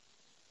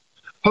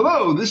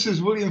Hello, this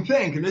is William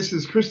Fink, and this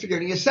is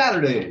Christogenea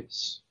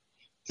Saturdays.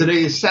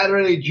 Today is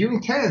Saturday, June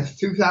 10th,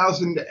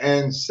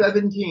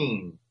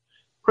 2017.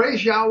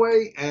 Praise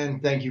Yahweh,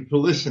 and thank you for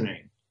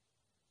listening.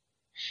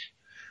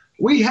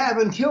 We have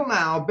until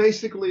now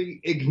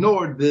basically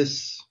ignored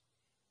this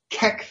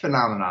Keck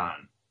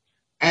phenomenon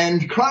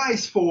and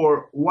cries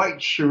for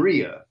white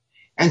Sharia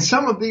and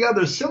some of the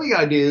other silly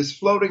ideas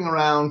floating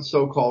around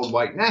so-called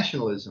white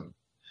nationalism.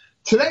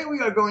 Today we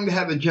are going to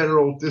have a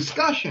general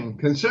discussion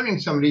concerning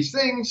some of these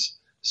things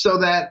so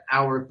that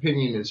our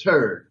opinion is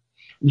heard.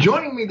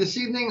 Joining me this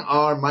evening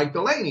are Mike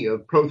Delaney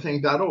of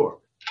ProThink.org,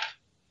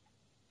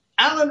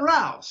 Alan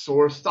Rouse,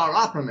 or Star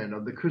Opperman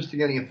of the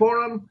Christogenea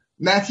Forum,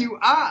 Matthew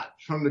Ott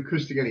from the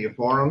Christogenea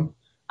Forum,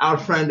 our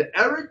friend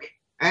Eric,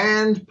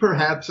 and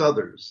perhaps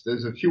others.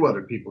 There's a few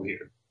other people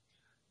here.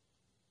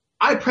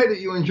 I pray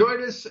that you enjoy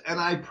this, and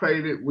I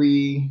pray that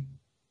we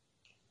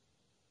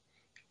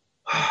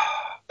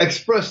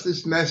express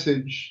this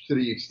message to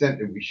the extent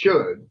that we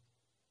should.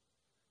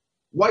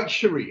 White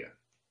Sharia.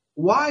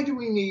 Why do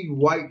we need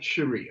white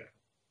Sharia?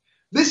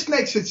 This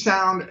makes it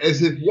sound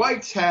as if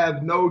whites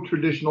have no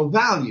traditional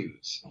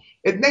values.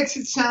 It makes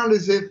it sound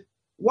as if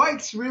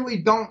whites really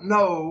don't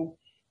know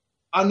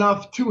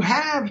enough to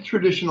have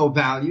traditional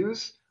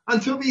values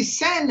until these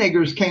sand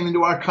niggers came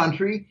into our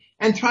country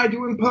and tried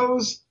to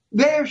impose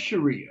their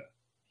Sharia.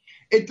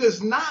 It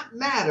does not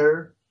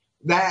matter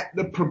that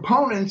the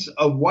proponents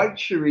of white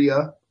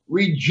Sharia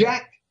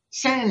reject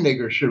sand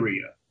nigger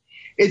Sharia.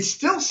 It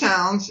still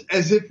sounds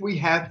as if we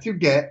have to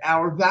get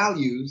our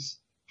values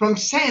from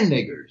sand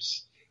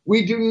niggers.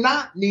 We do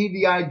not need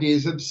the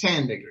ideas of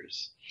sand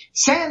niggers.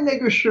 Sand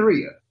nigger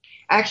Sharia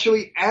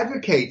actually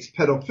advocates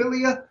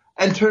pedophilia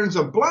and turns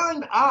a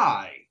blind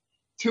eye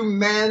to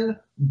men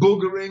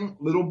boogering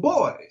little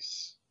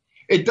boys.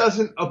 It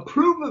doesn't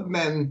approve of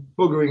men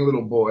boogering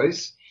little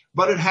boys,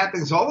 but it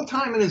happens all the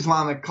time in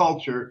Islamic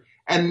culture,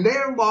 and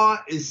their law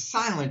is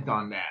silent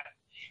on that.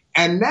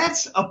 And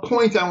that's a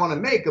point I want to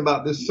make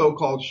about this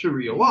so-called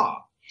Sharia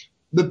law.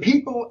 The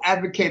people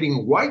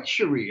advocating white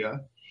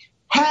Sharia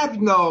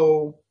have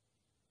no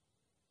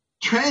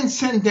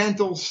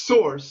transcendental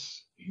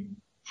source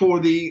for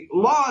the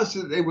laws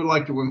that they would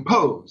like to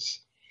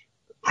impose.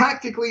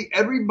 Practically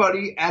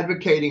everybody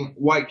advocating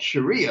white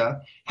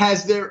Sharia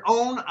has their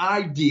own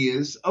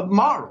ideas of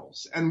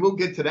morals, and we'll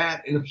get to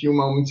that in a few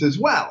moments as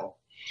well.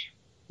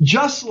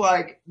 Just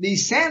like the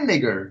sand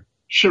nigger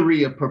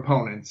Sharia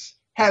proponents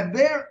have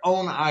their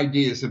own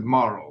ideas of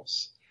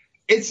morals.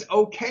 It's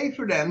okay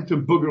for them to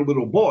booger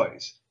little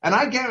boys. And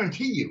I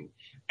guarantee you,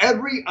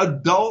 every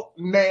adult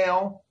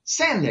male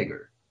sand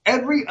nigger,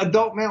 every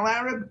adult male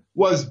Arab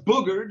was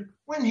boogered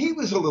when he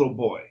was a little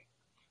boy.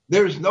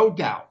 There's no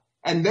doubt.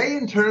 And they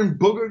in turn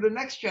booger the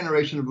next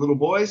generation of little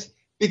boys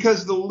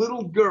because the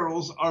little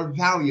girls are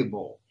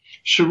valuable.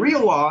 Sharia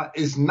law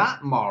is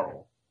not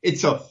moral.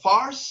 It's a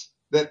farce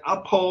that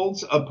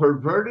upholds a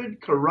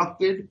perverted,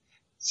 corrupted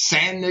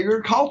sand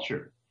nigger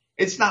culture.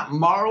 It's not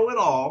moral at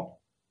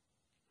all.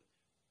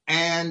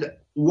 And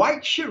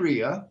white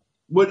Sharia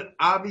would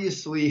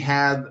obviously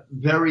have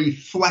very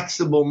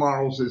flexible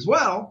morals as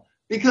well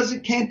because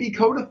it can't be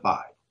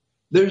codified.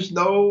 There's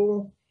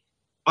no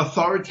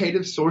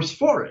authoritative source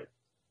for it.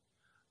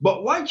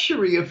 But white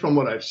Sharia, from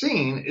what I've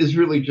seen, is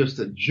really just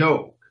a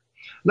joke.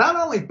 Not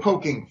only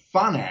poking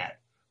fun at,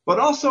 but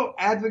also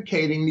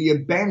advocating the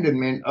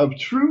abandonment of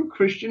true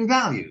Christian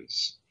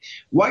values.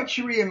 White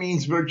Sharia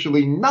means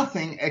virtually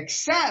nothing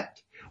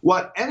except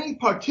what any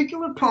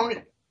particular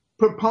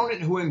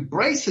proponent who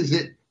embraces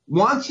it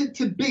wants it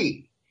to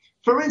be.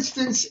 For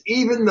instance,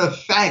 even the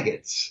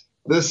faggots,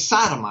 the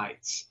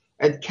sodomites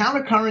at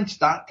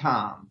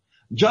countercurrents.com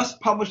just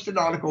published an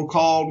article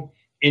called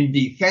In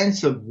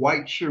Defense of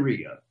White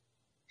Sharia.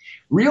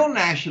 Real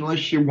nationalists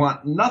should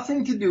want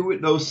nothing to do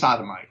with those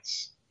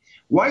sodomites.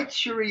 White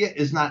Sharia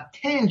is not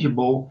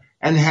tangible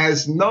and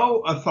has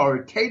no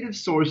authoritative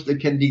source that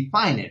can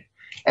define it,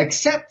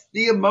 except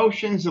the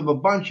emotions of a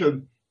bunch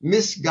of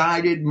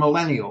misguided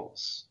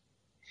millennials.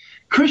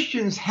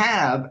 Christians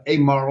have a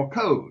moral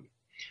code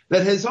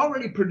that has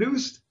already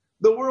produced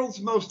the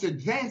world's most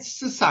advanced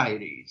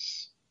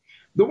societies.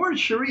 The word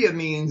Sharia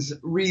means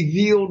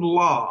revealed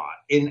law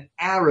in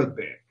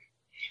Arabic,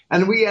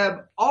 and we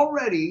have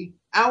already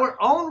our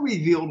own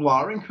revealed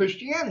law in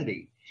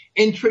Christianity.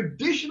 In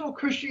traditional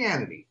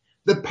Christianity,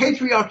 the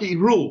patriarchy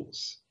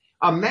rules.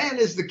 A man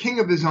is the king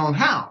of his own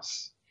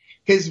house.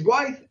 His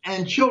wife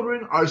and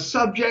children are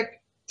subject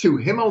to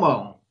him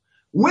alone.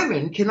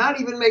 Women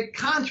cannot even make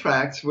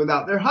contracts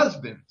without their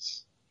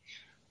husbands.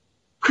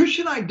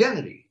 Christian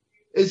identity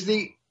is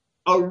the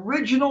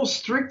original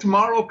strict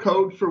moral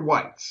code for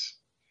whites.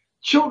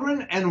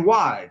 Children and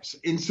wives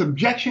in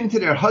subjection to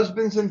their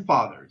husbands and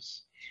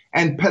fathers.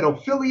 And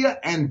pedophilia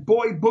and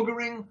boy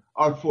boogering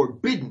are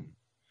forbidden.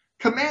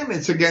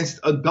 Commandments against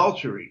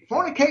adultery,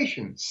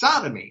 fornication,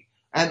 sodomy,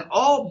 and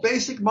all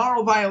basic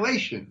moral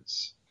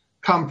violations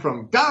come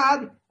from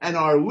God and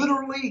are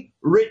literally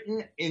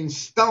written in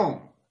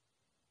stone.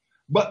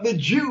 But the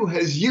Jew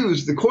has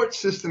used the court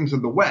systems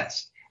of the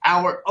West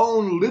our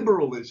own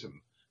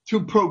liberalism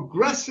to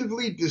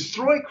progressively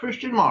destroy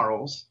Christian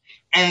morals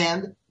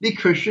and the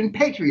Christian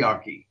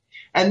patriarchy.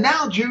 And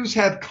now Jews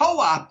have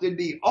co-opted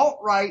the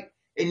alt-right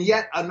in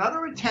yet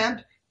another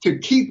attempt to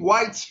keep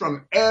whites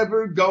from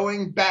ever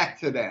going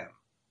back to them.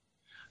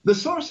 The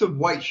source of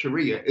white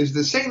Sharia is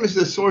the same as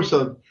the source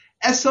of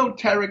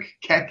esoteric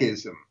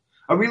Kekism,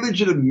 a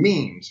religion of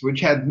memes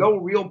which have no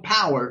real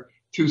power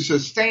to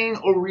sustain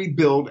or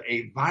rebuild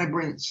a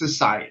vibrant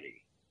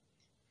society.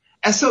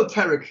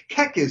 Esoteric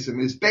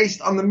Kekism is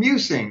based on the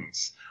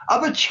musings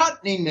of a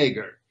chutney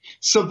nigger,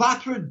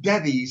 Savatra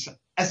Devi's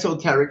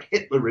esoteric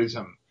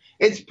Hitlerism.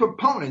 Its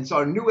proponents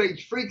are New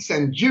Age freaks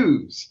and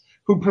Jews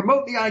who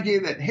promote the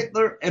idea that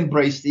Hitler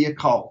embraced the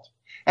occult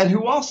and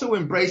who also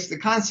embrace the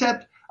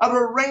concept of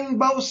a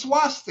rainbow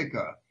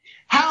swastika.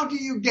 How do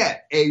you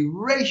get a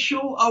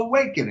racial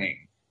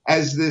awakening?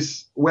 As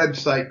this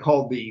website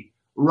called The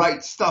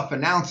Right Stuff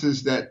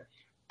announces that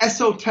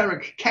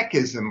esoteric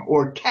Kekism,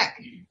 or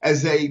Kek,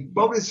 as a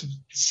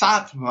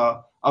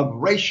bodhisattva of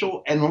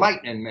racial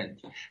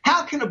enlightenment.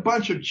 How can a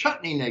bunch of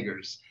chutney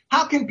niggers,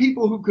 how can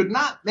people who could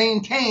not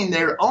maintain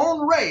their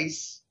own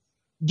race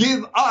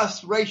give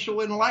us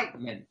racial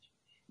enlightenment?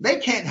 They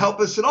can't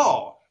help us at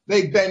all.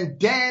 They've been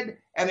dead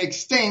and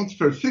extinct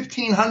for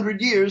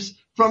 1,500 years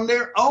from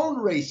their own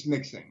race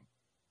mixing.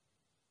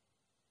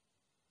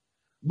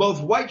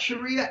 Both white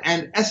Sharia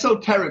and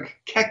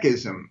esoteric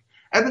Kekism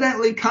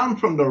evidently come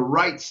from the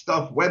Right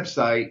Stuff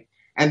website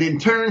and in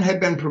turn have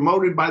been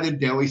promoted by the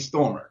Daily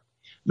Stormer.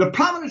 The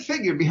prominent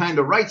figure behind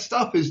the Right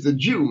Stuff is the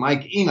Jew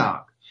Mike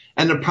Enoch,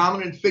 and the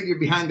prominent figure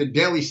behind the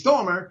Daily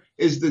Stormer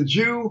is the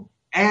Jew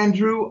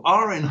Andrew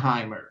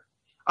Auernheimer,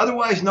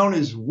 otherwise known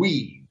as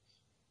Weave.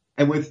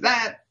 And with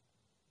that,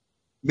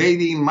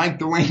 maybe Mike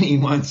Delaney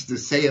wants to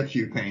say a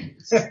few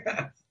things.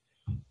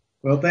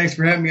 Well, thanks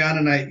for having me on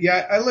tonight.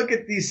 Yeah, I look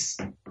at these.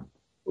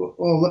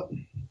 Well,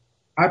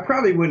 I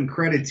probably wouldn't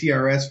credit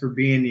TRS for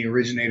being the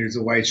originators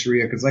of white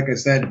Sharia because, like I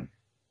said,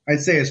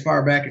 I'd say as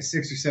far back as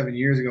 6 or 7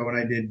 years ago when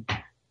I did,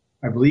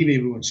 I believe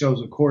even when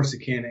shows with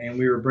Corsican and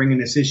we were bringing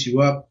this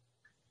issue up,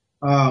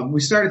 we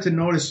started to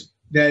notice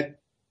that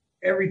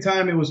every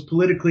time it was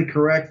politically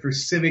correct for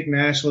civic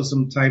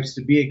nationalism types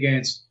to be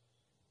against,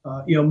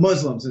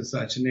 Muslims and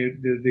such, and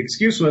the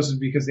excuse was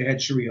because they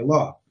had Sharia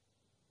law.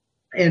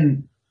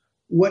 And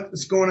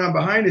what's going on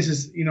behind this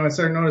is, I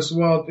started to notice,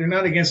 well, they're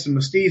not against the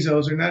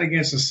mestizos, they're not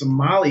against a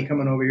Somali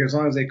coming over here as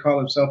long as they call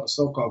themselves a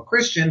so-called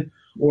Christian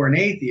or an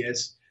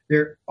atheist.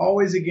 They're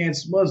always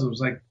against Muslims.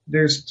 Like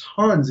there's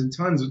tons and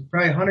tons,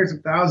 probably hundreds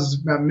of thousands,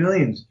 if not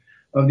millions,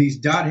 of these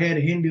dot-head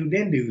Hindu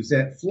dindus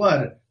that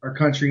flood our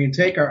country and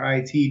take our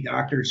IT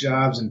doctors'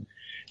 jobs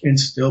and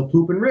still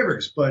poop in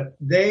rivers. But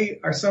they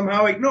are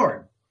somehow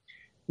ignored.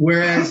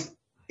 Whereas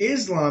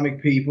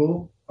Islamic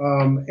people,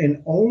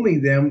 and only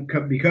them,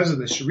 because of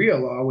the Sharia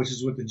law, which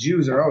is what the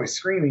Jews are always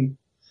screaming,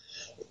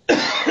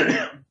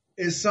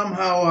 is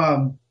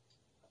somehow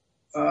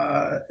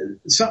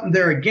something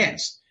they're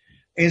against.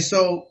 And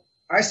so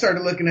I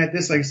started looking at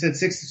this, like I said,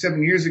 6 or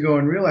 7 years ago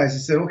and realized, I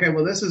said, okay,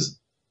 well, this is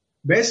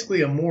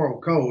basically a moral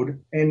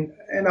code. And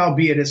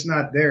albeit it's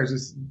not theirs,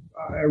 it's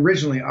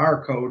originally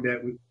our code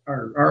that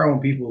our own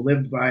people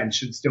lived by and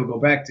should still go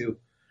back to.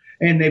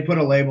 And they put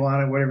a label on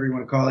it, whatever you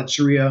want to call it,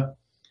 Sharia.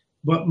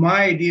 But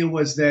my idea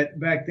was that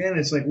back then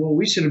it's like, well,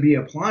 we should be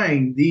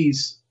applying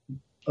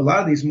a lot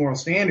of these moral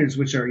standards,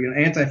 which are,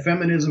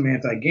 anti-feminism,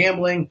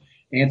 anti-gambling,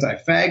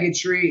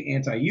 anti-faggotry,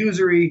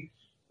 anti-usury,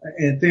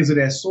 and things of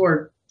that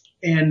sort.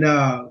 And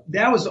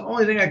that was the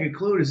only thing I could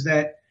conclude is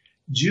that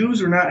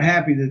Jews were not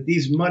happy that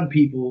these mud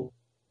people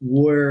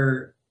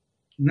were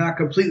not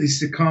completely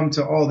succumbed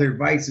to all their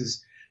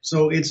vices.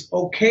 So it's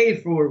okay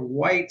for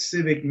white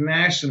civic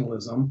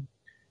nationalism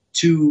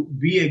to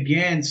be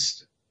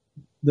against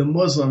the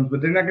Muslims,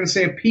 but they're not going to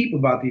say a peep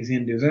about these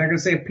Hindus. They're not going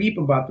to say a peep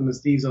about the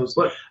mestizos,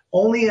 but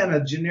only on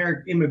a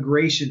generic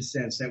immigration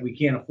sense that we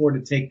can't afford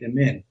to take them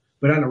in.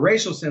 But on a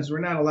racial sense, we're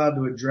not allowed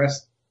to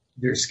address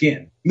their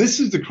skin. This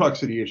is the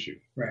crux of the issue.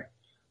 Right.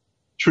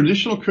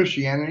 Traditional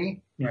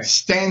Christianity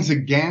stands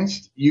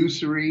against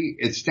usury.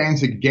 It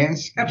stands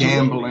against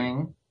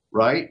gambling,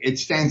 right? It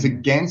stands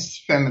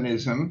against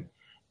feminism.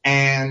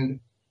 And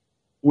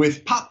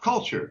with pop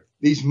culture,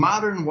 these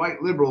modern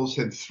white liberals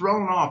have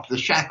thrown off the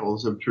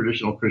shackles of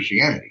traditional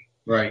Christianity.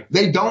 Right.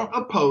 They don't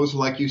oppose,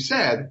 like you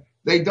said,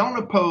 they don't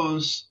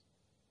oppose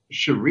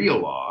Sharia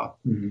law.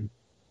 Mm-hmm.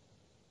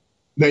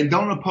 They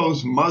don't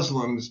oppose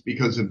Muslims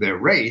because of their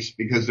race,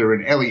 because they're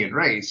an alien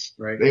race.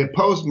 Right. They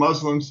oppose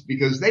Muslims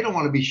because they don't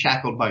want to be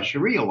shackled by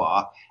Sharia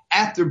law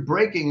after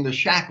breaking the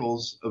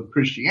shackles of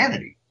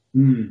Christianity.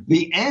 Mm.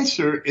 The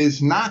answer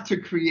is not to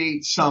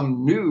create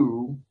some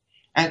new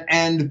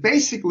and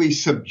basically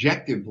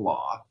subjective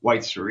law,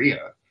 white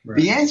Sharia. Right.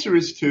 The answer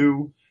is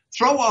to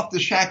throw off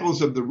the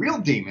shackles of the real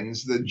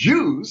demons, the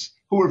Jews,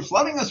 who are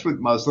flooding us with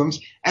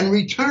Muslims and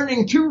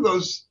returning to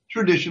those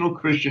traditional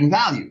Christian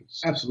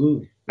values.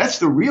 Absolutely. That's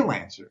the real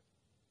answer.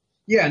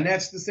 Yeah, and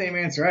that's the same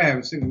answer I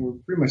have. We're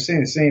pretty much saying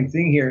the same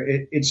thing here.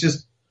 It's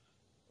just,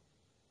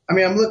 I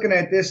mean, I'm looking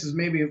at this as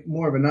maybe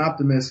more of an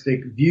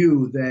optimistic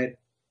view that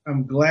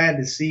I'm glad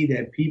to see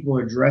that people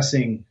are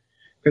addressing,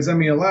 because I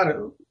mean, a lot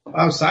of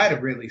outside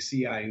of really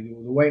CI, the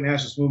white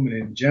nationalist movement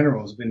in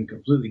general has been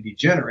completely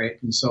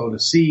degenerate. And so to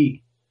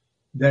see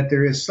that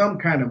there is some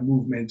kind of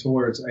movement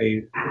towards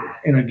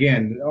and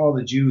again, all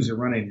the Jews are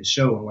running the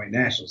show in white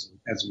nationalism,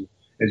 as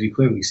you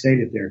clearly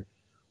stated there.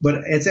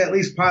 But it's at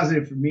least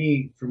positive for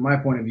me, from my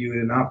point of view,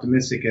 and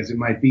optimistic as it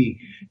might be,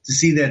 to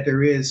see that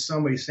there is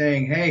somebody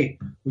saying, hey,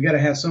 we got to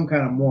have some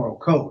kind of moral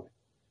code.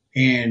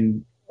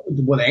 And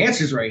well, the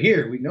answer's right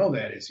here. We know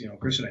that it's,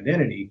 Christian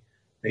identity.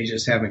 They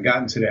just haven't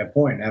gotten to that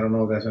point. I don't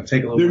know if that's going to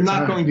take a little bit of time.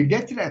 They're not going to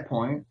get to that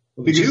point.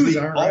 Well, the Jews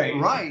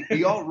aren't right.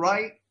 The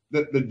alt-right,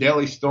 the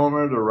Daily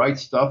Stormer, the right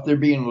stuff, they're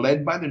being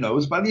led by the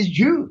nose by these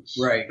Jews.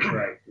 Right.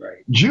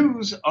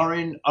 Jews are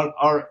in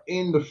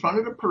the front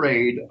of the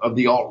parade of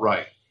the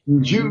alt-right.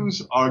 Mm-hmm.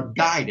 Jews are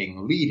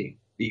leading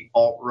the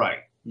alt-right.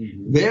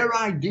 Mm-hmm. Their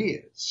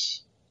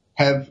ideas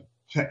have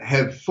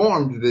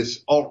formed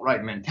this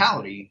alt-right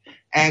mentality,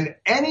 and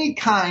any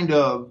kind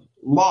of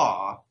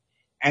law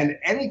and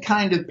any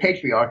kind of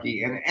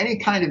patriarchy and any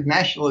kind of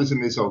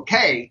nationalism is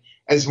okay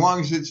as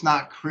long as it's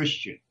not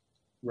Christian.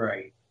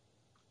 Right.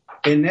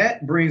 And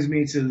that brings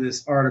me to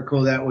this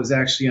article that was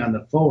actually on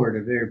the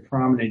Forward, a very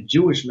prominent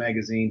Jewish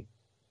magazine,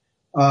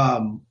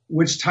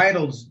 which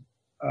titles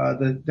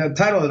the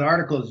title of the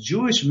article is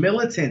 "Jewish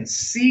Militants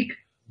Seek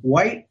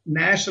White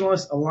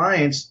Nationalist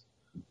Alliance,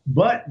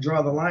 but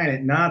Draw the Line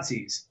at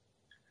Nazis."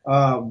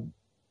 And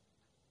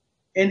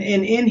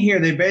in here,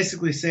 they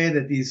basically say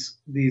that these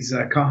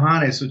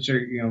Kahanis, which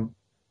are,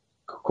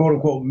 quote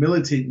unquote,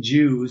 militant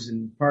Jews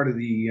and part of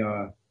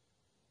the,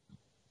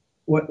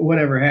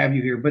 whatever have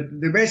you here, but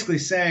they're basically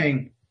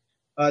saying,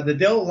 that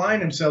they'll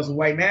align themselves with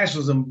white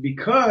nationalism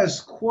because,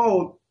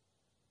 quote,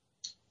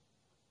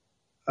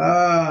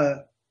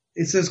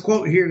 it says,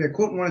 quote here, they're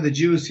quoting one of the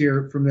Jews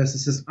here from this. It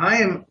says,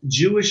 "I am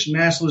Jewish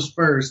nationalist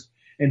first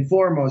and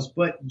foremost,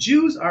 but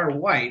Jews are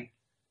white.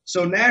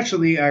 So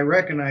naturally, I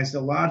recognize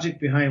the logic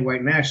behind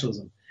white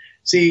nationalism."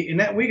 See, and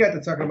that we got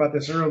to talking about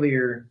this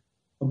earlier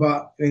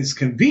about it's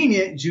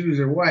convenient Jews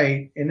are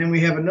white, and then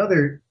we have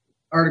another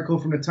article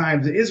from the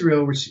Times of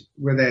Israel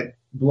where that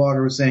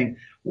blogger was saying,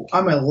 well,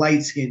 "I'm a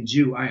light-skinned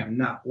Jew. I am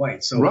not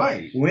white." So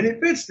right. When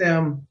it fits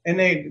them, and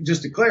they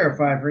just to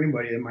clarify for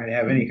anybody that might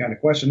have any kind of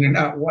question, they're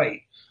not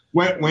white.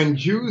 When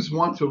Jews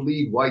want to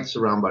lead whites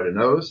around by the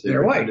nose,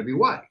 they're white to be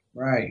white.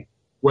 Right.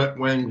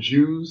 When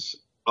Jews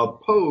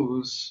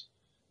oppose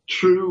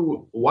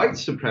true white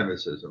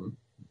supremacism,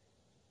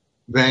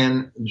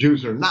 then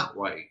Jews are not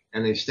white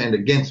and they stand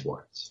against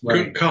whites.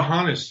 Right.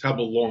 Kahanists have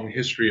a long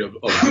history of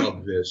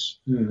this.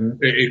 Mm-hmm.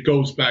 It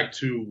goes back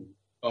to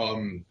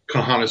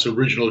Kahana's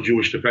original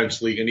Jewish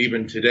Defense League, and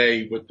even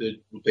today what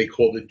they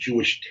call the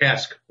Jewish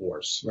Task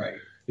Force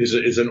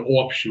is an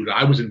offshoot.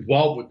 I was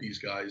involved with these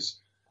guys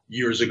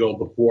years ago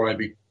before I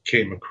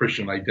became a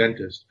Christian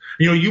identist.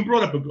 You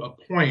brought up a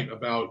point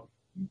about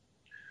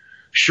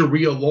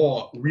Sharia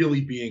law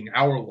really being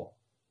our law.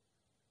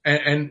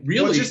 And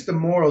really, well, just the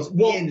morals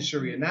in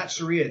Sharia, not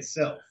Sharia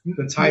itself,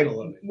 the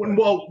title of it.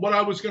 Well, what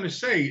I was going to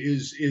say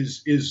is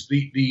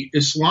the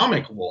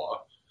Islamic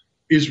law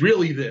is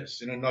really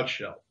this in a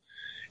nutshell.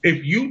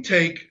 If you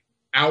take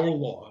our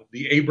law,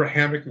 the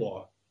Abrahamic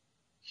law,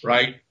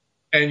 right,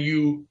 and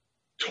you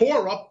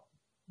tore up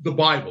the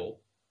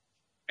Bible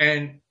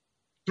and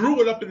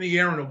threw it up in the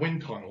air in a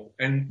wind tunnel,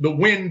 and the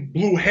wind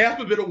blew half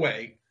of it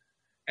away,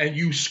 and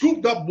you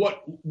scooped up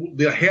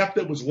the half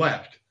that was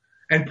left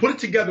and put it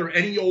together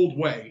any old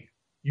way,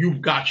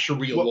 you've got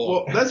Sharia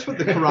law. Well, that's what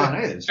the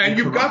Quran is. And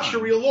you've got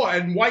Sharia law.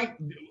 And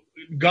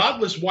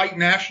godless white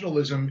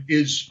nationalism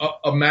is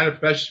a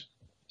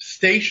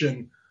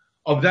manifestation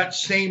of that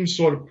same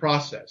sort of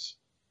process.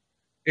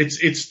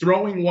 It's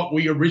throwing what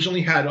we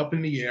originally had up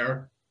in the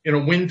air in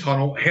a wind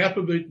tunnel, half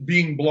of it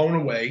being blown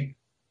away,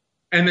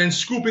 and then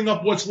scooping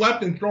up what's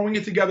left and throwing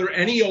it together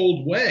any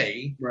old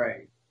way.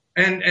 Right.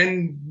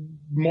 And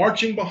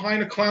marching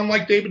behind a clown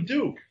like David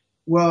Duke.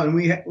 Well,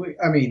 and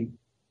I mean,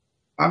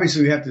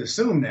 obviously we have to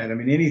assume that. I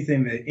mean,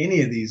 anything that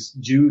any of these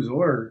Jews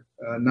or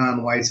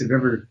non-whites have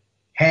ever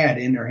had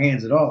in their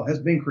hands at all has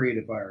been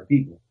created by our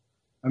people.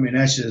 I mean,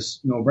 that's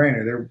just no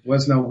brainer. There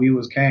was no we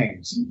was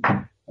kings.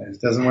 It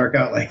doesn't work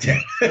out like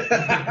that.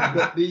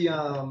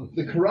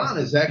 The Quran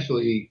is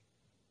actually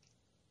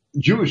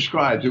Jewish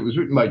scribes. It was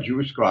written by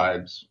Jewish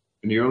scribes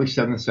in the early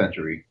 7th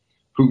century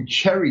who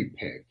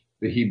cherry-picked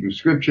the Hebrew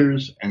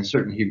scriptures and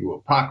certain Hebrew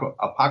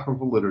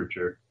apocryphal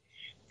literature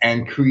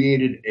and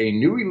created a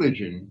new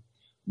religion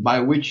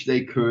by which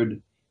they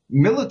could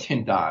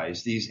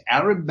militantize these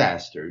Arab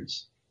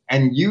bastards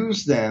and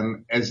use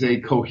them as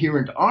a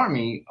coherent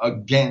army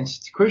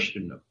against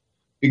Christendom,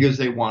 because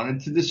they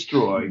wanted to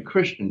destroy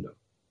Christendom.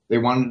 They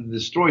wanted to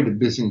destroy the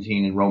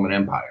Byzantine and Roman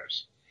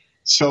empires.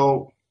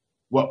 So,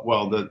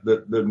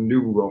 the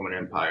new Roman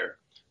Empire.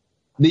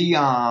 The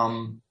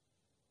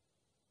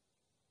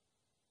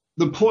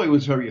ploy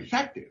was very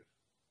effective.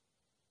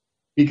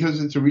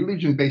 because it's a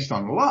religion based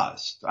on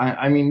lust.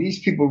 I mean,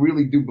 these people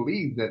really do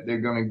believe that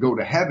they're going to go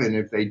to heaven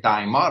if they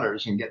die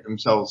martyrs and get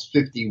themselves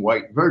 50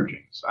 white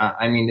virgins.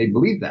 I mean, they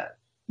believe that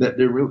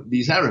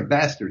these Arab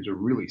bastards are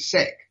really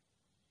sick.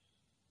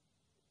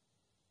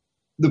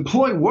 The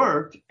ploy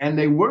worked, and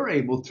they were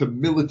able to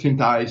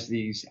militantize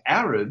these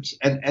Arabs,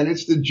 and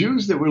it's the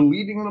Jews that were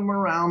leading them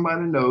around by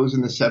the nose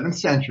in the 7th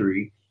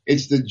century.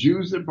 It's the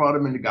Jews that brought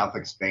them into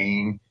Gothic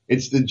Spain.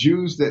 It's the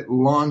Jews that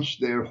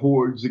launched their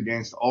hordes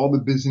against all the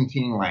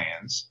Byzantine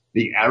lands,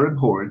 the Arab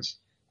hordes,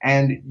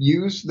 and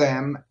used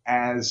them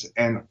as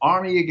an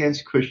army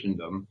against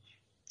Christendom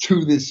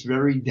to this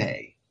very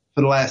day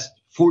for the last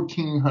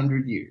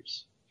 1,400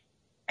 years.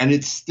 And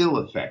it's still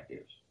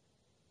effective.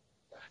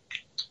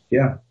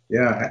 Yeah.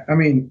 Yeah, I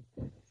mean,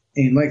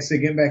 and like I say,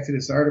 getting back to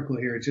this article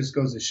here, it just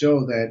goes to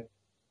show that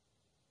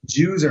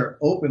Jews are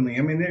openly,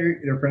 I mean,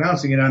 they're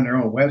pronouncing it on their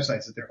own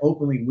websites, that they're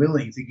openly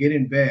willing to get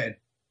in bed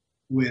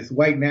with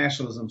white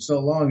nationalism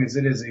so long as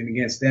it isn't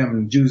against them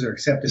and Jews are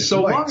accepted as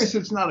so whites. Long as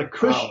it's not a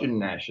Christian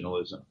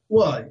nationalism.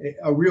 Well,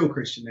 a real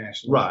Christian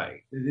nationalism.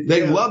 Right.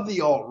 They love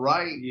the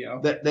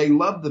alt-right, that they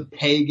love the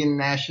pagan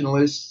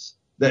nationalists,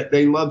 that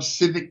they love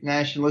civic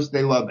nationalists,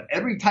 they love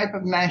every type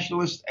of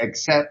nationalist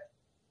except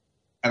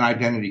an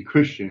identity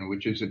Christian,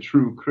 which is a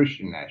true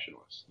Christian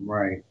nationalist.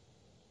 Right.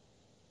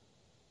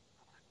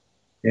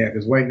 Yeah,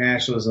 because white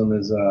nationalism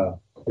is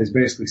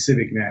basically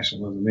civic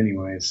nationalism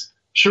anyways.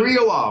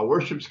 Sharia law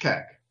worships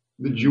Kek.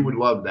 The Jew would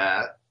love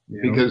that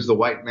because the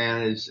white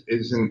man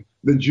isn't,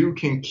 the Jew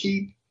can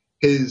keep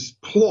his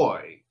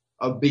ploy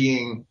of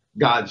being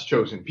God's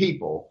chosen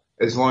people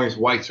as long as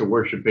whites are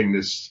worshiping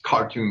this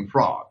cartoon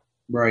frog.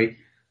 Right.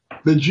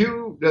 The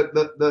Jew,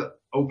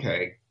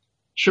 okay,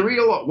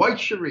 Sharia law, white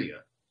Sharia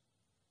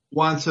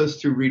wants us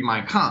to read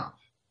Mein Kampf.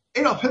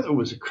 Adolf Hitler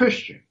was a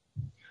Christian,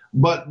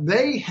 but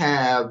they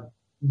have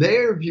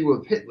their view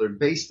of Hitler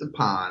based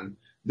upon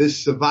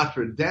this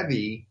Savatra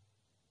Devi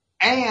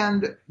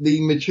and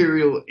the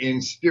material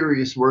in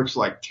spurious works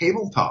like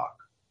Table Talk,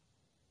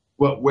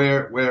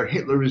 where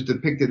Hitler is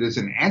depicted as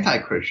an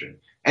anti-Christian.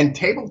 And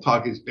Table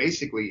Talk is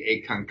basically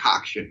a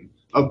concoction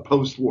of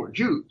post-war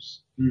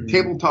Jews. Mm-hmm.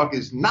 Table Talk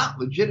is not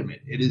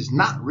legitimate. It is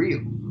not real.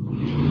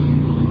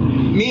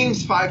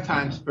 Means 5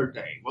 times per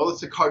day. Well,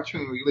 it's a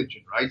cartoon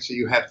religion, right? So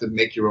you have to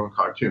make your own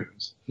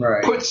cartoons.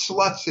 Right. Put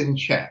sluts in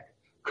check.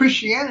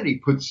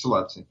 Christianity puts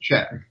sluts in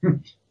check.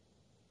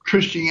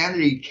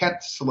 Christianity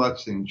kept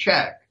sluts in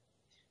check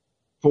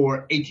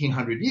for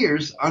 1,800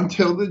 years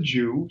until the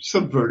Jew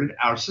subverted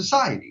our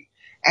society.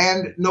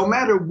 And no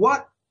matter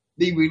what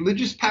the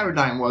religious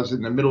paradigm was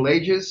in the Middle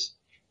Ages,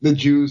 the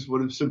Jews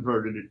would have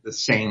subverted it the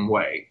same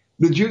way.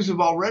 The Jews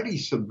have already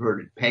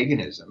subverted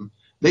paganism.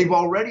 We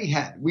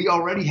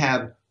already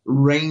have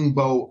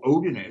rainbow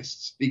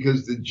Odinists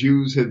because the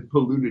Jews have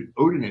polluted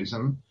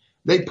Odinism.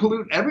 They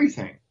pollute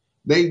everything.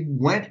 They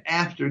went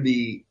after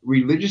the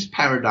religious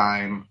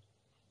paradigm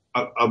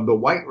of the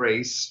white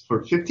race for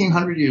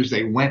 1,500 years.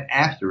 They went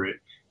after it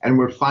and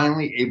were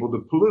finally able to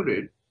pollute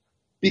it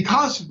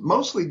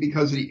mostly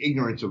because of the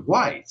ignorance of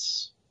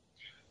whites.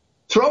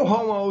 Throw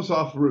homos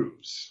off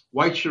roofs.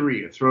 White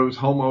Sharia throws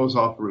homos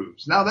off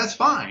roofs. Now that's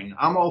fine.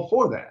 I'm all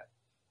for that.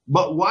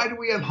 But why do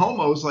we have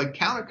homos like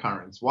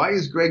countercurrents? Why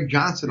is Greg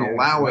Johnson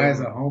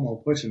allowing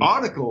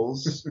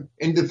articles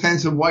in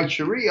defense of white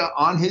Sharia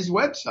on his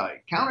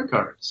website,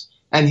 countercurrents?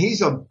 And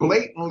he's a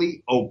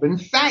blatantly open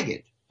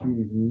faggot.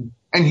 Mm-hmm.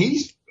 And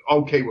he's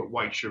okay with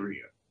white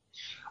Sharia.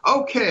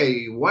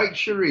 Okay, white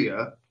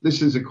Sharia,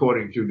 this is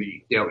according to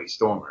the Daily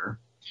Stormer,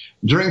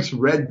 drinks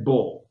Red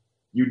Bull.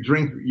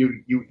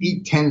 You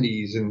eat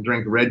tendies and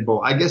drink Red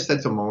Bull. I guess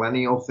that's a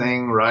millennial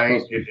thing,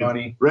 right?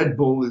 Funny. Red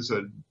Bull is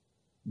a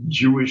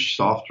Jewish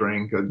soft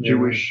drink, a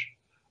Jewish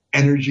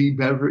energy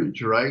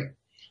beverage, right?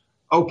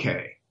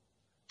 Okay.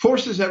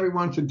 Forces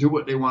everyone to do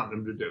what they want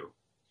them to do.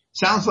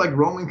 Sounds like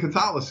Roman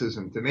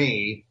Catholicism to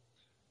me.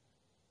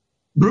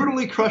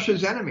 Brutally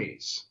crushes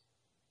enemies.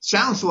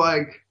 Sounds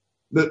like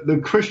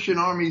the Christian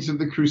armies of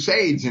the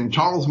Crusades and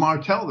Charles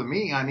Martel to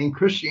me. I mean,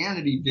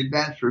 Christianity did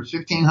that for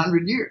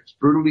 1,500 years,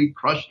 brutally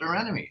crushed their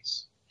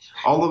enemies.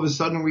 All of a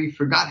sudden we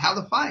forgot how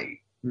to fight.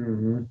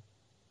 Mm-hmm.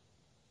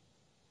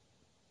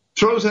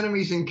 Throws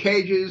enemies in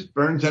cages,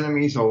 burns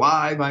enemies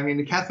alive. I mean,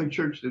 the Catholic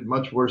Church did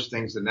much worse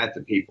things than that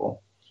to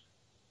people.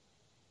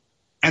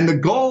 And the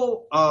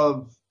goal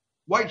of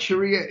white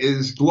Sharia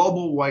is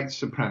global white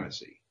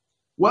supremacy.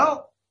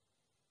 Well,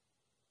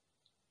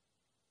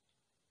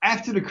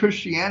 after the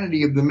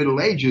Christianity of the Middle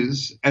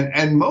Ages,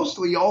 and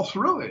mostly all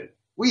through it,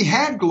 we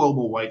had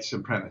global white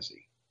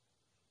supremacy.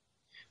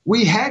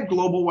 We had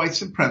global white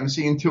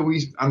supremacy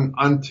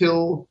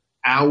until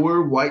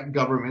our white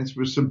governments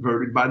were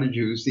subverted by the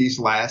Jews these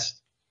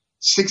last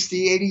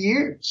 60, 80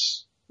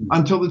 years,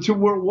 until the 2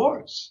 world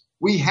wars.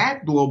 We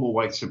had global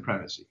white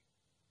supremacy.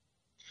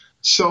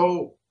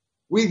 So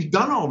we've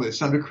done all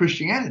this under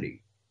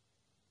Christianity.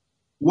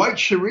 White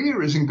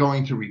Sharia isn't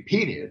going to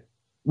repeat it.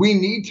 We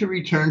need to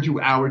return to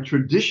our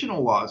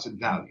traditional laws and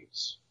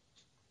values.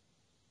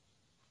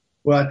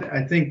 Well,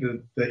 I think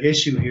the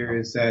issue here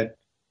is that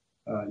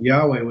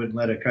Yahweh wouldn't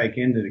let a kike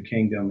into the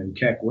kingdom, and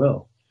Kek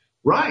will.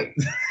 Right.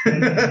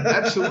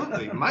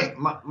 Absolutely.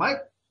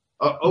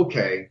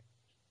 Okay.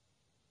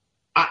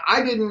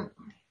 I didn't,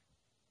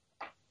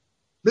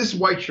 this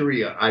white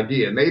Sharia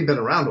idea may have been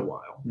around a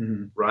while,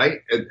 right?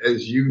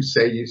 As you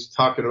say, you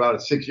talking about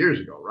it 6 years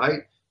ago,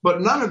 right?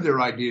 But none of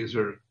their ideas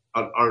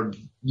are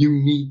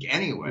unique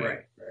anyway.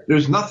 Right.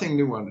 There's nothing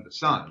new under the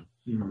sun.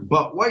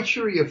 But white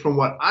Sharia, from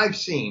what I've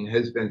seen,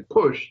 has been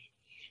pushed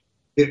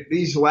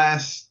these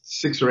last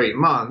 6 or 8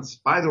 months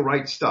by the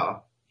right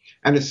stuff.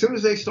 And as soon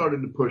as they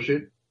started to push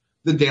it,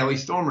 the Daily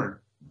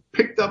Stormer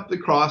picked up the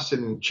cross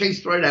and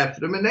chased right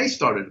after them, and they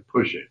started to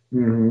push it.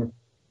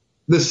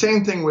 The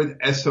same thing with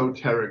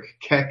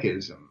esoteric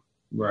Kekism.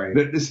 Right.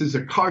 That this is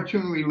a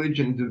cartoon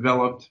religion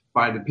developed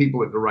by the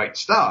people at the right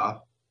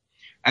stuff,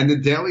 and the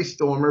Daily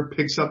Stormer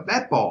picks up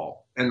that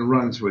ball and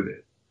runs with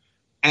it.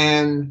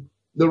 And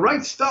the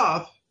right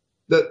stuff,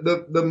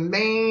 the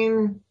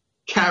main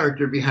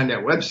character behind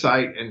that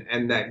website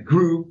and that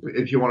group,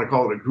 if you want to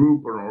call it a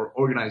group or an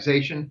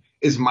organization,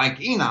 is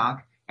Mike Enoch,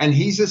 and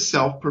he's a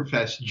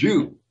self-professed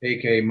Jew.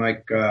 A.K.A.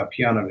 Mike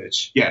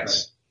Pianovich.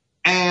 Yes.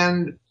 Right.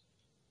 And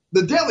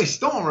the Daily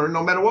Stormer,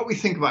 no matter what we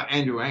think about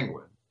Andrew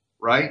Anglin,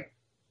 right?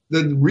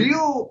 The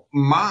real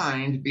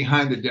mind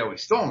behind the Daily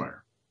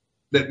Stormer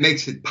that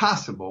makes it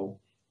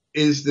possible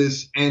is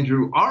this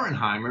Andrew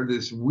Auernheimer,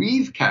 this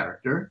Weave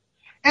character,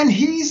 and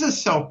he's a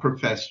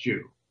self-professed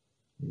Jew.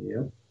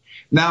 Yep.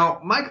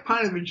 Now, Mike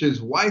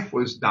Pinovich's wife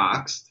was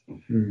doxxed.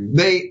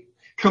 They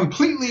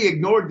completely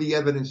ignored the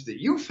evidence that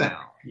you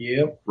found.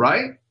 Yep.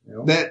 Right?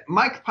 Yep. That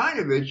Mike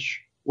Pinovich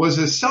was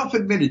a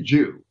self-admitted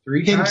Jew.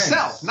 3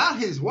 himself, times. Not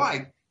his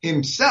wife,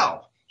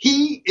 himself.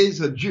 He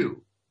is a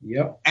Jew.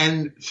 Yep.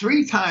 And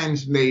 3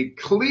 times made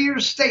clear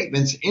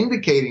statements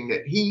indicating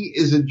that he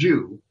is a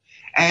Jew.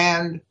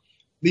 And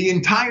the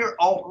entire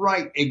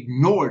alt-right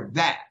ignored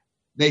that.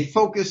 They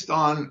focused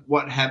on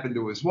what happened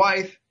to his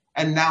wife,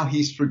 and now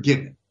he's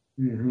forgiven.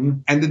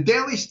 And the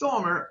Daily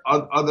Stormer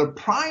are the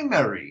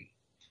primary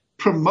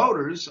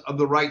promoters of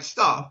the right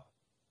stuff.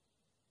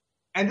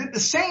 And at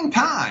the same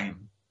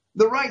time,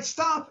 the right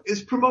stuff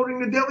is promoting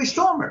the Daily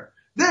Stormer.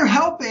 They're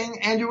helping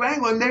Andrew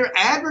Anglin. They're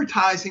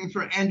advertising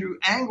for Andrew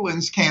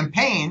Anglin's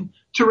campaign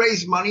to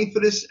raise money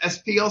for this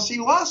SPLC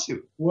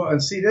lawsuit. Well,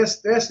 and see, that's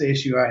the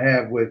issue I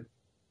have with,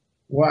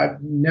 well,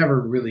 I've never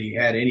really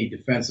had any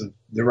defense of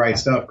the right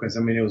stuff because,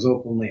 I mean, it was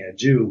openly a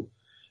Jew.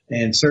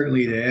 And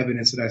certainly the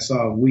evidence that I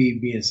saw of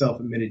Weave being a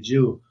self-admitted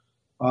Jew.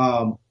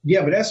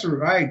 Yeah, but that's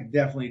where I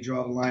definitely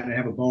draw the line and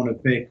have a bone to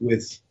pick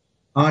with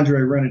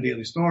Andre running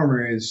Daily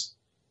Stormer is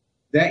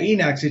that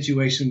Enoch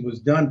situation was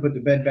done, put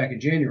to bed back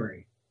in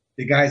January.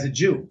 The guy's a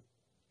Jew.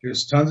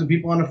 There's tons of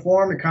people on the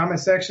forum, the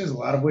comment sections, a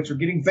lot of which are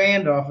getting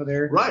banned off of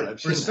there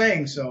for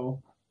saying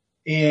so.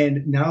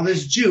 And now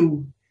this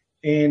Jew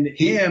and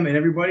him and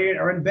everybody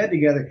are in bed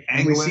together.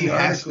 And Anglin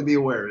has to be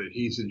aware that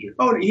he's a Jew.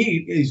 Oh,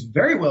 he is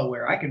very well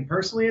aware. I can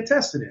personally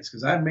attest to this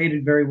because I've made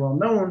it very well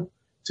known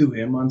to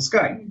him on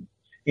Skype.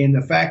 And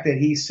the fact that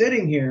he's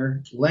sitting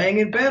here, laying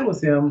in bed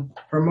with him,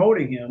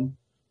 promoting him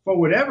for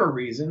whatever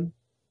reason,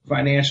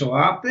 financial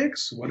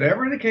optics,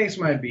 whatever the case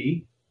might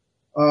be.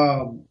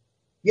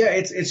 Yeah,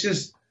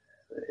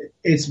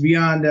 it's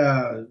beyond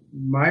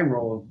my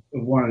role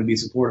of wanting to be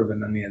supportive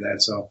in any of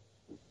that. So,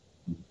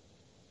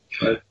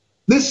 but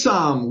this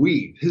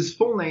Weave, his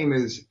full name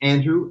is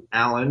Andrew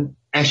Allen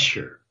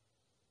Escher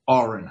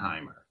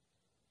Auernheimer.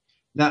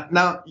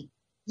 Now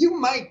you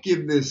might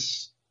give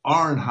this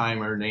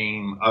Auernheimer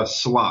name a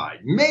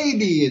slide.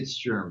 Maybe it's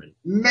German.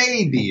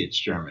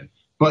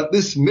 But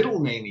this middle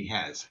name he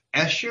has,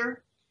 Escher,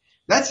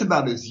 that's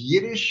about as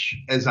Yiddish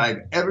as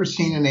I've ever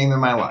seen a name in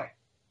my life.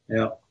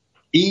 Yeah.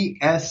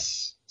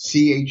 E-S-C-H-E-R.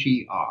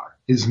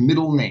 His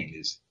middle name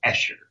is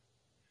Escher.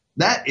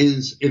 That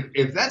is,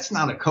 if that's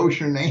not a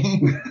kosher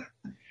name,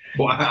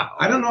 wow.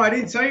 I don't know. I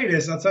didn't tell you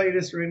this. I'll tell you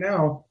this right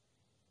now.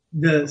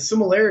 The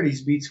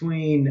similarities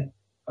between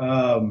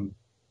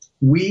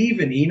Weave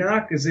and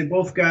Enoch is they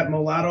both got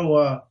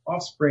mulatto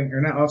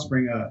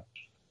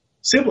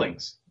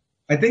siblings.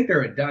 I think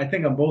I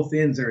think on both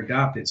ends they're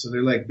adopted. So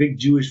they're like big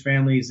Jewish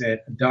families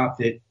that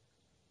adopted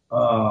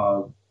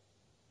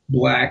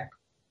black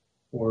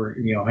or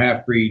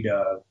half-breed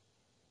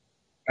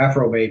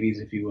Afro babies,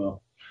 if you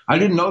will. I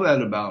didn't know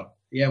that about.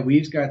 Yeah,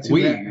 Weave's got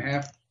 2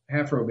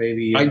 Afro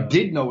baby. I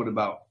did know it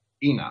about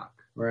Enoch.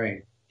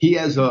 Right. He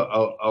has a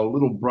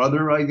little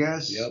brother, I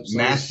guess. Yep.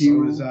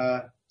 Matthew.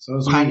 So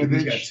is Weave.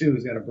 He's got 2.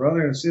 He's got a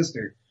brother and a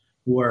sister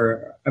who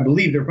are, I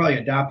believe, they're probably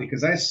adopted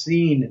because I've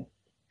seen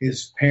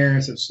his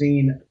parents, I've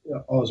seen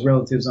all his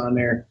relatives on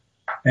there,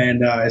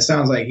 and it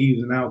sounds like he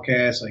was an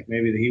outcast. Like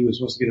maybe he was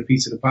supposed to get a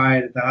piece of the pie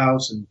at the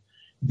house and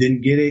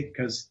didn't get it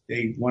because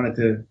they wanted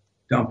to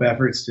dump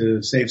efforts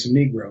to save some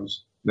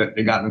Negroes. That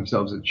they got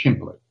themselves a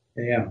chimplet.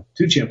 Yeah,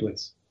 2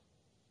 chimplets.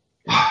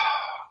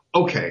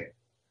 Okay.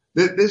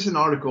 There's an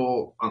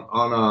article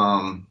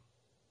on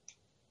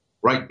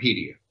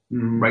Rightpedia,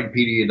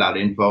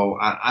 Rightpedia.info.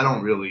 I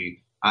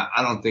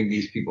don't think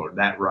these people are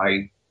that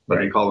right, but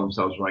they call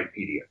themselves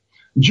Rightpedia.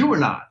 Jew or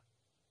not,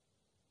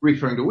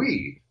 referring to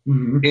Weave.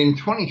 Mm-hmm. In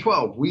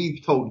 2012,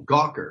 Weave told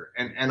Gawker,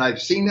 and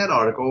I've seen that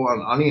article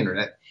on the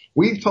internet,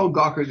 Weave told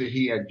Gawker that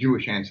he had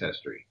Jewish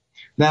ancestry.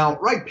 Now,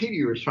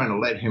 Wrightpedia was trying to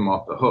let him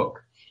off the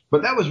hook,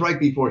 but that was right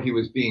before he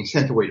was being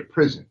sent away to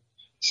prison.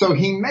 So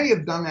he may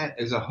have done that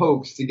as a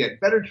hoax to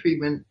get better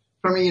treatment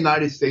from the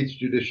United States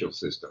judicial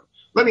system.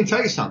 Let me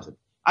tell you something.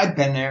 I've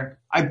been there.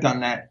 I've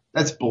done that.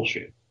 That's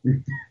bullshit.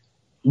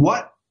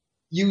 What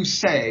you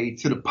say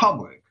to the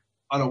public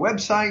on a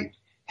website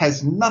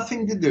has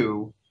nothing to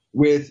do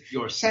with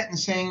your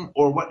sentencing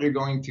or what they're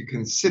going to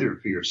consider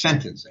for your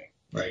sentencing.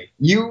 Right.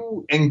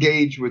 You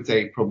engage with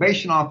a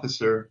probation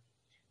officer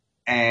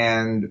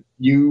and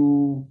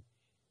you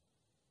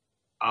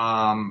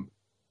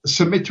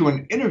submit to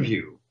an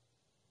interview,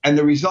 and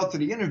the result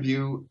of the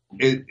interview,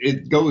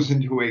 it goes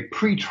into a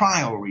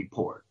pre-trial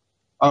report,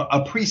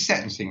 a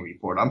pre-sentencing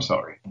report,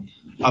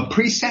 a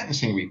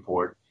pre-sentencing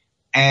report,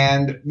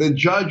 and the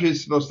judge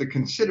is supposed to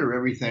consider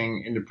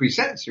everything in the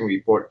pre-sentencing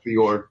report for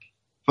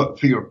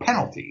your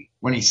penalty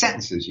when he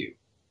sentences you,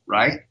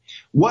 right?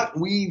 What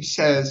Weave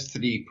says to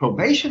the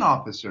probation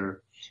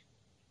officer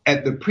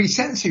at the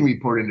pre-sentencing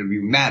report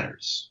interview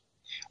matters.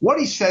 What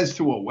he says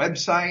to a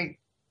website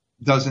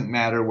doesn't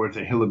matter worth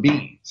a hill of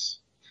beans.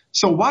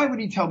 So why would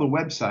he tell the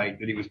website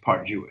that he was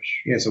part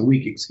Jewish? Yeah, it's a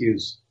weak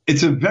excuse.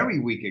 It's a very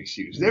weak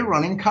excuse. They're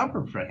running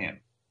cover for him.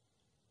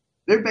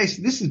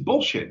 This is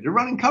bullshit. They're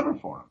running cover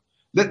for him.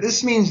 That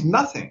this means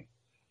nothing.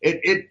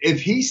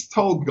 If he's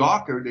told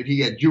Gawker that he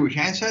had Jewish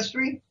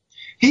ancestry,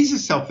 he's a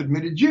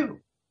self-admitted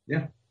Jew.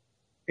 Yeah.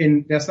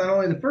 And that's not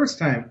only the first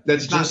time.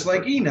 That's just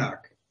like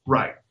Enoch.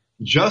 Right.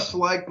 Just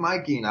like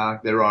Mike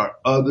Enoch, there are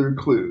other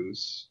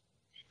clues.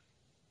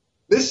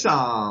 This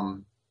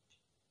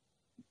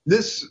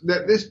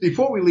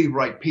before we leave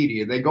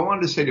Wrightpedia, they go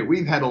on to say that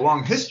we've had a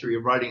long history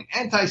of writing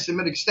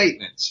anti-Semitic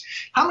statements.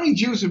 How many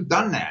Jews have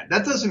done that?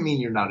 That doesn't mean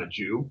you're not a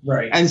Jew.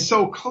 Right. And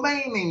so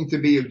claiming to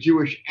be of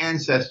Jewish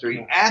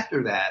ancestry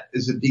after that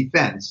is a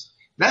defense.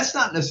 That's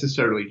not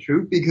necessarily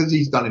true because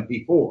he's done it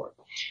before.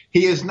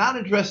 He has not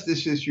addressed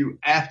this issue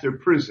after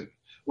prison.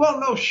 Well,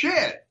 no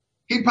shit.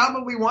 He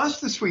probably wants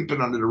to sweep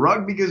it under the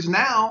rug because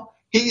now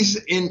he's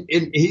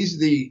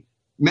the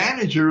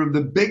manager of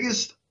the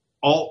biggest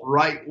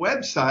alt-right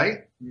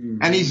website,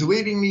 and he's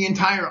leading the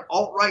entire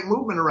alt-right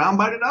movement around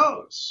by the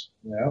nose.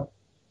 Yeah.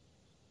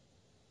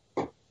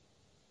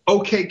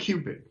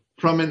 OkCupid.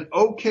 From an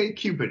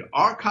OkCupid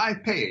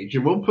archive page,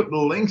 and we'll put the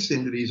links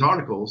into these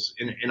articles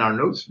in our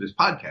notes for this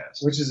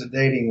podcast. Which is a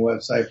dating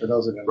website for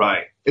those of you.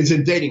 Right. It's a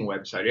dating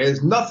website. It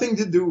has nothing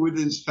to do with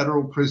his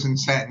federal prison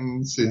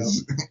sentence,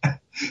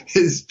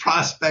 his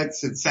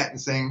prospects at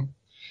sentencing.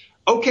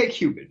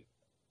 OkCupid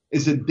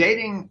is a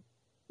dating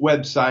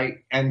website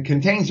and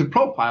contains a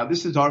profile.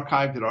 This is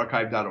archived at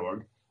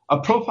archive.org,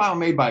 a profile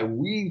made by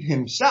Weave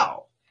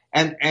himself.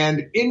 And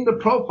in the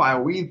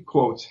profile, Weave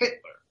quotes Hitler,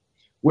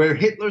 where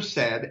Hitler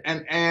said,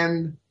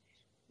 and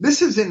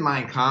this is in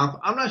Mein Kampf.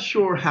 I'm not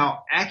sure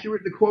how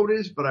accurate the quote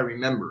is, but I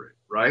remember it,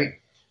 right?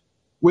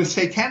 With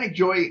satanic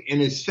joy in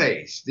his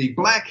face, the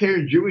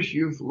black-haired Jewish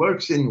youth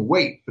lurks in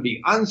wait for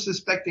the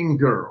unsuspecting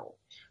girl,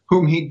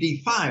 whom he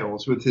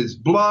defiles with his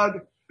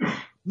blood,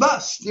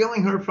 thus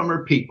stealing her from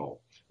her people.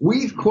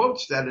 Weave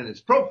quotes that in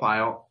his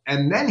profile,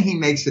 and then he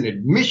makes an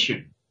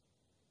admission.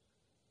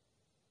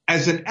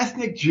 As an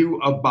ethnic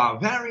Jew of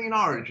Bavarian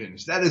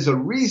origins, that is a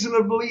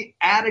reasonably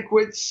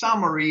adequate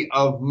summary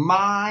of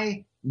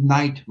my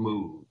night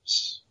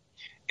moves.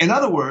 In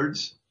other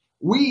words,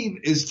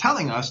 Weave is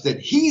telling us that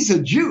he's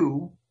a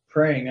Jew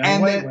preying on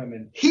and white that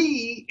women.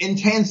 He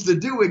intends to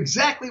do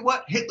exactly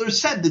what Hitler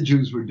said the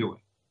Jews were doing,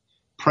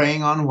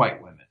 preying on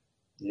white women.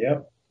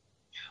 Yep.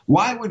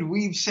 Why would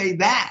Weave say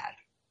that?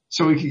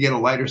 So he could get a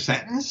lighter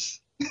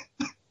sentence?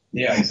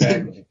 Yeah,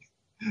 exactly.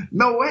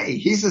 No way.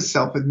 He's a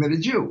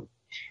self-admitted Jew.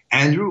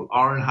 Andrew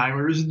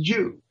Auernheimer is a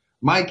Jew.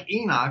 Mike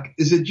Enoch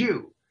is a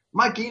Jew.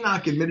 Mike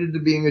Enoch admitted to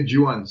being a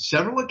Jew on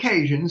several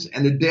occasions,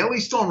 and the Daily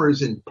Stormer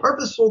is in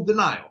purposeful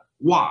denial.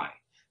 Why?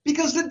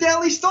 Because the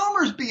Daily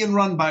Stormer is being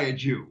run by a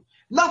Jew.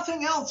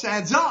 Nothing else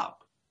adds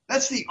up.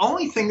 That's the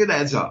only thing that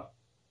adds up.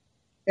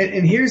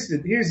 And here's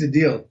the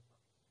deal.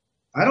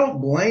 I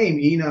don't blame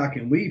Enoch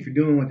and Weave for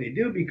doing what they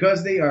do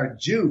because they are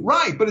Jews.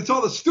 Right, but it's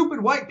all the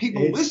stupid white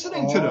people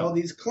listening to them. All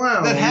these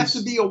clowns that have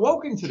to be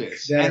awoken to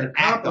this that and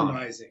are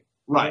compromising.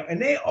 Right.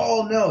 And they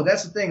all know.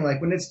 That's the thing.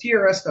 Like when this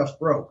TRS stuff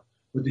broke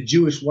with the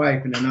Jewish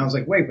wife, and then I was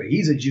like, wait, but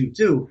he's a Jew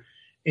too.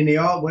 And they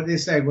all, what did they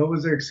say? What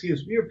was their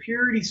excuse? You're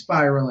purity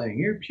spiraling.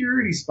 You're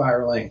purity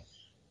spiraling.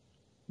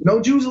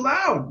 No Jews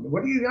allowed.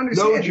 What do you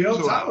understand? No Jews you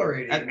don't allowed.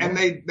 tolerate it. And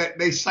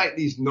they cite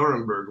these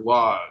Nuremberg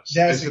laws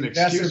That's as an their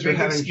excuse for big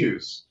having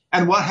excuse. Jews.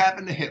 And what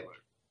happened to Hitler?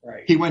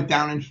 Right. He went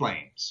down in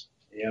flames.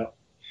 Yep.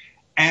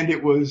 And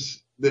it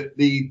was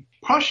the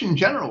Prussian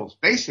generals,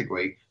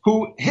 basically,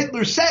 who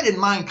Hitler said in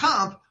Mein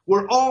Kampf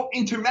were all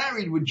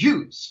intermarried with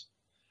Jews.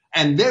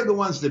 And they're the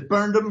ones that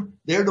burned them.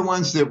 They're the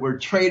ones that were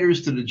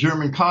traitors to the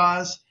German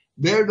cause.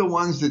 They're the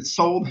ones that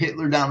sold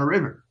Hitler down the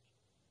river.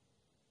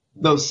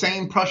 Those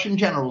same Prussian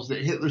generals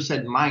that Hitler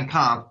said in Mein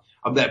Kampf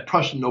of that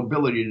Prussian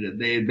nobility that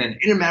they had been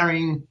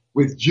intermarrying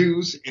with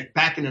Jews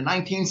back in the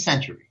 19th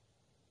century.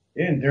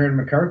 Yeah, and during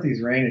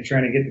McCarthy's reign of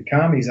trying to get the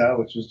commies out,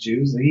 which was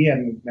Jews, he had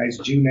a nice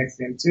Jew next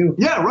to him too.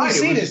 Yeah, right.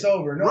 We've seen this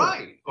over and over.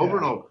 Right, over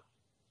and over.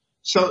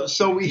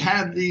 So we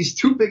have these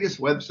two biggest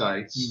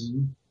websites,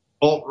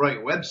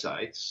 alt-right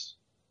websites,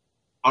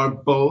 are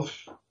both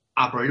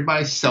operated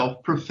by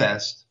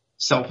self-professed,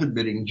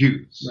 self-admitting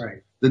Jews.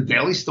 Right. The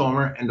Daily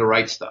Stormer and the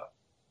Right Stuff.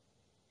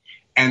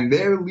 And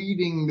they're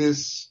leading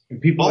this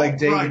and people like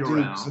David Duke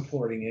around.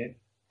 Supporting it.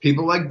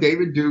 People like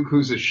David Duke,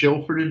 who's a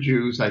shill for the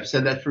Jews. I've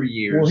said that for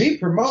years. Well, he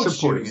promotes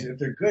supporting Jews it. if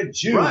they're good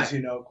Jews, Right. you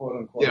know, quote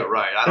unquote. Yeah,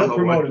 right. I don't know.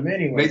 He'll promote them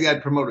anyway. Maybe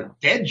I'd promote a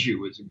dead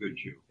Jew as a good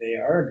Jew. They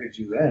are a good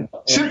Jew then.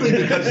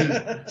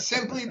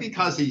 Simply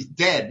because he's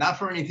dead, not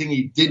for anything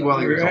he did while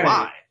he was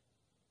alive.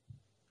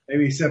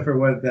 Maybe except for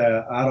what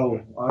the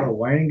Otto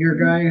Weininger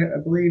guy, I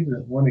believe,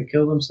 the one that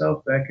killed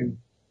himself back in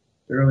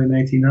the early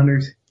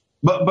 1900s.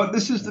 But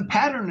this is the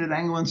pattern that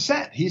Anglin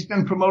set. He's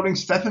been promoting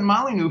Stefan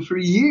Molyneux for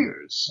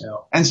years. Yeah.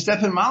 And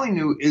Stefan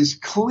Molyneux is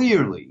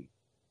clearly,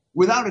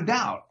 without a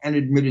doubt, an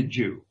admitted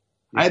Jew.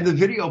 I had the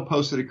video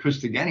posted at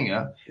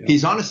Christogenea. Yeah.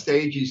 He's on a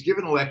stage. He's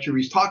giving a lecture.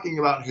 He's talking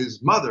about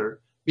his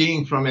mother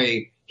being from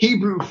a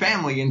Hebrew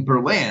family in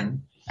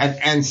Berlin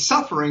and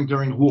suffering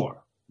during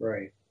war.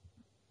 Right.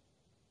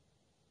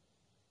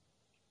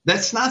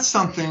 That's not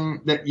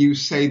something that you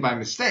say by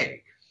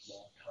mistake.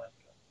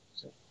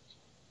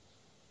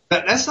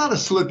 That's not a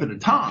slip of the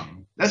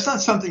tongue. That's not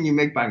something you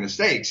make by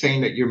mistake,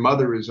 saying that your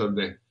mother is of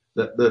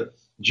the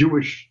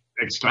Jewish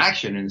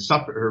extraction and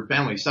her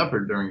family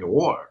suffered during the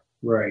war.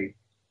 Right.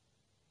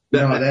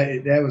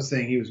 That was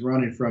saying he was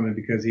running from it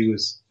because he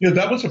was. Yeah,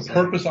 that was a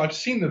purpose. I've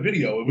seen the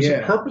video. It was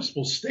a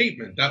purposeful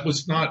statement. That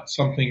was not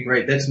something.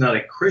 Right. That's not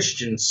a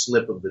Christian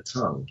slip of the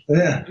tongue.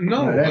 Yeah.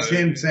 No. That's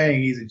him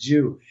saying he's a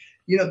Jew.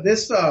 You know,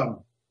 this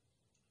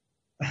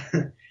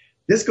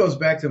this goes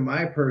back to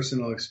my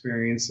personal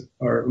experience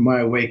or my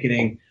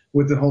awakening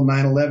with the whole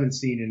 9/11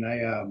 scene. And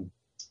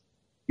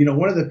I,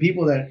 one of the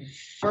people that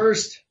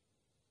first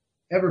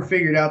ever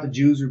figured out the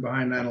Jews were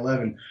behind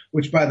 9/11,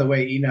 which, by the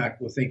way, Enoch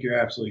will think you're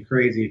absolutely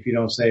crazy if you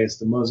don't say it's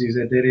the Moslems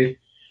that did it.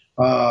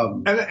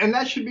 And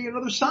that should be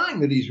another sign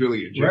that he's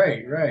really a Jew.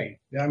 Right.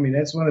 I mean,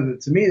 that's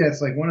to me,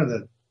 that's like one of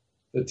the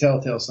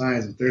telltale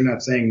signs that they're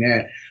not saying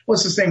that. Well,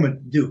 it's the same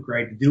with Duke,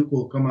 right? Duke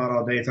will come out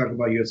all day talking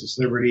about USS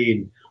Liberty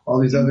and all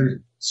these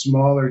other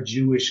smaller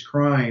Jewish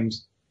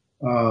crimes.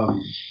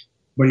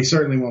 But he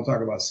certainly won't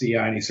talk about CI,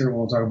 and he certainly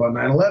won't talk about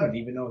 9/11,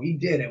 even though he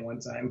did at one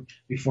time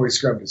before he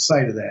scrubbed his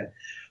sight of that.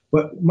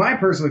 But my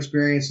personal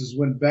experience is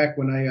when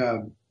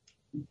I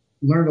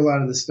learned a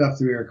lot of this stuff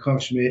through Eric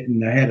Hufschmidt,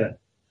 and I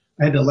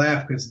had to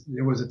laugh because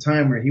there was a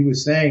time where he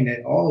was saying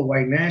that all the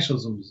white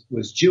nationalism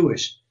was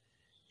Jewish.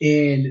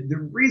 And the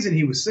reason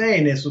he was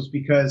saying this was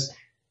because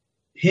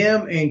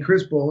him and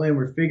Chris Bolin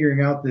were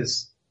figuring out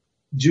this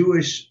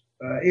Jewish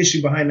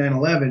issue behind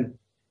 9/11,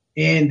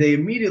 and they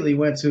immediately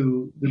went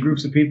to the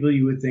groups of people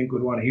you would think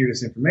would want to hear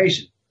this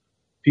information.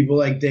 People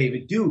like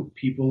David Duke,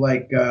 people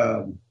like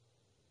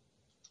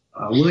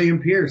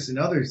William Pierce and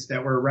others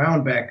that were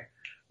around back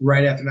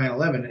right after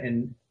 9/11.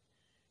 And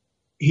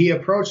he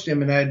approached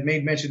him, and I had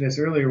made mention of this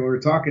earlier when we were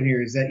talking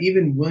here, is that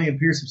even William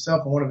Pierce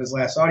himself in one of his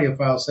last audio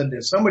files said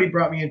that somebody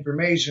brought me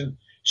information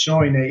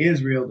showing that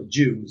Israel, the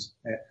Jews,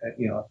 I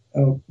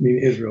don't mean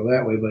Israel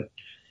that way, but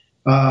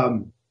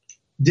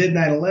did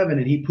 9/11,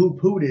 and he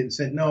poo-pooed it and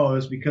said, no, it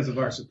was because of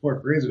our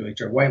support for Israel. They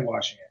tried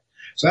whitewashing it.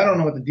 So I don't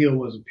know what the deal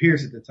was with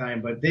Pierce at the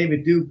time, but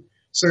David Duke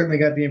certainly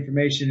got the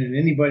information, and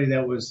anybody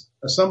that was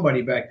a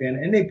somebody back then,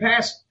 and they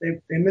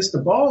missed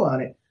the ball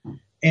on it.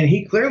 And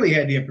he clearly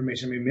had the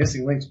information. I mean,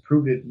 Missing Links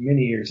proved it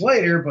many years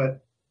later,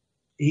 but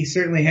he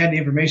certainly had the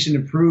information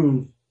to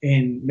prove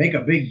and make a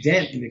big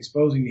dent in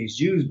exposing these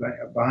Jews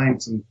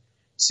behind some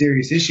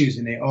serious issues,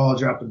 and they all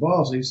dropped the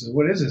ball. So he says,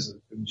 what is this,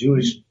 a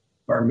Jewish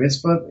bar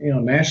mitzvah,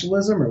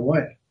 nationalism or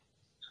what?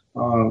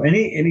 And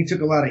he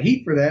took a lot of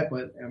heat for that,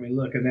 but I mean,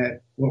 looking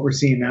at what we're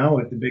seeing now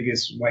with the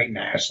biggest white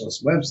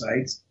nationalist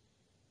websites,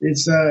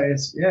 it's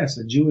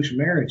a Jewish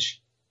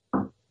marriage.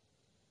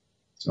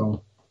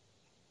 So.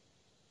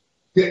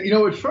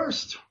 Yeah, at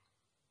first,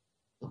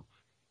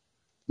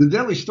 the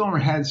Daily Stormer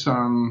had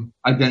some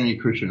identity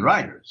Christian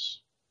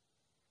writers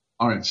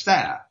on its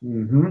staff.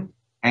 Mm-hmm.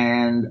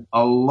 And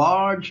a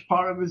large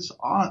part of its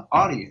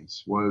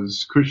audience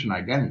was Christian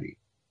identity.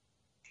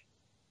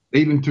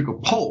 They even took a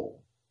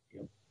poll.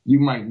 You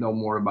might know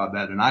more about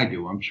that than I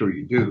do. I'm sure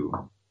you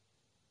do.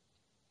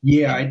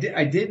 Yeah,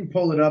 I didn't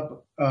pull it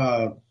up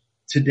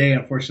today.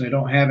 Unfortunately, I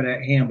don't have it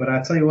at hand. But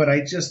I'll tell you what,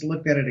 I just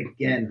looked at it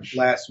again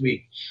last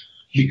week,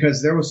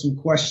 because there was some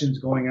questions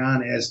going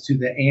on as to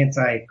the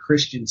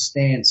anti-Christian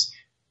stance,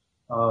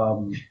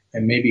 and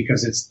maybe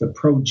because it's the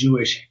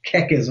pro-Jewish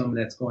Kekism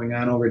that's going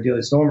on over at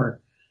Daily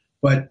Stormer.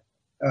 But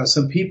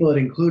some people had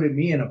included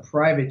me in a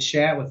private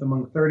chat with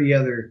among 30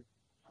 other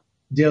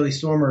Daily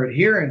Stormer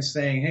adherents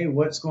saying, hey,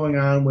 what's going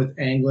on with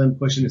Anglin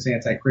pushing this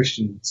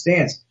anti-Christian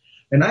stance?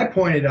 And I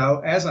pointed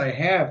out, as I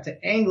have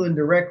to Anglin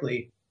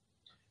directly,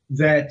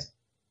 that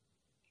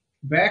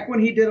back when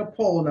he did a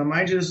poll, now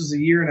mind you, this was a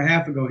year and a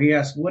half ago, he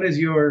asked, what is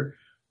your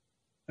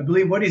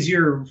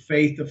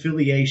faith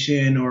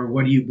affiliation, or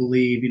what do you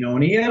believe?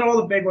 And he had all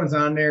the big ones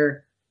on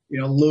there,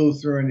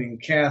 Lutheran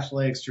and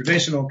Catholics,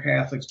 traditional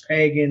Catholics,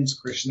 pagans,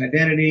 Christian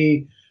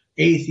identity,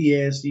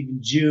 atheist, even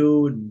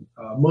Jew and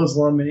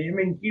Muslim.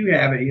 And you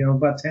have it,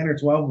 about 10 or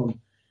 12 of them.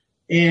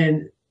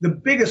 And the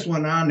biggest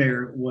one on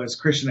there was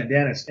Christian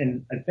identity.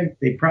 And I think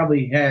they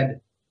probably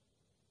had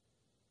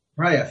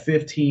a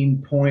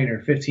 15-point or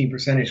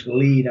 15%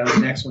 lead on the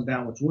next one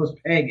down, which was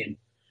pagan.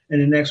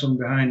 And the next one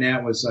behind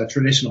that was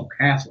traditional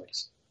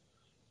Catholics.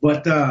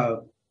 But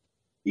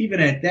even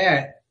at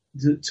that,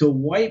 to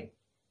wipe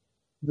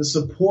the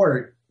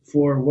support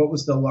for what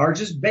was the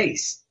largest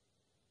base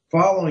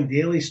following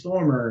Daily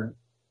Stormer,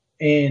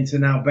 and to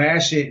now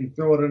bash it and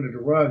throw it under the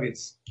rug,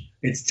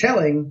 it's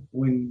telling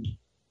when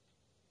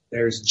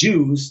there's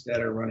Jews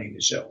that are running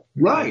the show.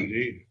 Right.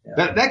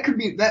 Yeah. That could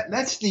be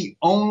that's the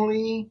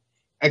only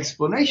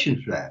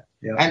explanation for that.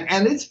 Yeah.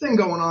 And it's been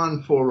going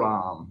on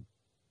for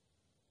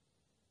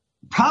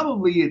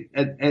probably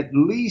at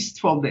least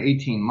 12 to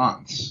 18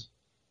 months,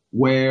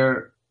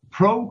 where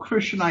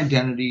pro-Christian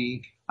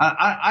identity,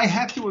 I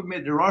have to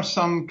admit there are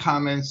some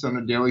comments on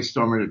the Daily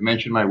Stormer that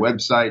mention my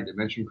website, that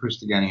mention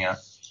Christogenea,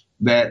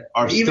 that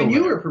are still even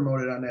you there, were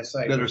promoted on that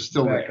site that are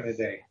still back there. in the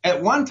day.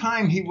 At one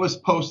time, he was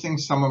posting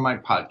some of my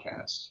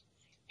podcasts.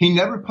 He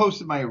never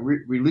posted my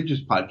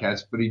religious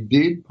podcast, but he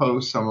did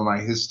post some of my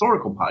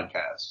historical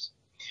podcasts.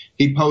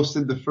 He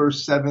posted the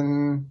first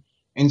 7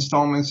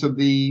 installments of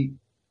the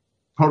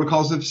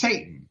Protocols of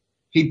Satan.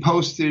 He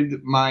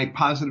posted my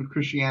Positive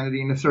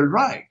Christianity in the Third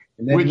Reich,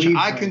 which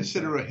I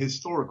consider a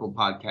historical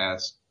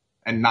podcast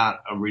and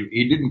not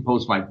he didn't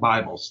post my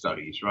Bible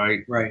studies, right?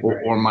 Right.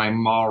 Or my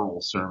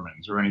moral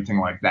sermons or anything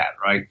like that,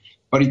 right?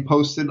 But he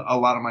posted a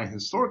lot of my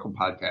historical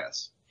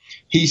podcasts.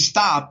 He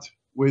stopped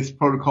with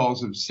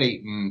Protocols of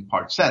Satan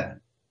Part 7,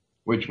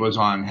 which was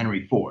on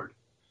Henry Ford.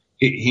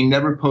 He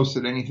never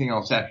posted anything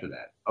else after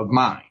that of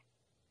mine.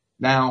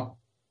 Now,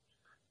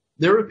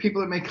 there are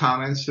people that make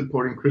comments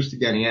supporting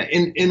Christogenea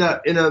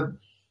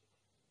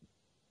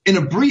in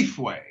a brief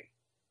way,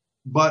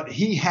 but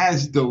he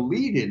has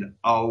deleted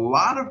a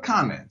lot of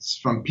comments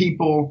from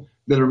people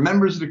that are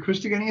members of the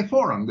Christogenea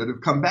Forum that have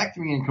come back to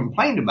me and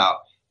complained about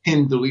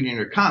him deleting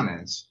their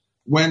comments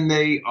when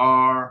they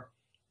are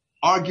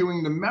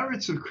arguing the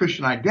merits of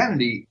Christian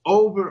identity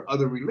over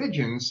other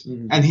religions.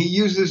 Mm-hmm. And he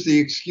uses the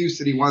excuse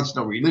that he wants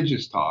no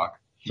religious talk.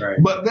 Right.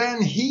 But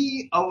then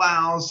he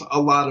allows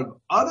a lot of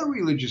other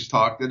religious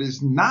talk that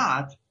is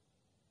not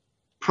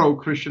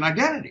pro-Christian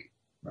identity.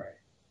 Right.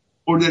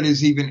 Or that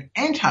is even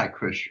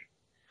anti-Christian.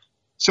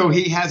 So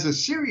he has a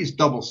serious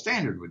double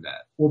standard with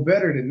that. Well,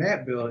 better than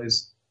that, Bill,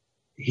 is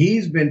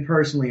he's been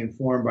personally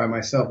informed by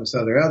myself and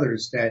some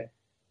others that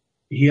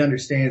he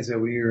understands that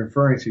when you're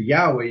referring to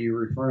Yahweh, you're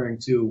referring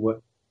to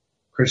what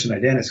Christian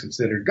identity is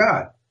considered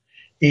God.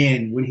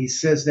 And when he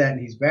says that and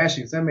he's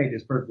bashing us, I made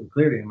this perfectly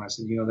clear to him. I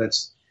said,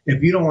 that's,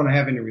 if you don't want to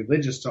have any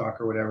religious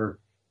talk or whatever,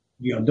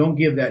 don't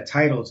give that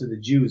title to the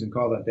Jews and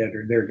call that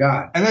their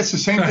God. And that's the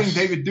same thing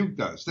David Duke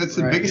does. That's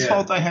the biggest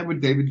fault I had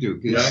with David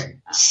Duke, is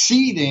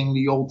seeding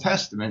the Old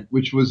Testament,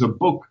 which was a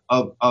book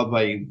of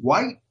a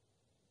white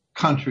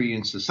country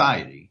in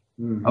society,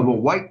 mm-hmm. of a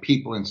white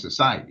people in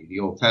society, the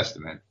Old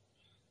Testament,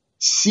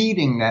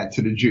 seeding that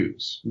to the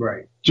Jews.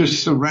 Right.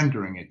 Just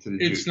surrendering it to the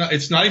Jews.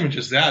 It's not even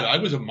just that. I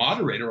was a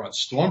moderator on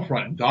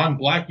Stormfront, and Don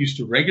Black used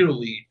to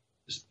regularly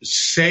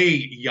say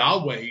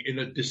Yahweh in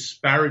a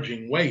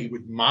disparaging way. He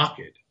would mock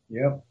it.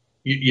 Yep.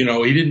 He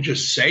didn't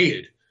just say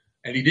it,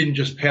 and he didn't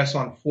just pass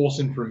on false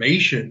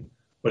information,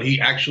 but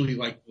he actually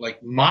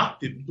like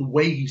mocked it the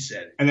way he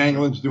said it. And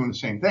Anglin's doing the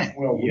same thing.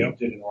 Well, we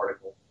did an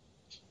article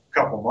a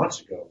couple of months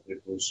ago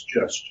that was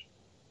just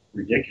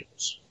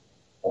ridiculous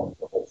on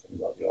the whole thing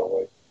about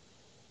Yahweh.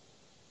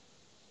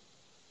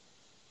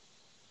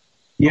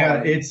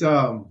 Yeah, it's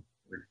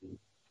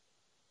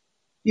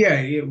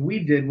we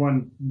did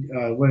one.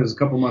 What was a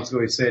couple months ago?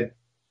 He said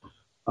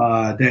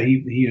that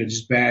he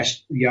just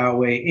bashed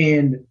Yahweh,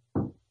 and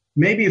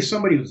maybe if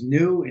somebody was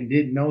new and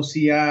didn't know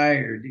CI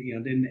or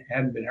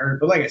hadn't been heard,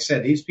 but like I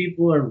said, these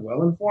people are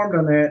well informed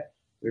on that.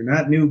 They're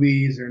not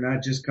newbies. They're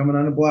not just coming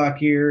on the block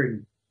here,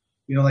 and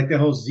like the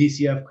whole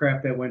ZCF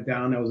crap that went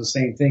down. That was the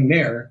same thing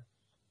there,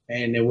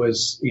 and it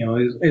was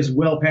it's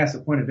well past the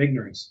point of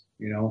ignorance.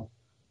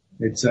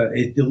 It's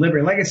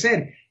deliberate. Like I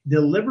said,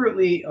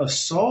 deliberately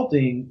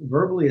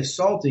verbally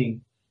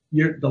assaulting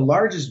the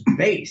largest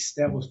base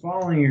that was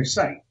following your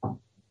site.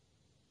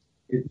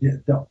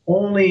 The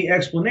only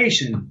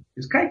explanation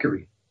is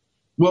kikery.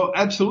 Well,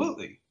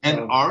 absolutely. And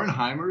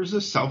Aurenheimer is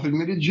a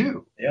self-admitted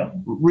Jew. Yeah.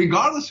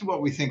 Regardless of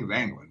what we think of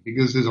Anglin,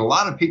 because there's a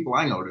lot of people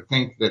I know that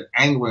think that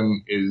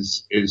Anglin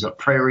is a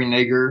prairie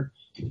nigger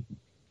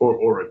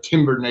or a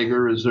timber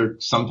nigger, as they're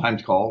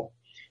sometimes called,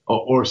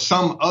 or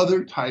some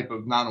other type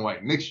of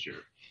non-white mixture.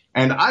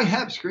 And I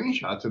have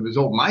screenshots of his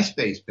old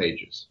MySpace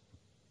pages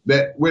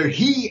where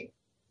he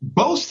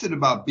boasted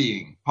about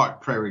being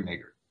part prairie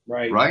nigger.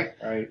 Right.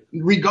 Right.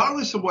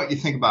 Regardless of what you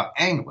think about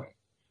Anglin,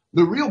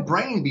 the real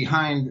brain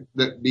behind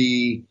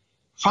the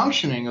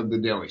functioning of the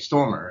Daily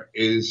Stormer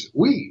is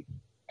Weed,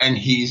 and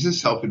he's a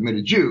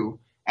self-admitted Jew,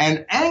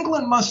 and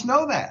Anglin must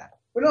know that.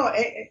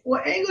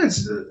 Well,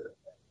 Anglin's,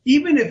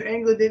 even if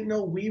Anglin didn't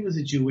know Weed was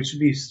a Jew, which would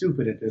be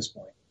stupid at this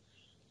point,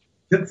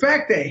 the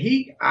fact that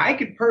I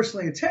could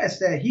personally attest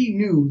that he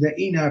knew that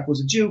Enoch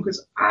was a Jew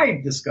because I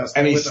discussed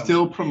it with him. And he's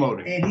still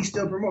promoting. And he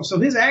still promotes. So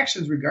his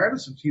actions,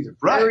 regardless if he's a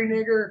prairie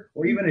nigger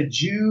or even a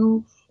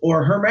Jew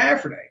or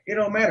hermaphrodite, it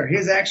don't matter.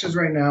 His actions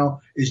right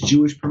now is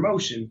Jewish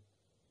promotion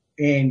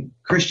and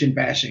Christian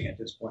bashing at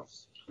this point.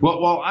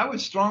 Well, I would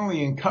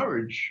strongly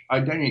encourage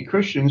identity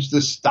Christians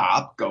to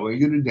stop going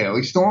to the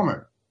Daily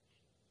Stormer.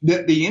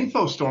 The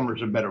InfoStormer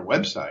is a better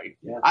website.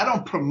 Yeah. I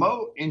don't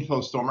promote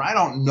InfoStormer. I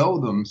don't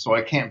know them, so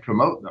I can't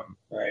promote them.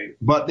 Right.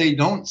 But they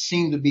don't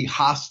seem to be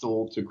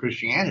hostile to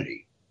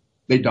Christianity.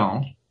 They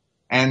don't.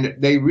 And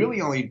they really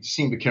only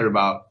seem to care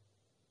about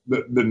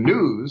the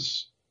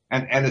news,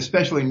 and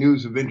especially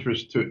news of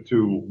interest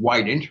to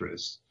white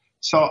interests.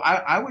 So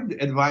I would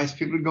advise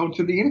people to go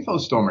to the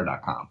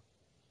infostormer.com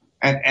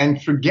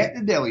and forget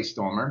the Daily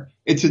Stormer.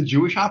 It's a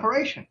Jewish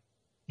operation.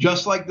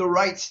 Just like the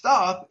Right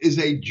Stuff is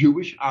a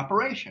Jewish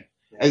operation.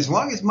 As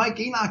long as Mike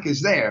Enoch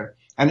is there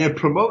and they're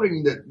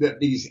promoting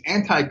these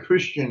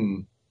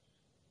anti-Christian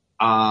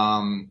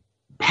paradigms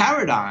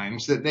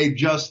that they've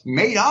just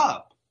made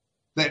up,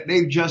 that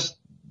they've just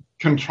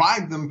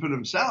contrived them for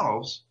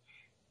themselves,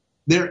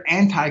 they're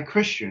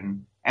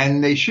anti-Christian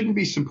and they shouldn't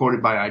be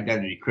supported by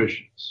identity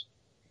Christians.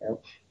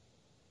 Yep.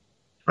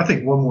 I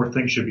think one more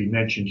thing should be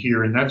mentioned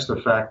here, and that's the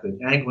fact that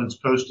Anglin's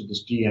posted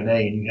this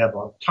DNA, and you have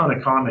a ton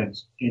of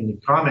comments in the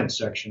comment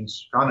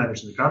sections,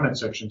 commenters in the comment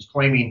sections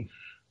claiming,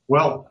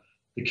 well,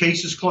 the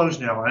case is closed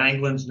now.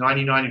 Anglin's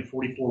 99 and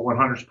 44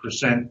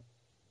 100%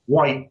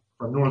 white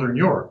from Northern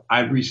Europe.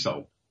 I agree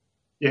so.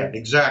 Yeah,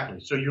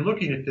 exactly. So you're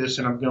looking at this,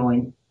 and I'm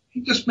going,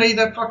 he just made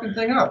that fucking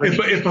thing up.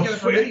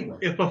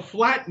 If a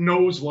flat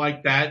nose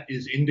like that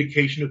is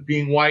indication of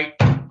being white,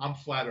 I'm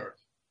flat Earth.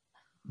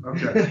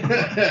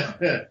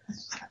 Okay.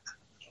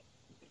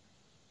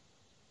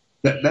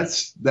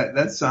 That's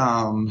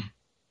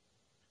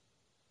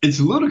it's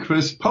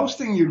ludicrous.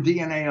 Posting your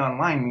DNA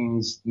online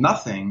means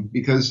nothing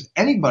because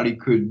anybody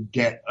could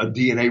get a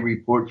DNA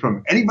report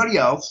from anybody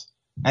else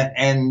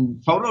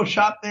and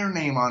Photoshop their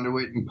name onto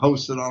it and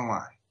post it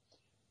online.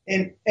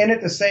 And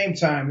at the same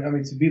time, I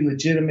mean, to be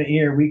legitimate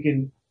here, we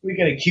can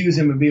accuse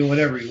him of being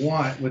whatever he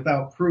want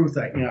without proof.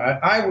 That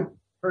I would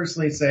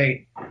personally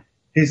say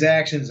his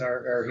actions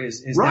are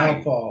his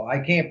downfall. I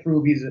can't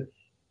prove he's a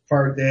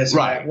part of this.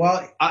 Right.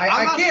 Well,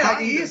 I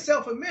can't. He is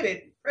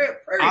self-admitted.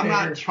 I'm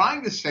not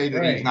trying to say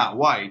that he's not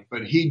white,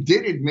 but he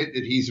did admit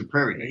that he's a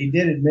prairie nigger. He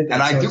did admit that.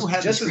 And I do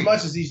have just as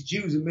much as these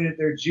Jews admitted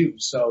they're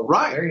Jews. So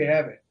there you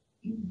have it.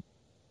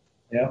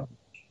 Yeah.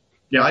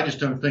 Yeah, I just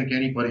don't think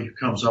anybody who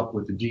comes up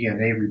with a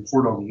DNA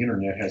report on the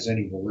internet has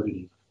any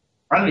validity.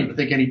 I don't even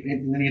think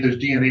any of those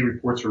DNA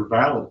reports are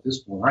valid at this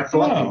point. I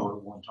thought they were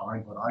at one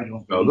time, but I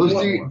don't. No,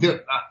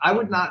 I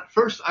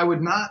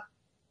would not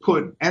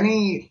put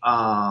any.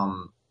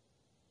 I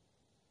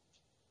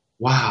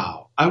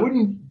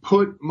wouldn't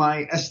put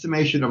my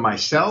estimation of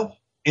myself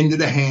into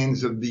the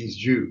hands of these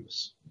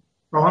Jews.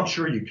 Well, I'm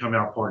sure you'd come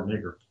out part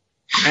nigger.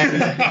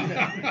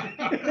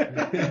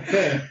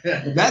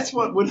 That's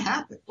what would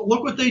happen. But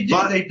look what they did.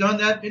 But they've done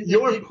that.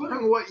 You're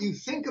putting what you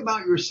think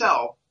about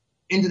yourself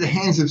into the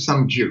hands of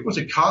some Jew. Was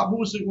it Cobb? What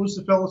was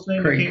the fellow's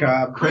name? Craig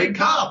Cobb. Craig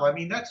Cobb. I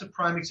mean, that's a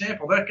prime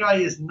example. That guy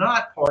is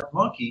not part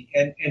monkey,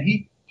 and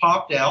he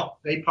popped out.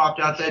 They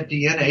popped out that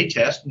DNA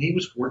test, and he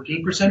was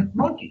 14%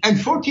 monkey. And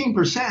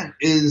 14%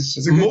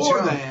 is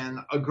more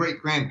than a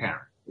great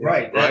grandparent.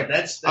 Right.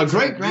 That's a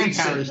great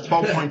grandparent is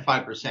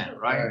 12.5%,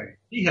 right?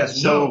 He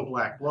has no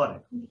black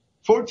blood.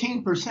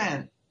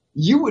 14%,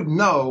 you would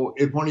know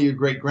if one of your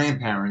great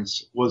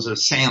grandparents was a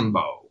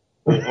Sambo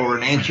or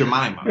an Aunt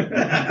Jemima.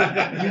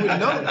 You would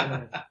know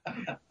that.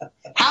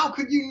 How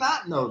could you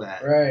not know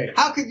that? Right.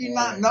 How could you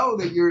not know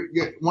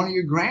that one of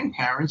your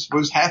grandparents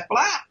was half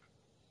black?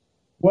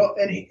 Well,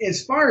 and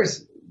as far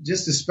as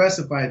just to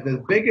specify,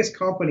 the biggest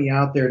company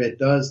out there that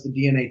does the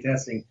DNA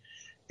testing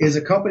is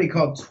a company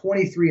called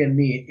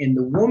 23andMe, and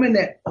the woman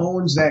that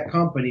owns that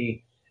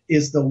company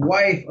is the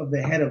wife of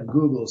the head of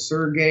Google,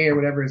 Sergey or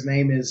whatever his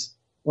name is,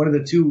 one of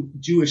the two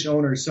Jewish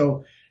owners.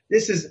 So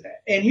this is,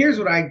 and here's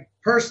what I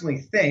personally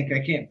think, I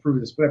can't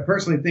prove this, but I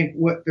personally think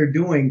what they're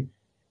doing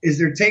is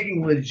they're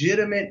taking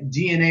legitimate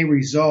DNA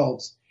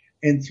results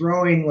and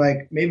throwing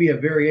like maybe a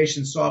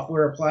variation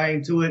software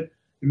applying to it,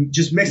 and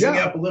just mixing it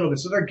up a little bit.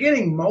 So they're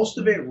getting most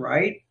of it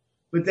right,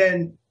 but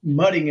then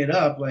mudding it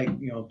up like,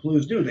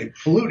 Jews do. They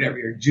pollute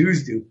everything.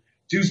 Jews do.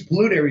 Jews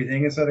pollute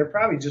everything, and so they're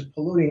probably just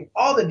polluting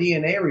all the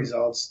DNA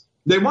results.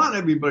 They want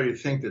everybody to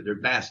think that they're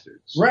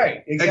bastards.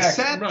 Right,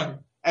 exactly.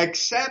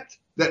 Except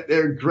that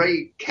they're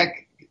great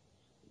Keck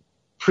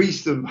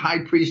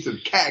high priest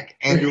of Keck,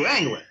 Andrew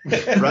Anglin,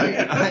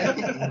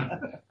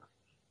 right?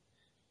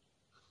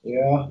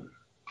 Yeah.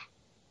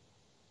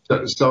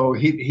 So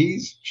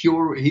he's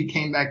pure. He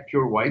came back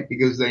pure white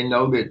because they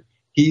know that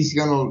he's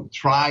going to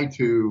try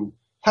to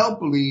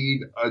help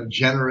lead a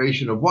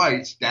generation of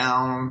whites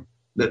down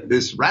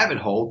this rabbit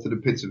hole to the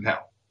pits of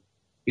hell.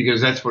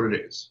 Because that's what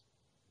it is.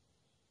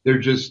 They're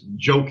just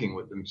joking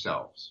with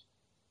themselves.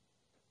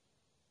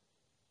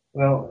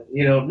 Well,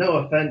 no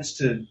offense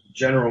to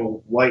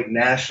general white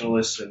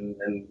nationalists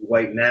and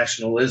white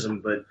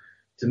nationalism, but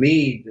to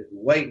me,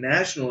 white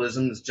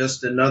nationalism is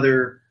just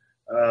another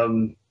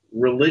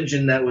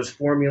religion that was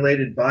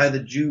formulated by the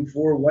Jew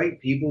for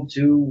white people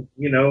to,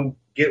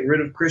 get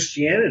rid of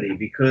Christianity.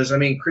 Because,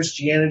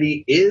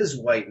 Christianity is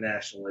white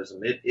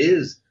nationalism. It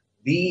is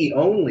the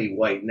only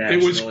white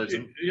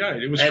nationalism.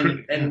 It was.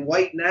 And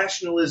white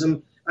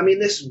nationalism,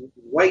 this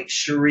white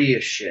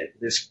Sharia shit,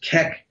 this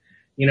Keck,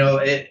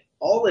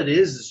 all it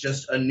is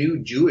just a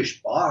new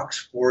Jewish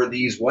box for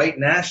these white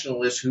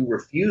nationalists who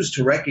refuse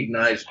to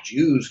recognize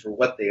Jews for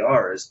what they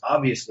are, as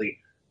obviously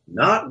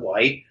not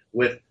white,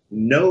 with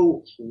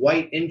no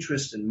white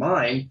interest in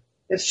mind.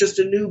 It's just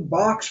a new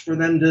box for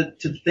them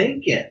to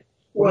think in.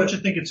 Well, don't you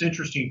think it's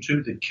interesting,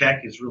 too, that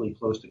Keck is really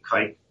close to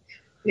kite?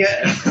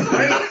 Yeah,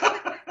 right.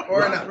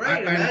 Or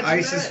an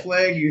ISIS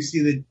flag, you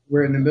see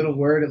where in the middle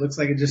word, it looks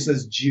like it just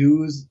says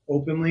Jews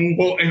openly.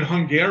 Well, in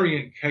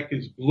Hungarian, Keck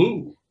is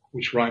blue,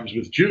 which rhymes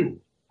with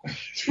Jew.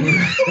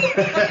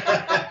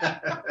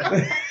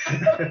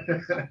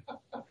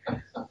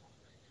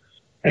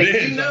 Hey,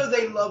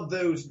 they love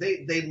those.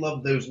 They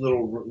love those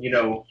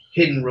little,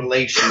 hidden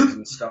relations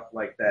and stuff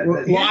like that.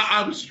 Well,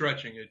 I was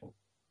stretching it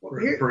for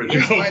a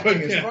here's joke. my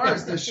thing. As far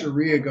as the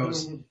Sharia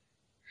goes,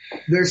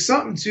 there's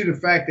something to the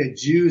fact that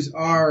Jews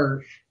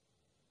are,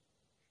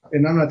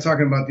 and I'm not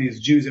talking about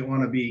these Jews that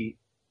want to be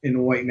in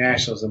white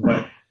nationalism,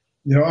 but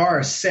there are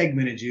a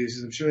segment of Jews,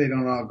 and I'm sure they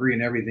don't all agree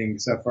in everything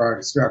except for our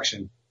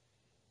destruction,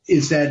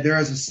 is that there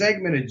is a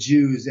segment of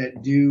Jews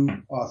that do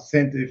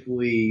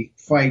authentically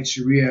fight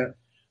Sharia.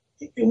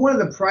 In one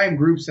of the prime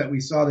groups that we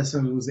saw this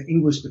in was the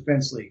English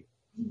Defense League.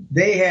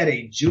 They had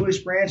a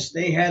Jewish branch,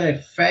 they had a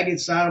faggot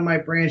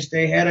sodomite branch,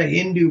 they had a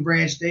Hindu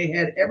branch, they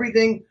had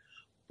everything,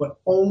 but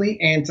only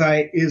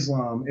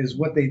anti-Islam is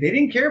what they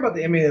didn't care about.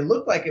 It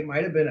looked like it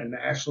might have been a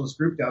nationalist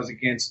group that was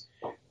against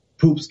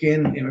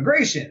poopskin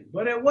immigration,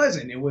 but it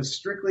wasn't. It was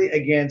strictly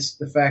against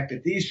the fact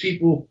that these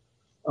people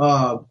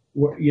were,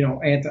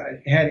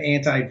 had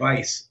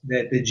anti-vice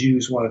that the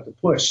Jews wanted to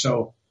push.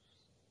 So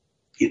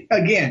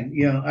again,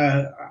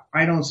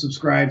 I don't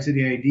subscribe to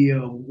the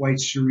idea of white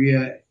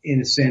Sharia in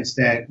the sense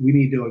that we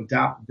need to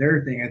adopt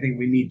their thing. I think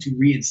we need to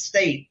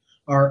reinstate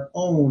our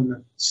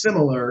own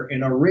similar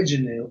and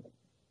original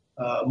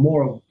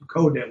moral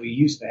code that we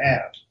used to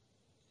have.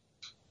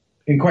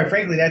 And quite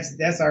frankly,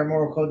 that's our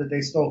moral code that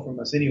they stole from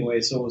us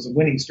anyway. So it was a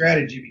winning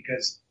strategy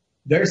because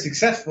they're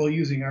successful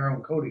using our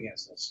own code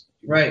against us.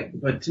 Right.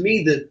 But to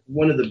me,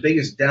 one of the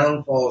biggest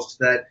downfalls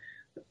to that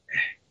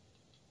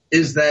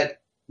is that,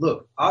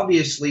 look,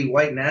 obviously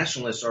white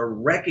nationalists are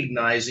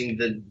recognizing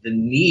the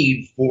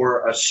need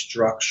for a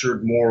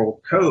structured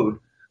moral code,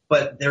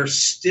 but they're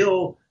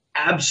still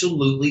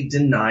absolutely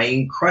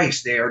denying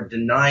Christ. They are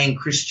denying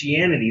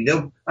Christianity.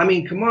 Come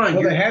on.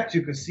 Well, they have to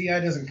because CI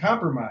doesn't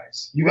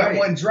compromise. You got Right.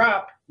 one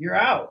drop, you're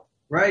out.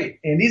 Right.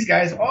 And these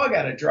guys all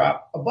got to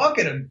drop a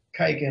bucket of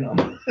kike in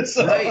them.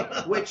 So.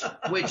 Right.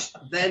 Which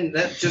then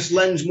that just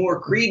lends more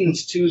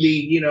credence to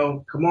the,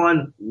 come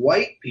on,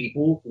 white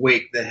people,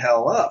 wake the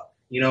hell up.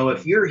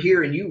 If you're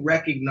here and you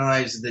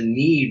recognize the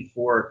need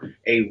for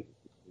a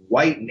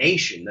white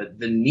nation,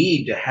 the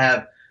need to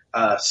have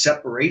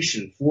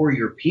separation for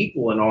your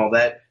people and all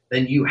that,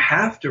 then you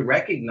have to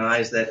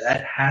recognize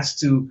that has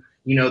to,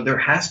 there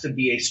has to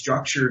be a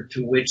structure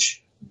to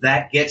which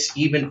that gets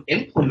even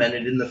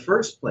implemented in the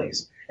first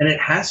place. And it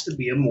has to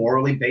be a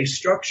morally based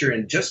structure.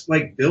 And just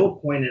like Bill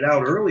pointed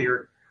out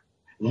earlier,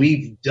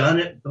 we've done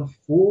it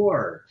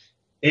before.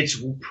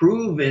 It's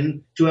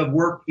proven to have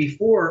worked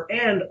before,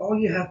 and all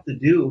you have to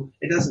do,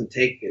 it doesn't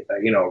take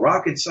a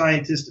rocket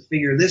scientist to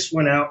figure this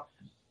one out.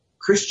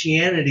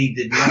 Christianity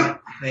did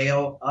not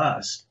fail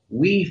us.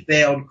 We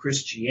failed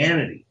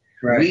Christianity.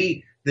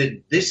 Right.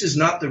 This is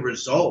not the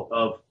result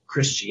of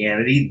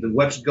Christianity.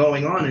 What's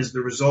going on is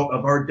the result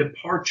of our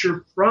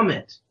departure from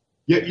it.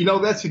 Yeah,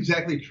 that's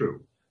exactly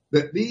true.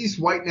 That these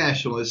white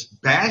nationalists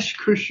bash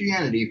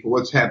Christianity for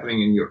what's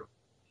happening in Europe.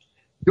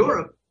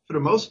 Europe, for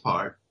the most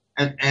part,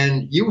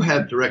 and you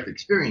have direct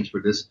experience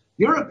with this,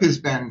 Europe has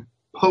been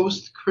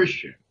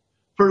post-Christian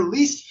for at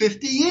least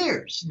 50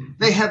 years. Mm-hmm.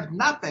 They have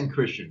not been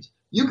Christians.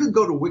 You could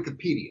go to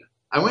Wikipedia.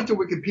 I went to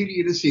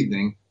Wikipedia this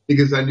evening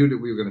because I knew that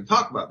we were going to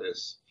talk about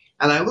this.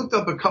 And I looked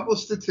up a couple of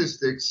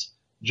statistics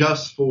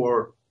just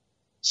for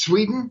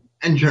Sweden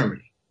and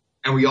Germany.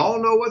 And we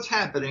all know what's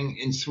happening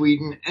in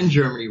Sweden and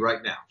Germany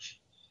right now.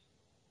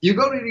 You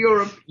go to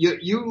Europe,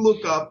 you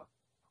look up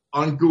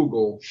on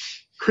Google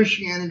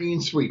Christianity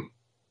in Sweden.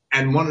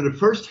 And one of the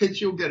first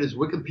hits you'll get is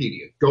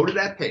Wikipedia. Go to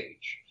that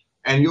page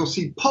and you'll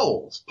see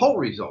poll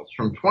results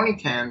from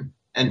 2010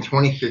 and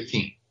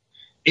 2015.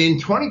 In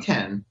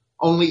 2010,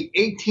 only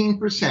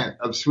 18%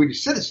 of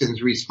Swedish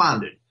citizens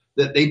responded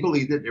that they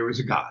believe that there is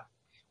a God,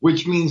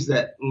 which means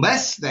that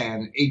less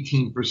than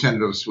 18% of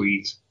those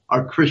Swedes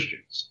are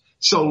Christians.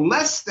 So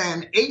less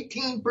than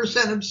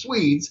 18% of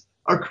Swedes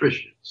are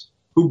Christians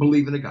who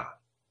believe in a God,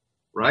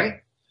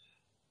 right?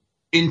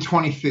 In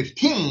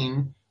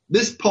 2015,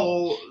 this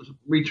poll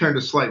returned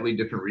a slightly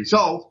different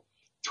result.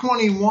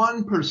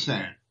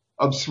 21%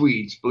 of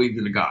Swedes believed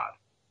in a God.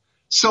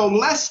 So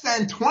less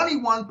than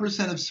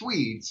 21% of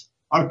Swedes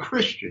are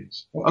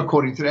Christians,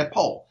 according to that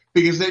poll,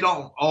 because they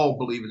don't all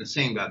believe in the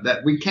same God.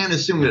 That we can't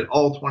assume that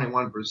all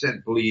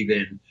 21% believe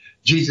in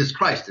Jesus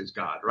Christ as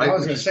God, right? I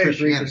was going to say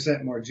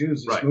 3% more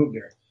Jews just moved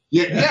there.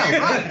 Yeah,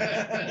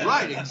 right.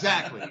 Right,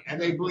 exactly.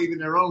 And they believe in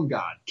their own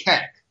God,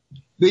 Kek.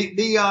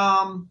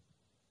 The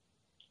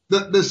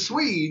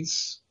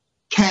Swedes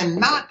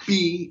cannot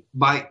be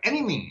by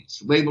any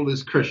means labeled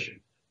as Christian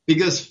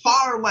because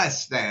far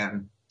less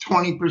than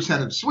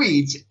 20% of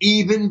Swedes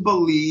even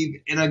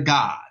believe in a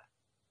God.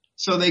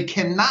 So they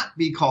cannot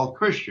be called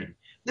Christian.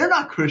 They're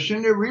not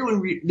Christian. Their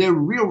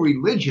real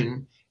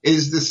religion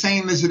is the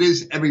same as it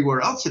is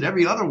everywhere else in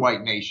every other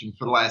white nation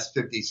for the last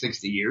 50,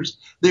 60 years.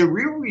 Their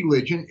real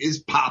religion is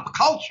pop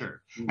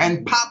culture. Mm-hmm.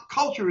 And pop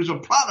culture is a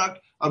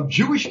product of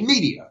Jewish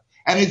media.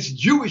 And it's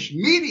Jewish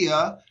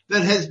media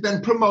that has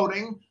been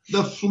promoting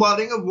the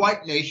flooding of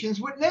white nations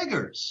with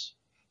niggers.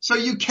 So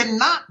you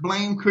cannot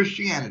blame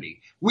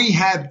Christianity. We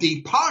have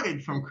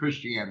departed from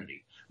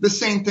Christianity. The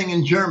same thing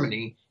in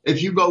Germany.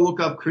 If you go look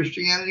up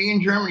Christianity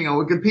in Germany on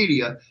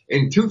Wikipedia,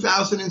 in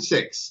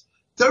 2006,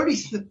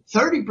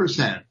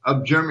 30%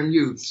 of German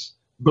youths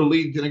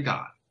believed in a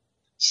God.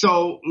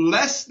 So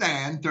less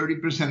than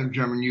 30% of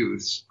German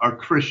youths are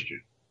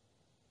Christian.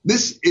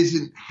 This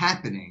isn't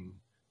happening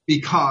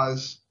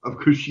because of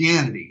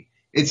Christianity.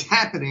 It's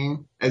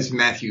happening, as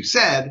Matthew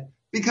said,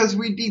 because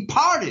we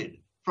departed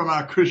from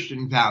our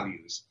Christian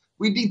values.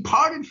 We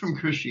departed from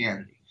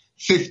Christianity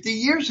 50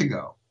 years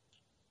ago.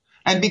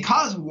 And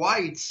because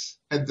whites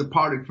have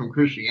departed from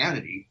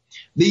Christianity,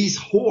 these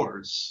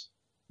whores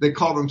that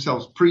call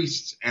themselves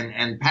priests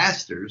and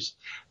pastors,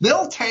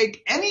 they'll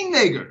take any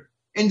nigger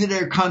into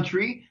their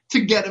country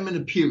to get them in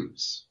the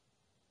pews.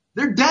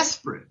 They're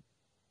desperate.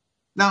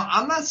 Now,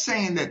 I'm not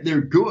saying that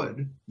they're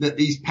good, that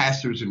these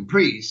pastors and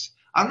priests.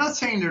 I'm not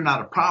saying they're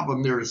not a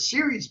problem. They're a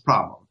serious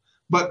problem.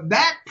 But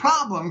that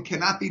problem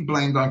cannot be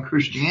blamed on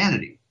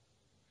Christianity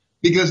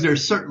because they're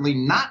certainly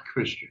not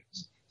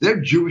Christians. They're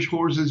Jewish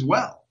whores as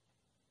well.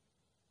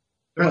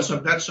 That's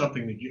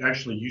something that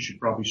you should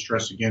probably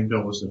stress again,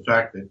 Bill, is the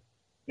fact that,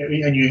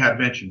 and you have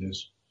mentioned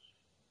this,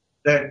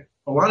 that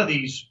a lot of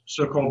these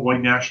so-called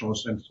white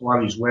nationalists and a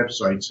lot of these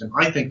websites, and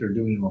I think they're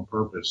doing it on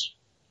purpose,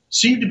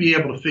 seem to be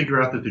able to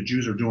figure out that the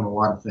Jews are doing a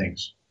lot of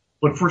things.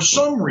 But for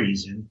some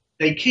reason,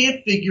 they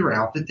can't figure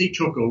out that they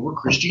took over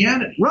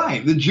Christianity.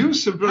 Right. The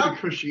Jews subverted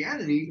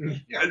Christianity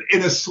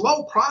in a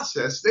slow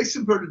process. They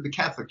subverted the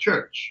Catholic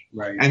Church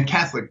and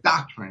Catholic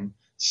doctrine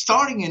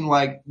starting in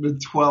like the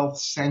 12th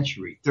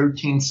century,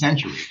 13th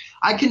century.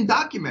 I can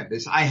document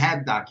this. I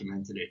have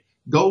documented it.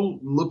 Go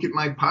look at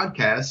my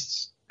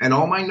podcasts, and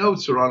all my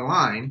notes are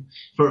online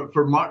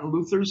for Martin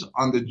Luther's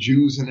On the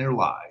Jews and Their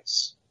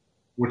Lies.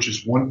 Which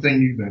is one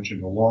thing you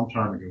mentioned a long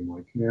time ago,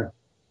 Mike. Yeah.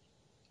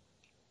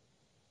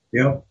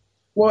 Yep.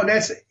 Well,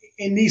 that's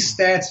in these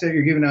stats that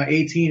you're giving out,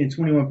 18 and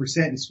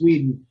 21% in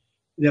Sweden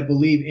that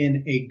believe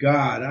in a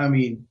God. I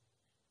mean,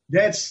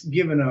 that's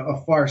given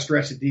a far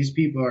stretch that these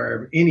people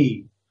are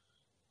any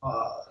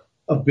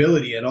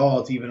ability at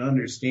all to even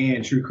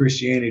understand true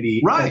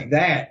Christianity like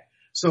that.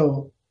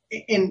 So,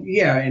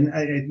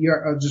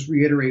 I'll just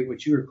reiterate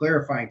what you were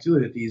clarifying too,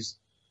 that these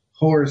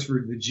whores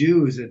for the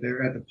Jews, that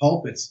they're at the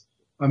pulpits.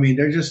 I mean,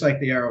 they're just like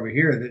they are over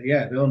here.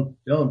 That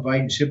they'll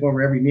invite and ship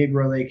over every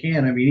Negro they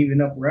can. I mean,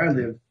 even up where I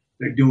live,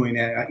 they're doing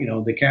that. You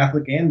know, the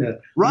Catholic and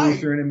the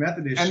Lutheran and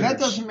Methodist. And Church. That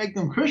doesn't make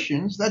them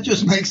Christians. That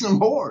just makes them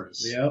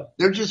whores. Yep.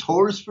 They're just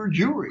whores for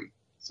Jewry.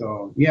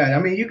 So yeah,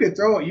 I mean, you could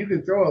throw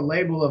a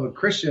label of a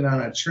Christian on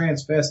a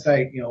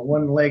transvestite,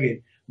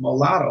 one-legged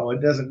mulatto.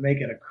 It doesn't make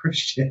it a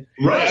Christian.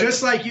 Right.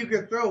 Just like you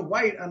could throw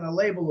white on a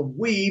label of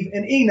Weave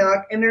and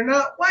Enoch, and they're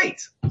not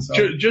white.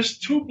 So.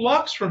 Just 2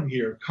 blocks from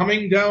here,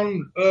 coming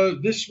down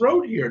this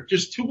road here,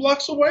 just 2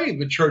 blocks away,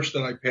 the church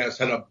that I passed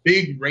had a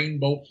big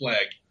rainbow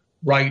flag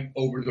right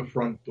over the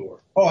front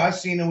door. Oh, I've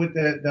seen it with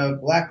the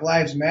Black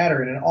Lives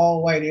Matter in an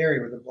all-white area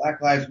where the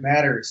Black Lives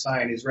Matter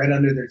sign is right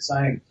under their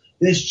sign.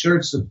 This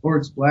church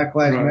supports Black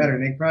Lives Matter,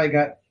 and they probably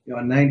got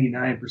a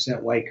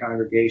 99% white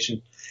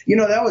congregation.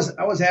 I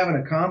was having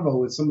a convo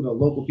with some of the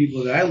local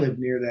people that I live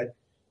near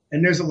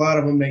and there's a lot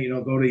of them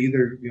that go to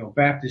either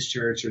Baptist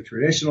church or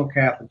traditional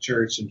Catholic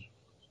church, and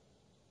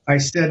I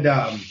said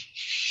I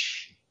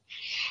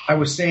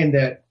was saying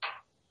that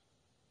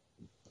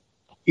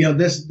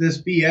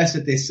this BS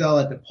that they sell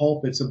at the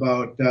pulpits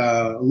about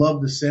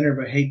love the sinner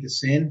but hate the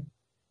sin,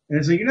 and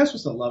it's like you're not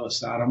supposed to love a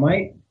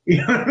sodomite. You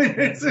know what I mean?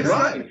 It's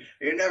right.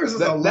 You're never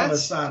supposed to love a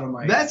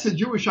sodomite. That's a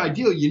Jewish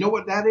ideal. You know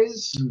what that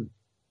is?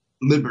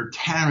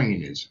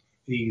 Libertarianism.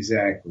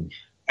 Exactly.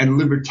 And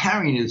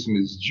libertarianism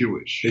is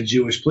Jewish. The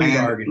Jewish plea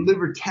bargain.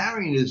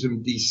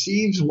 Libertarianism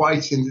deceives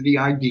whites into the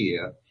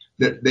idea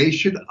that they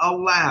should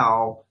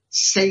allow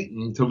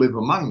Satan to live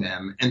among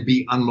them and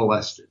be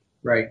unmolested.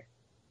 Right.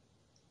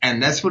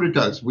 And that's what it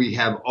does. We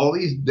have all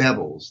these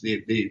devils,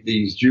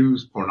 these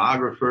Jews,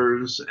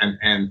 pornographers,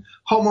 and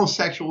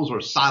homosexuals,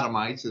 or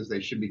sodomites, as they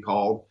should be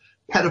called,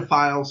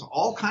 pedophiles,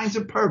 all kinds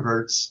of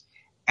perverts.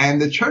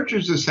 And the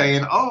churches are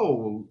saying,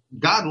 oh,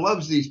 God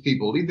loves these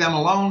people. Leave them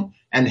alone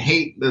and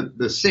hate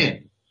the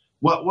sin.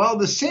 Well,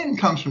 the sin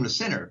comes from the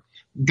sinner.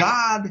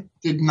 God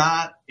did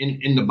not,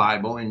 in the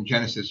Bible, in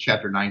Genesis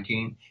chapter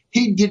 19,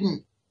 he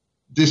didn't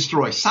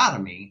destroy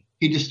sodomy.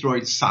 He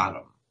destroyed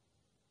Sodom.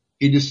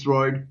 He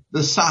destroyed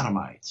the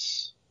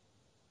sodomites.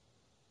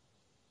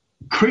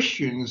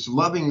 Christians,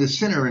 loving the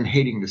sinner and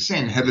hating the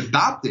sin, have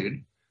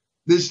adopted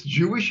this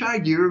Jewish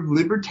idea of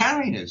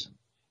libertarianism.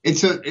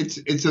 It's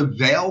a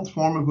veiled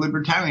form of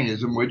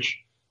libertarianism which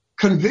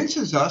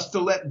convinces us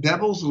to let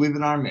devils live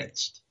in our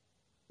midst.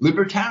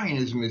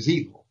 Libertarianism is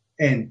evil.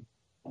 And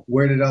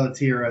where did all the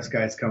TRS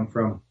guys come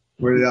from?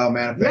 Where did it all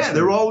manifest? Yeah,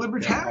 they're all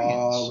libertarians. They're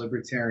all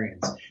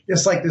libertarians.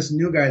 Just like this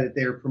new guy that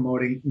they're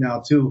promoting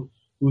now too,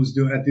 who's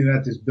doing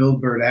this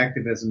Bilderberg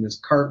activism, this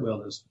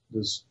Cartwheel,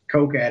 this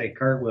coke addict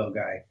Cartwheel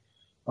guy.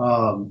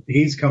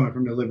 He's coming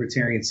from the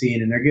libertarian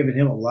scene, and they're giving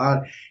him a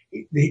lot.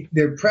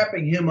 They're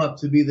prepping him up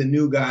to be the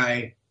new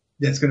guy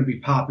that's going to be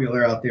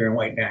popular out there in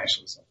white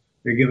nationalism.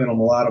 They're giving him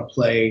a lot of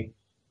play.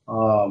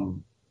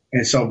 And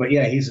so, but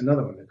yeah, he's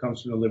another one that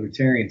comes from the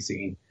libertarian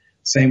scene.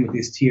 Same with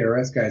these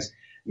TRS guys.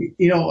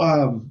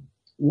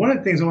 One of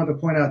the things I want to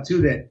point out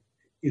too that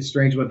is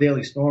strange about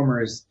Daily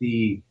Stormer is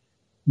the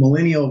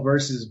millennial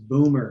versus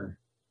boomer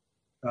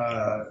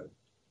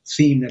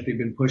theme that they've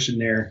been pushing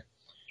there.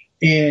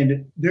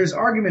 And there's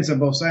arguments on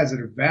both sides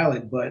that are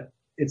valid, but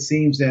it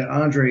seems that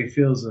Andre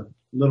feels a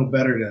little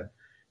better to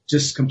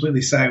just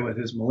completely side with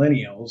his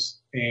millennials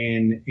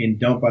and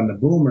dump on the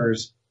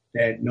boomers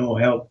that know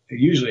help,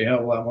 usually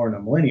help a lot more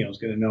than the millennials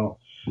going to know.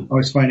 I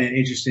always find it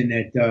interesting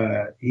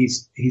that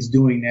he's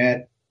doing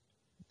that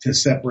to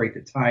separate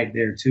the tide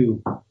there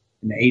too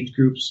in the age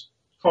groups.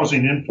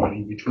 Causing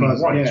infighting between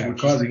whites. Yeah,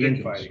 causing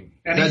infighting.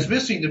 And he's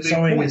missing the big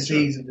sowing point. the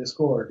seeds of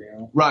discord, you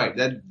know. Right.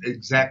 That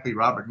exactly.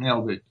 Robert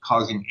nailed it.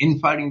 Causing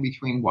infighting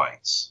between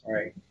whites.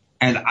 Right.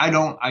 And I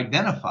don't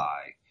identify,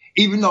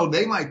 even though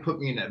they might put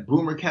me in that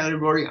boomer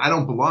category, I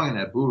don't belong in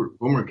that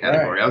boomer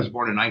category. Right. I was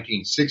born in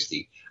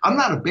 1960. I'm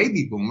not a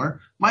baby boomer.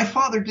 My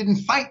father didn't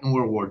fight in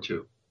World War II.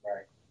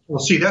 Well,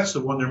 see, that's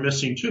the one they're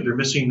missing too. They're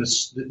missing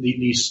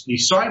the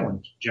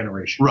silent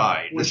generation,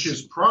 Right. Which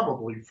is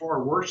probably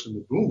far worse than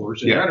the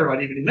boomers, and Yeah. that are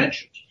not even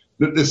mentioned.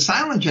 The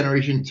silent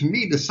generation, to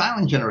me, the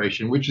silent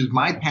generation, which is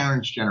my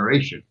parents'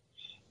 generation,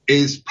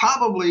 is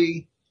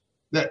probably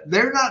that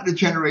they're not the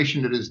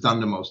generation that has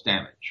done the most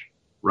damage,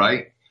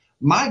 right?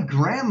 My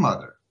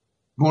grandmother,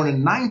 born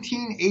in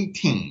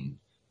 1918,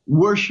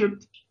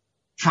 worshipped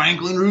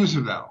Franklin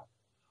Roosevelt.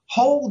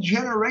 Whole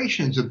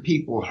generations of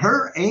people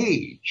her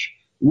age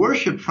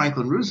worshipped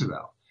Franklin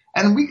Roosevelt.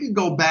 And we could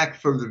go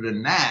back further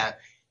than that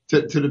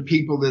to the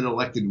people that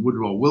elected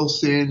Woodrow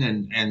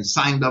Wilson and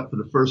signed up for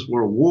the First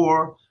World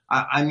War.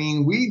 I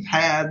mean,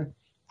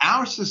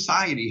 our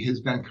society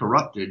has been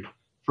corrupted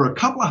for a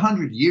couple of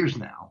hundred years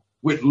now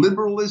with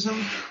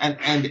liberalism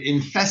and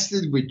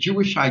infested with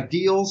Jewish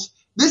ideals.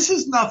 This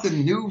is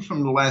nothing new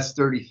from the last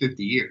 30,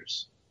 50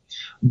 years.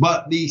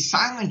 But the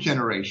silent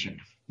generation,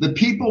 the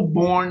people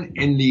born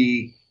in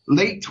the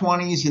late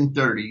 20s and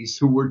 30s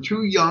who were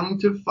too young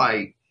to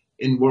fight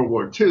in World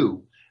War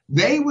II,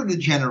 they were the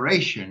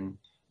generation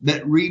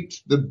that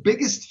reaped the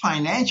biggest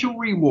financial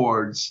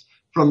rewards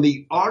from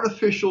the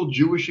artificial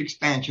Jewish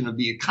expansion of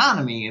the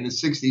economy in the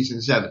 60s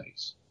and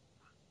 70s.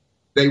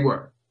 They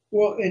were.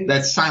 Well, and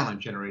that silent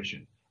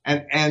generation.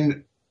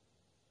 And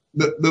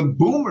the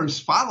boomers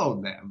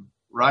followed them,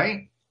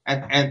 right?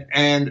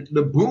 And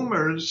the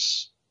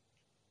boomers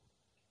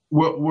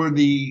were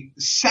the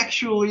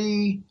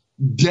sexually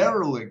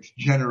derelict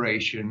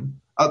generation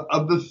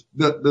of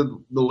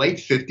the late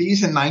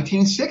 50s and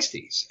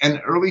 1960s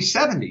and early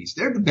 70s.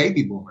 They're the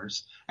baby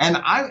boomers. And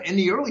in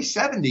the early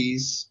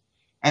 70s,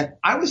 and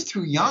I was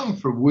too young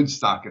for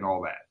Woodstock and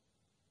all that,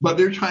 but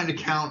they're trying to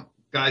count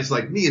guys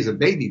like me as a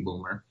baby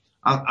boomer.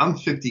 I'm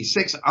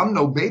 56. I'm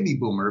no baby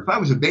boomer. If I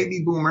was a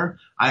baby boomer,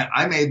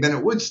 I may have been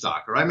at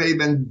Woodstock, or I may have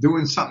been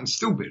doing something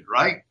stupid,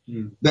 right?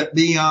 That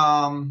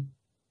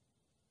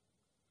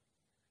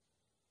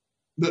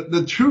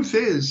the truth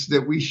is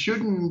that we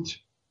shouldn't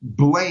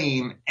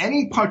blame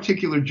any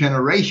particular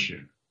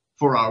generation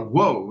for our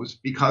woes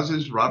because,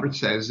 as Robert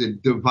says,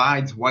 it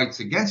divides whites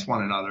against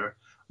one another,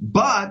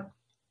 but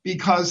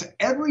because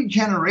every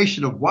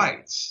generation of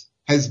whites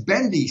has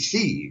been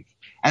deceived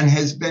and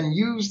has been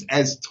used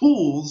as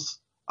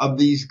tools of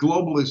these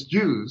globalist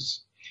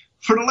Jews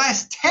for the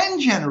last 10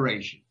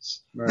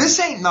 generations. Right. This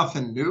ain't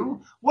nothing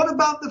new. What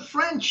about the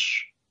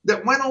French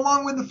that went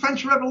along with the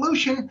French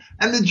Revolution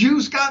and the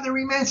Jews got their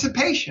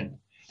emancipation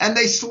and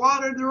they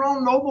slaughtered their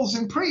own nobles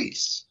and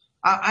priests?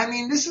 I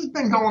mean, this has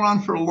been going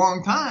on for a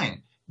long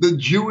time. The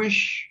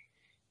Jewish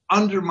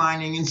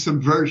undermining and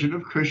subversion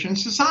of Christian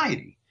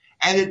society.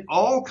 And it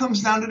all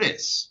comes down to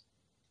this.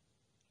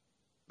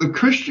 The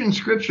Christian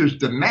scriptures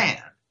demand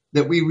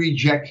that we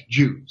reject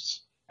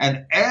Jews.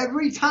 And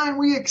every time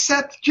we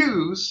accept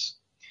Jews,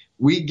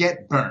 we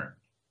get burned.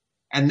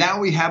 And now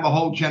we have a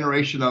whole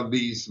generation of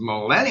these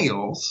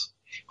millennials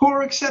who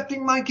are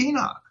accepting Mike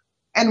Enoch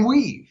and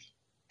Weave,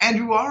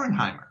 Andrew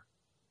Auernheimer,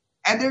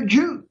 and they're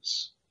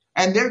Jews,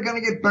 and they're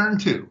going to get burned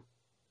too.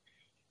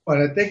 But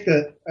I think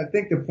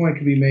the point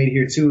can be made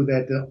here too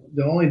that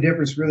the only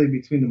difference really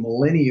between the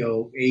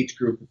millennial age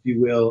group, if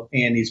you will,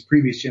 and these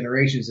previous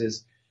generations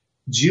is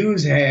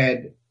Jews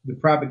had the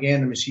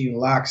propaganda machine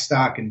lock,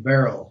 stock, and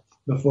barrel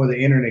before the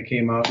internet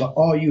came out. But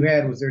all you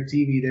had was their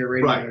TV, their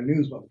radio, Right. their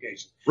news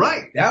publications.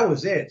 Right. That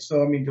was it.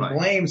 So I mean, to Right.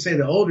 blame, say,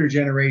 the older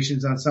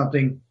generations on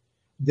something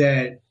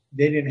that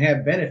they didn't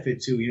have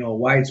benefit to,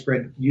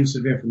 widespread use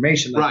of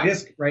information like Right.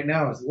 this right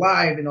now is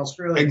live in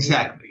Australia.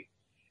 Exactly.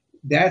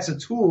 That's a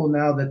tool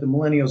now that the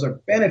millennials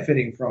are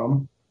benefiting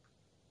from.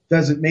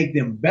 Doesn't make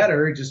them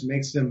better. It just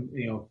makes them,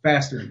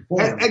 faster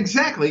informed.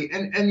 Exactly.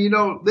 And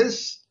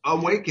this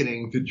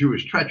awakening to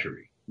Jewish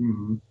treachery,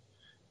 Mm-hmm.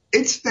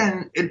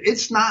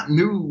 it's not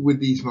new with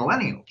these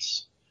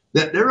millennials.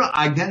 That there are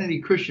identity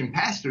Christian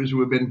pastors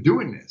who have been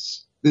doing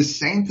this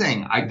same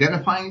thing,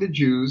 identifying the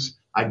Jews,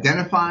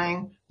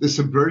 identifying the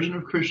subversion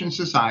of Christian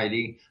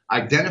society,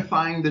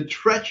 identifying the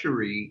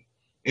treachery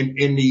in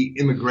the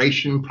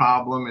immigration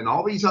problem and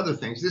all these other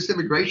things. This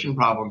immigration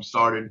problem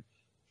started,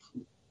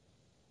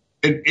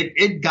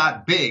 it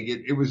got big.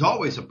 It was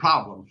always a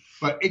problem,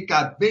 but it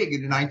got big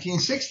in the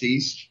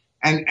 1960s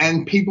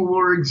and people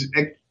were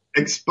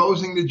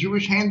exposing the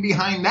Jewish hand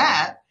behind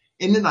that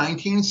in the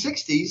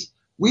 1960s.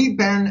 We've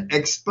been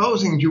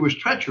exposing Jewish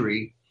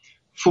treachery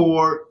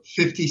for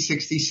 50,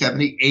 60,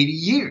 70, 80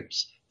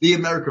 years. The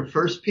America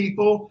First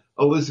people,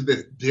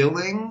 Elizabeth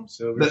Dilling,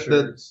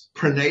 the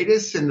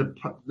Prenatus and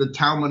the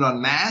Talmud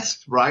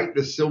Unmasked, right?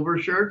 The silver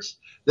shirts,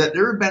 that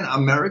there have been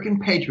American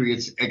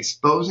patriots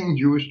exposing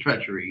Jewish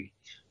treachery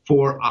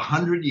for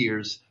 100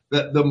 years,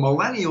 that the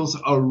millennials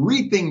are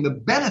reaping the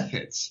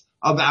benefits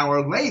of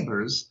our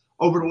labors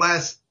over the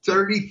last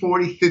 30,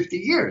 40, 50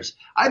 years.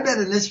 I've been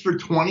in this for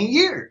 20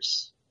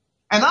 years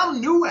and I'm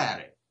new at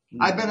it.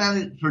 I've been at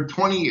it for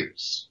 20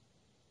 years.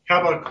 How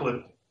about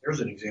Clifton? There's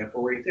an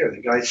example right there.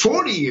 The guy's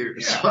 40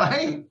 years, Yeah.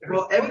 right?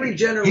 Well, every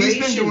generation. He's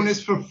been doing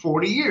this for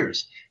 40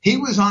 years. He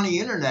was on the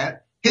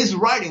internet. His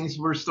writings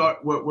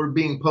were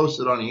being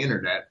posted on the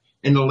internet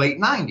in the late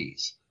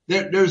 90s.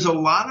 There's a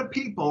lot of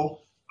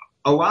people,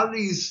 a lot of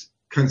these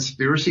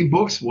conspiracy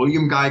books,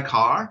 William Guy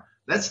Carr,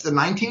 that's the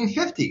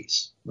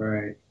 1950s.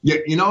 Right.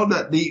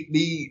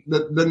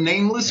 The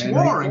Nameless Henry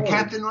War and Ford.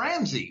 Captain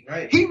Ramsey.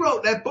 Right. He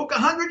wrote that book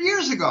 100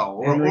 years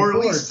ago, Henry or at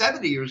Ford. least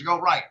 70 years ago,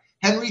 right?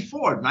 Henry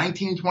Ford,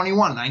 1921,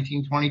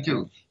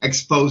 1922,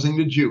 exposing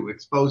the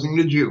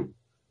Jew.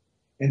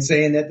 And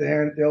saying that they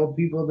aren't the old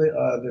people,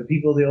 the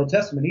people of the Old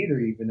Testament either,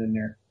 even in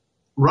there.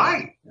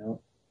 Right.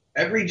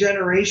 Every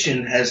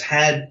generation has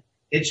had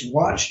its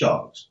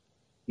watchdogs.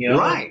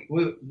 Right.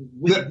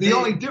 The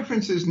only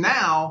difference is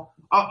now,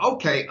 a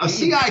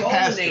CI pastor.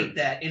 Culminate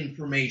that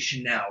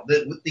information now.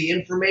 With the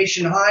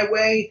information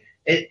highway,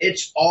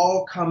 it's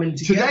all coming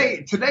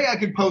together. Today I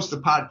could post a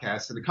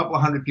podcast and a couple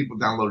of hundred people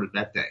download it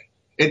that day.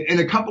 In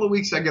a couple of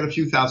weeks, I get a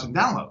few thousand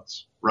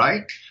downloads,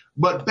 right?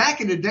 But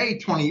back in the day,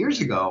 20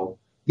 years ago,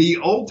 the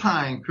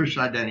old-time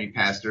Christian identity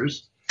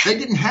pastors, they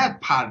didn't have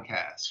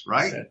podcasts,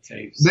 right? Cassette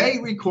tapes. They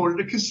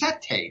recorded a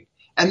cassette tape,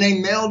 and they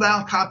mailed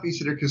out copies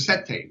of their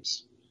cassette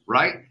tapes,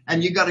 right?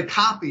 And you got to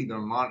copy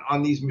them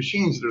on these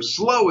machines that are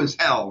slow as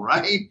hell,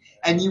 right?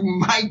 And you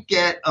might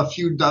get a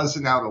few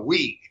dozen out a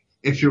week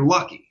if you're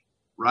lucky,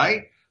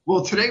 right?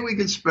 Well, today we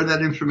can spread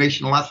that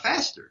information a lot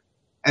faster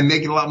and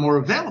make it a lot more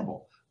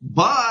available.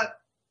 But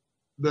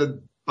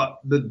the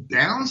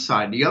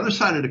downside, the other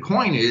side of the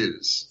coin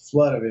is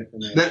Flood of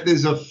information. that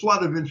there's a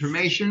flood of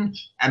information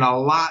and a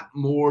lot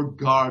more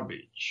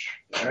garbage.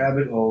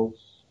 Rabbit holes.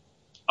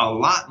 A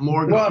lot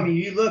more Well, I garbage.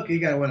 mean, you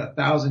got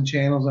 1,000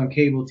 channels on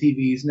cable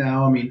TVs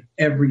now. I mean,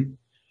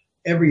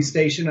 every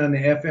station on the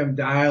FM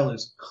dial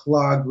is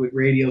clogged with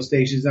radio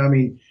stations. I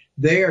mean,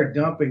 they are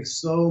dumping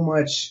so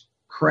much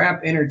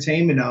crap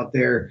entertainment out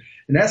there,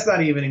 and that's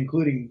not even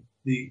including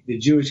the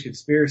Jewish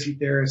conspiracy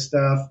theorist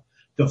stuff,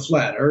 the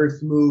flat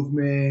Earth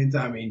movement.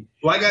 I mean,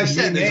 Like I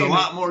said, there's a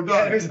lot more Yeah,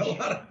 garbage. there's a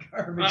lot of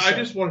garbage. I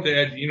just wanted to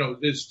add,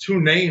 there's two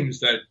names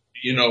that,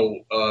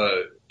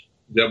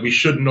 that we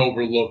shouldn't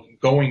overlook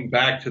going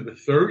back to the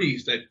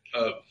 30s, that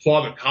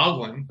Father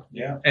Coughlin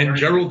Yeah. and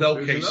Gerald L.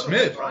 There's K. another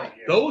Smith. one, right,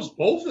 yeah.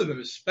 Both of them,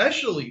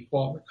 especially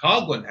Father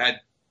Coughlin, had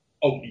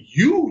a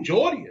huge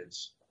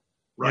audience.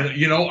 Right.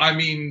 I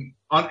mean,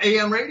 On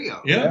AM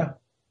radio. yeah.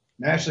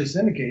 Nationally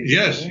syndicated.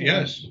 Yes,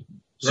 Yeah. yes.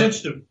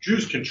 since the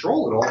Jews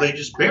control it all, they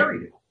just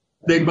buried it.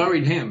 They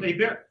buried him. They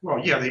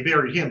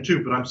buried him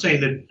too. But I'm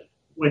saying that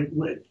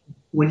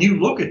when you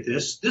look at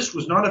this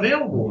was not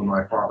available when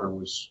my father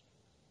was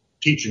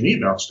teaching me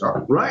about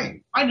stuff.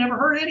 Right. I never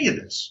heard any of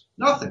this.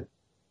 Nothing.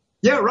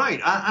 Yeah, right.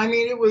 I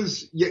mean, it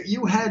was,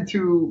 you had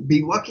to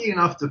be lucky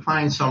enough to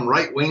find some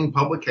right-wing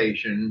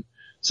publication,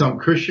 some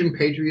Christian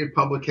patriot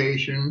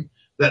publication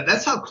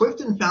That's how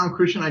Clifton found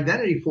Christian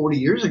identity 40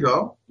 years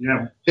ago.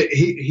 Yeah.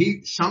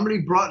 Somebody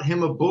brought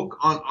him a book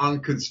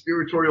on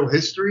conspiratorial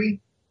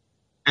history,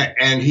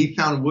 and he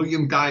found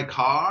William Guy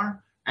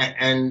Carr,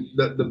 and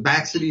the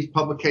backs of these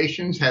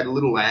publications had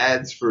little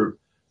ads for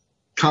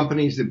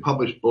companies that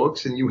published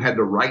books, and you had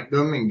to write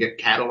them and get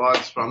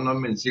catalogs from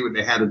them and see what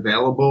they had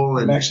available.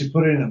 And actually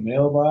put it in a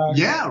mailbox.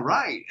 Yeah,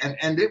 right.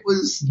 And it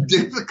was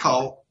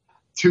difficult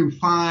to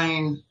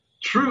find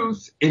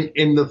truth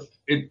in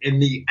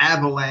the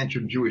avalanche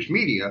of Jewish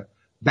media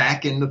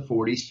back in the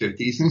 40s,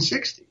 50s, and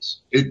 60s.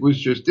 It was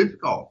just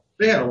difficult.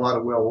 They had a lot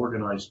of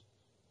well-organized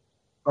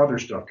other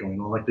stuff going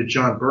on, like the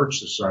John Birch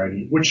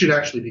Society, which should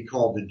actually be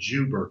called the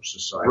Jew Birch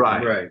Society.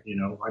 Right. You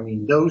know, I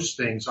mean, those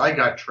things, I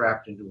got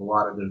trapped into a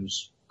lot of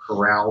those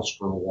corrals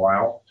for a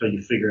while until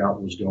you figured out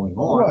what was going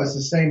on. Well, it's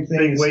the same thing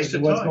Big as waste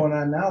of what's time. going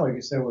on now, like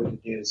you said, with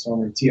the data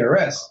storm and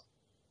TRS.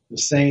 The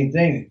same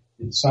thing.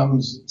 If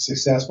something's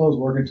successful, is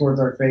working towards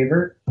our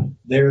favor.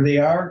 There they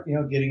are, you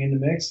know, getting in the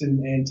mix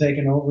and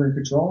taking over and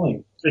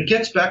controlling. It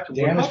gets back to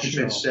what Damage Huffman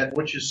control. said,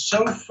 which is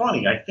so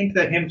funny. I think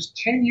that him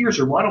 10 years,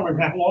 or I don't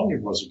remember how long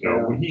it was ago,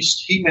 Yeah. when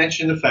he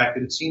mentioned the fact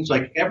that it seems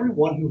like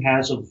everyone who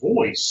has a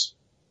voice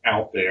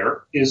out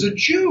there is a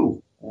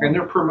Jew, and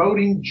they're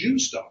promoting Jew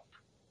stuff.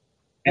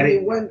 And I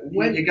mean,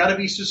 when you got to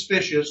be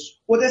suspicious.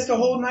 well, that's the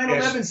whole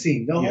 9/11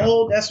 scene.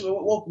 That's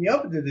what woke me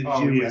up into the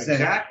Jew. Yeah, is that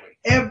exactly.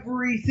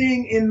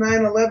 everything in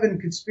 9/11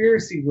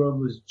 conspiracy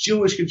world was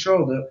Jewish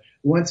controlled.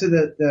 Went to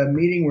the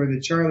meeting where the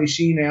Charlie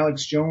Sheen,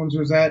 Alex Jones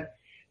was at,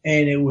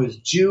 and it was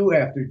Jew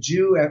after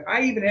Jew.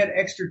 I even had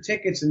extra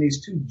tickets, and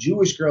these two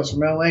Jewish girls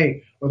from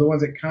LA were the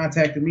ones that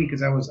contacted me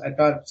because I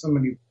thought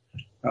somebody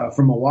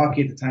from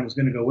Milwaukee at the time was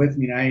going to go with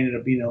me, and I ended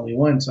up being the only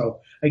one. So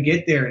I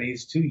get there, and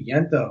these two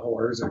Yenta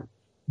whores are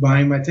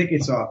buying my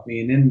tickets off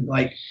me, and then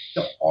like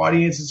the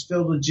audience is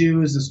filled with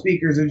Jews, the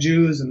speakers are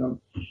Jews, and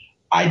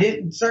I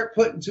didn't start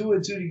putting two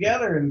and two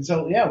together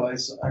until I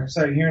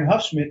started hearing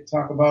Huffschmidt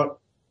talk about,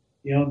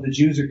 you know, the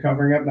Jews are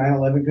covering up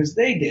 9/11 because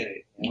they did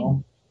it, you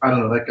know. I don't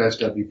know. That guy's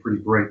got to be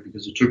pretty great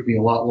because it took me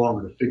a lot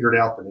longer to figure it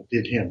out than it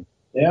did him.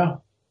 Yeah.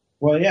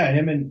 Well, yeah,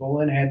 him and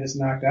Bolin had this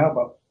knocked out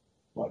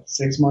about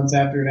 6 months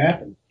after it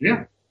happened.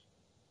 Yeah.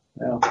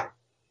 Yeah.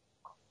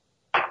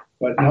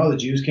 But no, the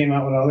Jews came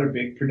out with all their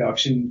big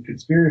production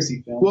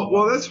conspiracy films.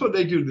 Well, that's what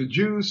they do. The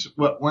Jews,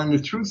 when the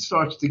truth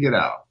starts to get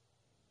out,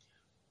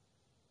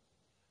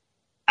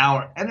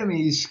 our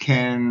enemies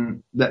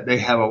they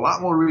have a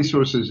lot more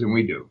resources than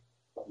we do.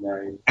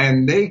 Right.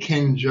 And they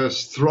can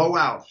just throw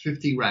out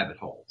 50 rabbit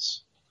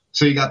holes.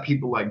 So you got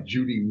people like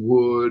Judy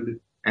Wood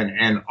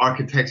and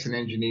architects and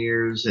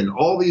engineers and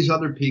all these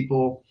other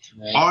people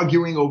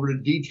arguing over the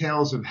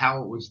details of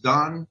how it was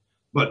done,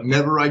 but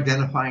never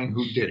identifying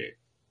who did it.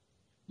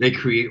 They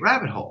create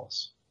rabbit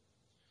holes.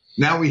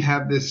 Now we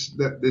have this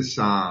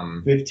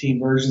 15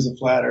 versions of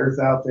flat Earth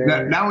out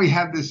there. now we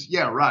have this,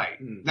 yeah, right.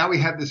 Now we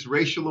have this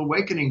racial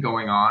awakening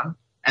going on.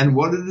 And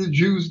what do the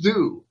Jews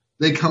do?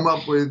 They come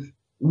up with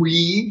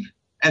Weave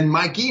and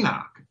Mike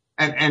Enoch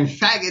and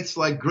faggots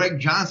like Greg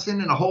Johnson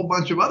and a whole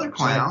bunch of other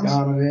clowns.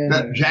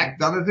 Jack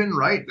Donovan,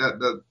 right?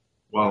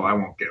 Well, I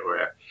won't get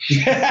where.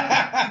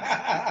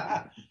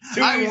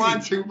 I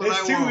want to, but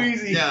it's I won't. too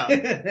easy. Yeah.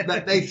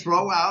 That they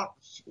throw out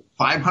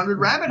 500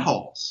 rabbit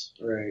holes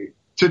Right.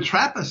 to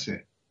trap us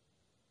in,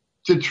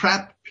 to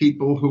trap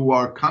people who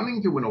are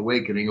coming to an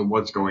awakening of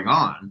what's going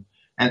on,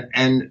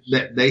 and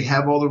that they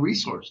have all the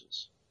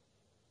resources.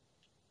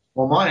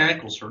 Well, my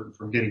ankle's hurting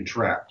from getting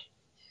trapped.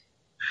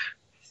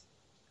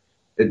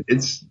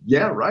 It's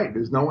yeah, right.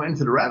 There's no end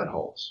to the rabbit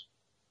holes.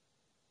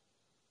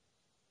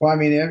 Well, I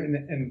mean,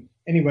 and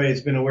anybody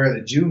that's been aware of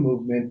the Jew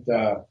movement,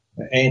 the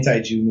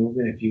anti-Jew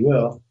movement, if you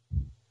will,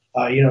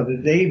 you know,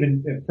 they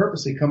even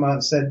purposely come out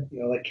and said, you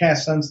know, like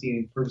Cass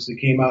Sunstein purposely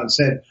came out and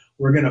said,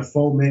 we're going to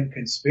foment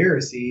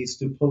conspiracies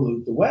to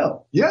pollute the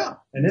well. Yeah.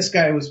 And this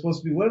guy was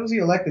supposed to be, what was he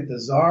elected? The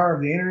czar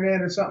of the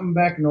internet or something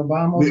back in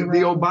Obama's The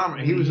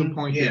Obama, he was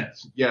appointed.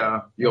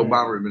 Yeah. The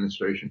Obama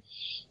administration.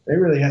 They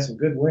really had some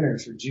good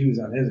winners for Jews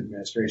on his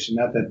administration.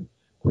 Not that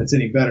that's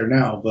any better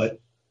now, but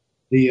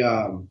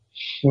well,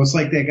 it's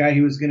like that guy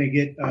who was going to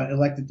get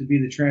elected to be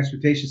the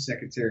transportation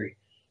secretary.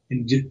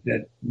 And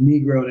that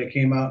Negro that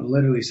came out and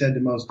literally said the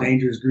most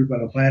dangerous group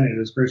on the planet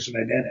is Christian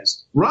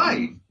Identists.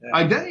 Right. Yeah.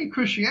 Identity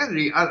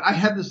Christianity. I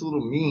had this little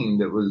meme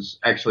that was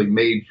actually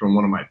made from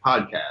one of my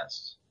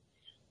podcasts.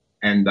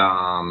 And,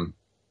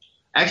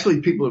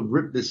 actually people have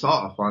ripped this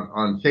off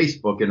on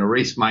Facebook and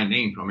erased my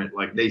name from it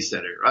like they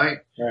said it, right?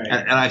 Right.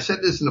 And I said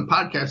this in a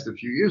podcast a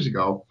few years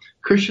ago.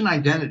 Christian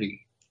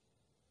identity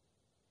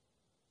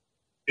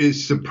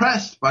is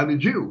suppressed by the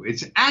Jew.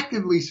 It's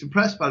actively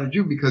suppressed by the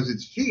Jew because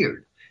it's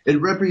feared.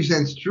 It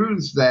represents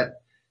truths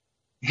that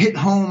hit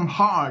home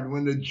hard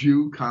when the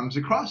Jew comes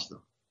across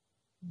them.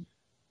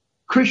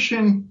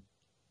 Christian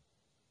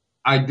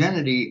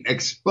identity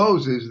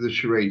exposes the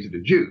charades of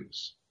the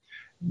Jews.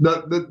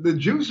 The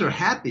Jews are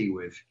happy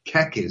with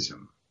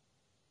Kekism.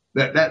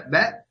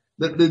 That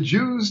the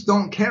Jews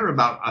don't care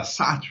about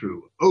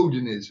Asatru,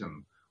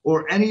 Odinism,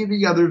 or any of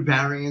the other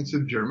variants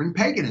of German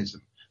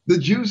paganism. The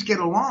Jews get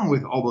along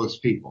with all those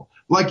people,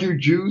 like your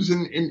Jews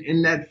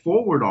in that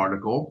Forward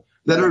article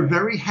that are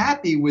very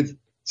happy with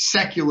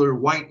secular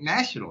white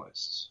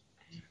nationalists.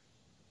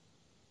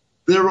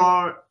 There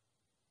are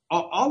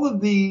all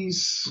of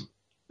these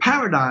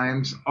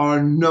paradigms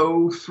are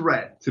no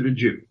threat to the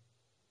Jew.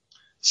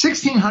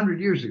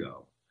 1600 years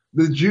ago,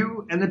 the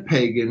Jew and the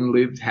pagan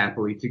lived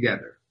happily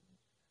together.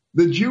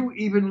 The Jew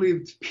even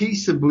lived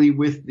peaceably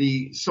with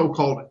the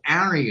so-called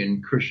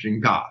Aryan Christian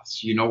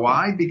Goths. You know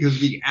why? Because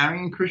the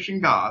Aryan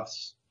Christian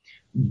Goths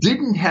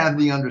didn't have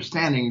the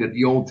understanding that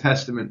the Old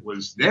Testament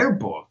was their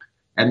book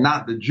and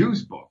not the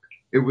Jews' book.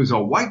 It was a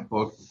white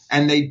book,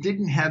 and they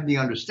didn't have the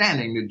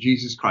understanding that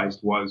Jesus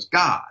Christ was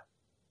God,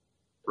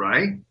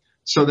 right?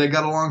 So they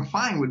got along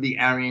fine with the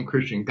Aryan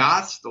Christian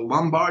Goths, the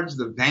Lombards,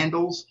 the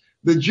Vandals.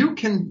 The Jew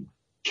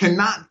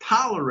cannot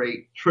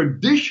tolerate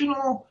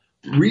traditional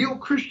real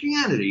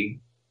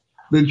Christianity.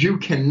 The Jew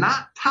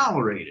cannot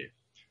tolerate it.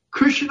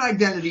 Christian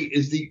identity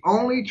is the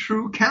only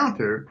true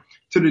counter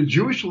to the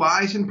Jewish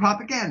lies and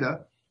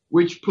propaganda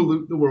which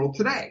pollute the world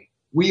today.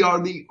 We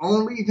are the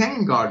only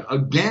vanguard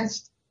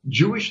against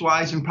Jewish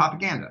lies and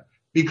propaganda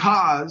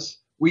because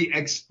we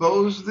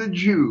expose the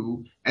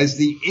Jew as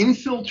the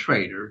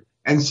infiltrator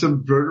and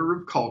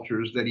subverter of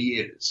cultures that he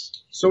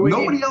is. So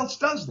nobody else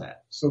does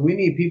that. So we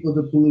need people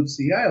to pollute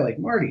CI like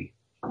Marty.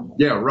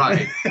 Yeah,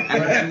 right.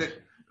 and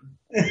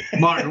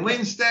Martin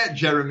Lindstedt,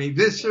 Jeremy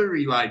Visser,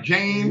 Eli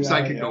James,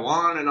 I could go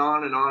on and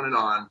on and on and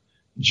on.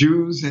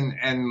 Jews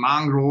and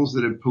mongrels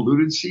that have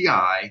polluted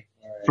CI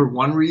for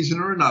one reason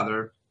or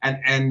another.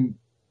 And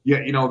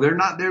you know, they're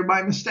not there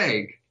by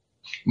mistake.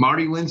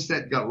 Marty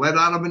Lindstedt got let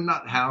out of a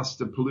nut house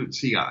to pollute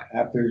CI.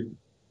 After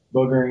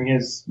boogering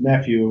his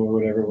nephew or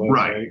whatever it was.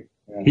 Right.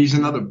 Yeah. He's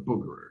another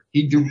boogerer.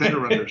 He'd do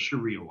better under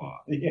Sharia law.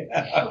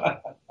 Yeah.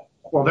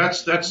 Well,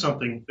 that's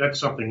something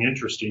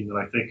interesting that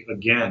I think,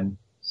 again,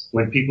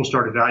 when people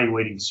start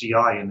evaluating CI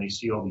and they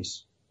see all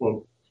these,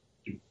 well,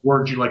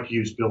 words you like to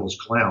use, Bill, as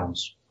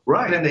clowns.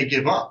 Right. Then they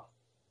give up.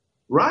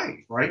 Right.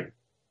 Right.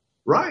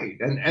 Right.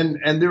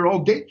 And they're all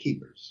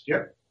gatekeepers.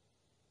 Yeah.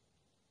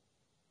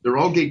 They're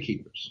all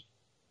gatekeepers.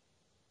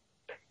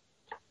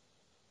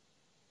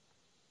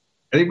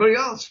 Anybody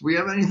else? We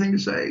have anything to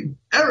say?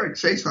 Eric,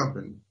 say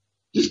something.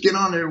 Just get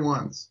on there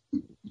once.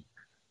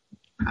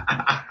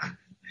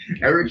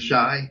 Eric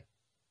shy.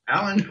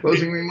 Alan,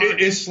 closing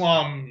remarks?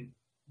 Islam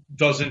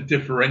doesn't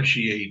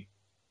differentiate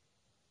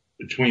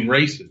between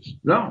races.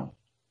 No.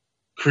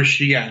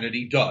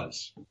 Christianity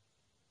does.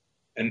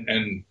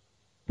 And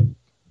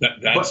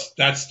that's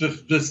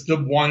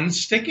the one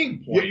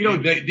sticking point. You know,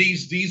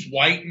 these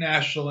white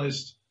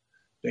nationalists,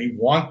 they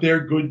want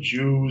their good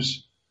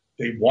Jews,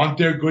 they want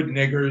their good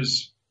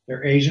niggers,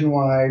 their Asian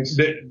wives.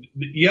 They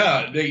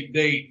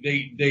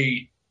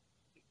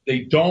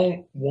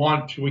don't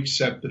want to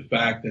accept the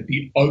fact that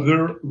the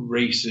other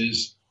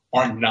races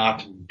are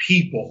not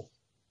people.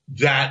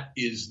 That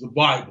is the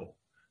Bible.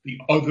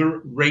 The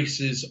other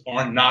races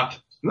are not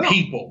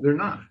people. They're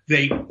not.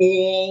 They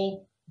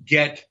all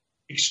get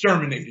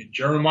exterminated.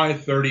 Jeremiah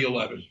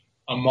 30:11,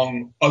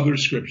 among other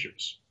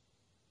scriptures.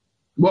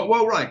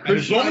 Well, right. And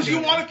as long as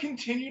you want to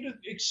continue to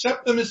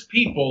accept them as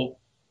people,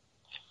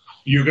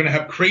 you're going to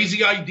have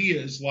crazy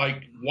ideas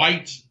like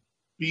whites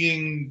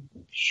being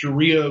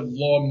Sharia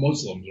law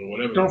Muslims or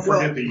whatever. Don't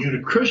forget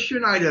the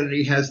Christian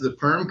identity has the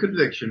firm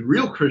conviction,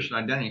 real Christian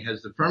identity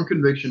has the firm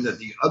conviction that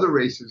the other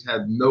races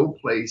have no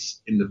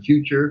place in the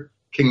future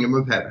kingdom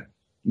of heaven.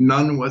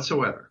 None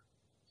whatsoever.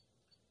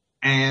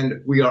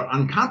 And we are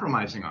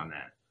uncompromising on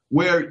that.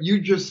 Where you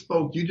just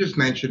spoke, you just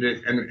mentioned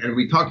it, and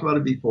we talked about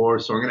it before,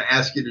 so I'm going to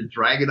ask you to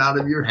drag it out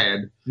of your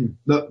head.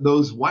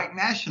 Those white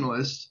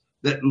nationalists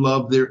that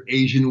love their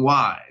Asian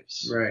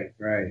wives. Right,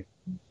 right.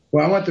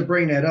 Well, I want to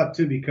bring that up,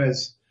 too,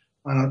 because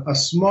on a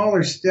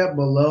smaller step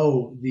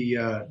below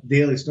the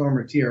Daily Storm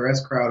or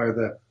TRS crowd are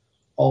the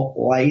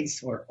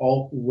alt-lights or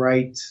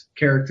alt-right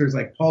characters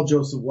like Paul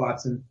Joseph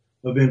Watson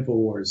of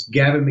InfoWars,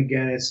 Gavin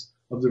McInnes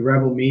of the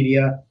Rebel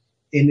Media,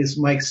 and this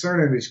Mike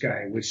Cernovich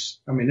guy, Mike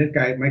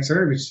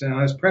Cernovich now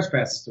has press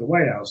passes to the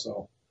White House.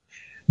 So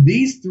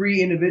these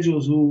three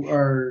individuals who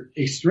are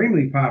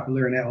extremely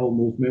popular in that whole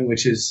movement,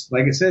 which is,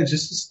 like I said,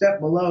 just a step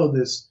below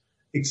this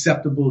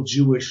acceptable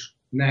Jewish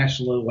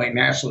white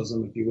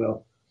nationalism, if you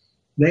will.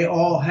 They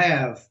all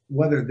have,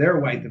 whether they're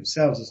white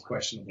themselves is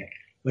questionable,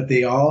 but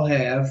they all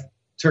have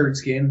turd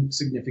skin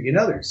significant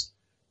others.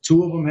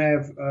 Two of them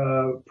have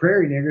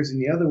prairie niggers,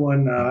 and the other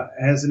one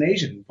has an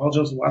Asian. Paul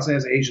Joseph Watson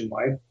has an Asian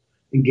wife,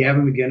 and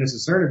Gavin McInnes and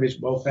Cernovich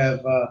both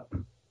have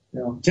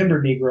timber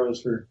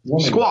Negroes for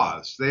women.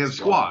 Squaws. They have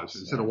squaws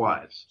instead of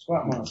wives.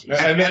 Squat monsters.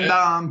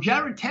 And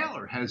Jared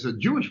Taylor has a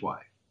Jewish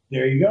wife.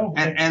 There you go.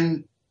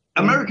 And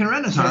American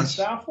Renaissance.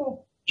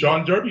 Stoffel?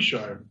 John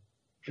Derbyshire.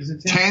 Is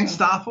it Tan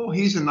Stoffel?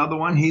 He's another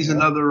one. He's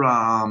another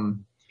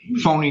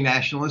phony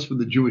nationalist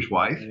with a Jewish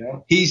wife. Yeah.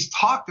 He's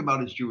talked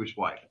about his Jewish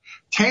wife.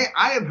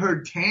 I have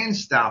heard Tan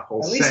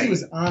Stoffel say. At least he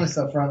was honest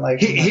up front. Like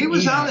he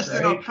was honest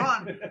right? up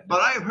front,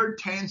 but I have heard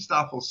Tan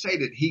Stoffel say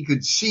that he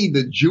could see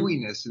the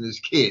Jewiness in his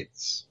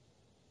kids.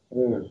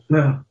 No.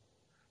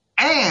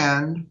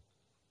 And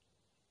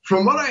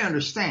from what I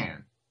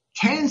understand,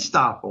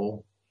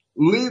 Tanstoppel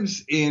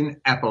lives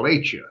in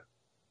Appalachia,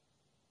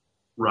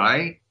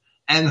 right?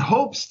 And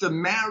hopes to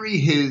marry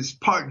his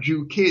part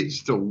Jew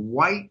kids to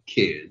white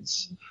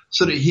kids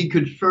so that he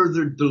could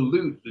further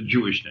dilute the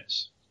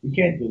Jewishness. You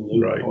can't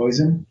dilute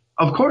poison.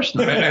 Of course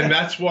not. And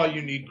that's why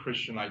you need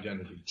Christian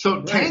identity.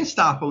 So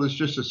Tanstoppel is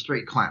just a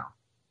straight clown.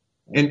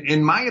 And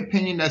in my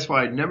opinion, that's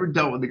why I never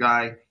dealt with the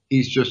guy.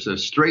 He's just a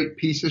straight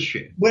piece of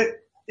shit. But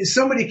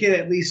somebody could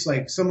at least,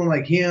 like someone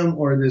like him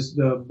or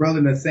the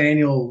brother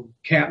Nathaniel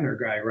Kapner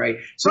guy, right?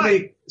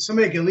 Somebody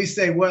can at least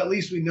say, well, at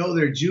least we know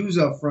they're Jews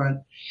up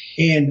front.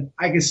 And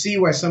I can see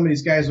why some of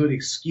these guys would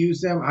excuse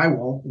them. I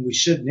won't, and we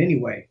shouldn't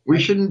anyway. We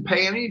shouldn't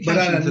pay any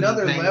attention to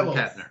another level,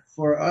 Kapner.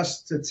 For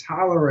us to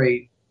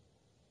tolerate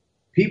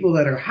people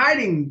that are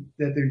hiding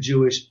that they're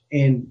Jewish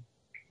and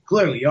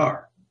clearly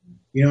are.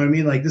 You know what I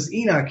mean? Like this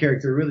Enoch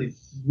character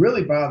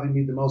really bothered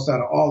me the most out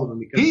of all of them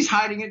because he's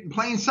hiding it in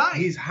plain sight.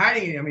 He's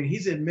hiding it. I mean,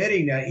 he's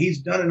admitting that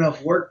he's done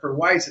enough work for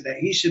whites and that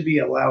he should be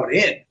allowed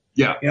in.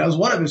 Yeah. You know, it was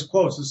one of his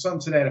quotes, was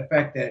something to that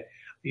effect that,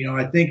 you know,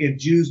 I think if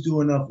Jews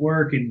do enough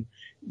work and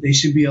they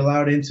should be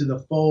allowed into the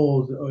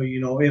fold, or,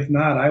 you know, if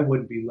not, I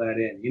wouldn't be let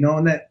in. You know,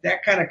 and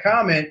that kind of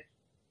comment.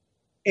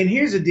 And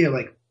here's the deal,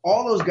 like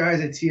all those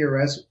guys at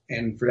TRS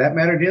and for that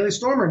matter, Daily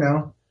Stormer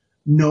now,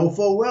 know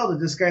full well that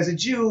this guy's a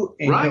Jew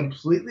and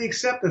completely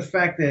accept the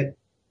fact that,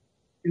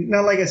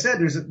 now, like I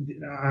said,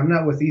 I'm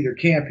not with either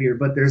camp here,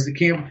 but there's the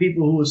camp of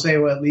people who will say,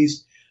 well, at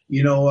least,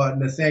 you know,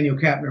 Nathaniel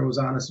Kapner was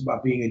honest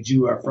about being a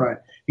Jew up front.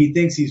 He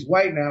thinks he's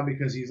white now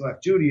because he's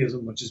left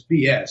Judaism, which is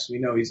BS. We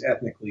know he's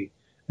ethnically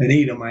an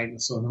Edomite,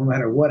 and so no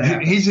matter what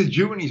happens. He's a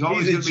Jew and he's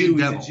always going to be a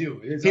devil.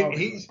 He's a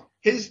Jew.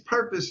 His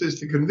purpose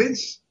is to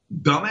convince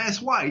dumbass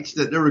whites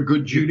that they're a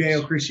good Jew.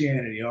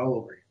 Judeo-Christianity all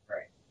over you.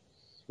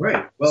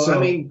 Right. Well, so, I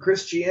mean,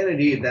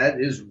 Christianity, that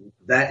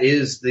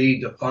is the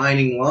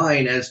defining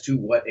line as to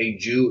what a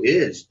Jew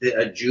is.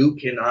 A Jew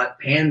cannot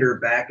pander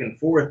back and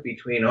forth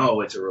between, oh,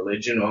 it's a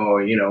religion, oh,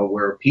 you know,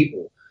 we're a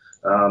people.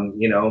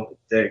 You know,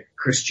 the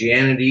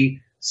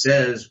Christianity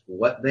says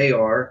what they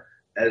are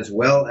as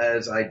well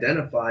as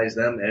identifies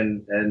them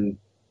and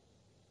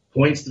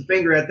points the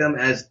finger at them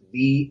as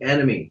the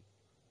enemy.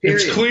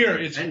 Period. It's clear.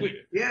 It's clear.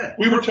 Yeah.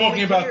 We were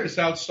talking about this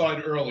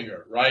outside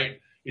earlier, right?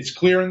 It's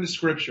clear in the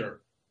scripture.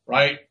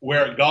 Right,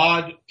 where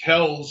God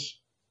tells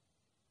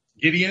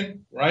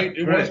Gideon, right?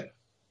 It was,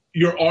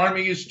 your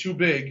army is too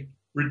big.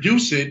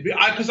 Reduce it,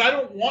 because I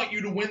don't want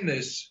you to win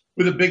this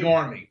with a big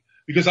army.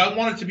 Because I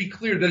want it to be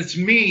clear that it's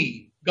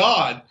me,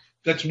 God,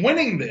 that's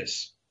winning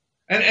this.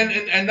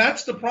 And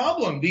that's the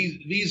problem.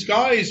 These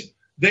guys,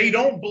 they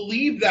don't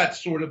believe that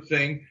sort of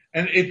thing.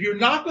 And if you're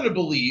not going to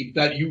believe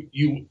that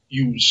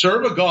you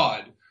serve a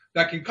God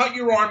that can cut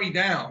your army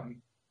down.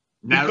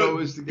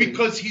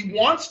 Because he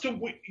wants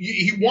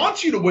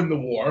you to win the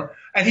war,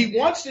 and he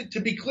wants it to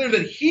be clear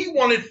that he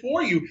won it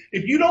for you.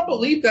 If you don't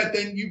believe that,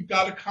 then you've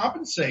got to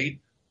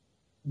compensate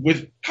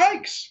with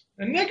kikes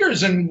and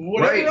niggers and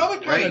whatever other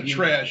kind of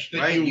trash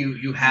that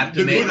you have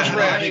to make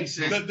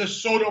the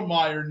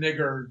Sotomayor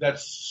nigger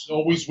that's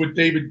always with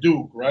David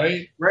Duke,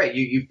 right? Right.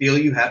 You feel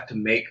you have to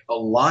make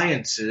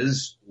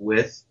alliances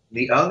with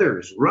the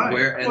others,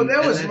 right?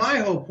 That was my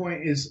whole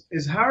point.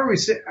 Is how are we?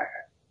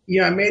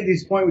 I made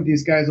this point with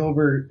these guys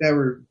over that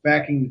were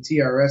backing the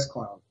TRS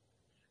clown.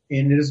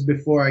 And this is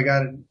before I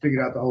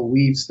figured out the whole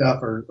weed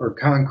stuff or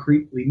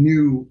concretely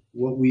knew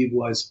what weed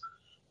was.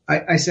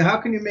 I said, how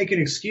can you make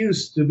an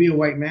excuse to be a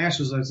white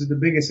nationalist? I said, the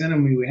biggest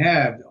enemy we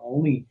have, the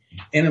only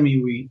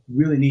enemy we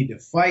really need to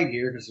fight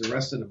here, because the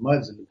rest of the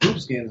muds and the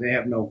poopskins, they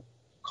have no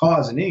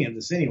cause in any of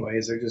this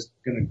anyways. They're just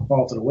going to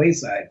fall to the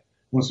wayside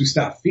once we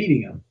stop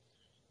feeding them,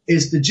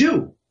 is the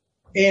Jew.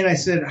 And I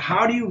said,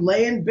 how do you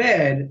lay in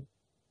bed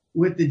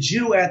with the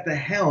Jew at the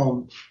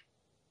helm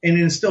and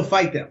then still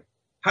fight them?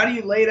 How do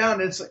you lay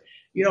down? It's like,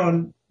 you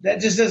know,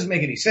 that just doesn't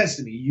make any sense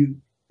to me.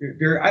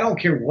 I don't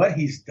care what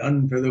he's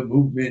done for the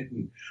movement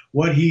and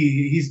what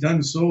he's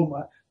done so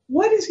much.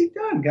 What has he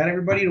done? Got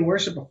everybody to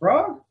worship a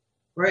frog?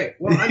 Right.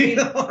 Well, I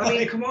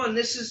mean, come on.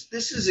 This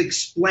is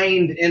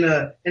explained in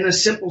a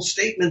simple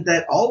statement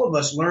that all of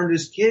us learned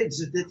as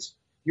kids.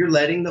 You're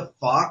letting the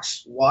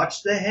fox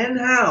watch the hen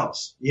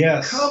house.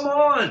 Yes. Come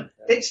on.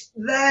 It's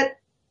that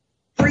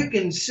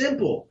freaking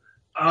simple.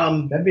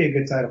 That'd be a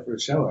good title for a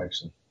show,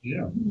 actually.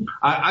 Yeah.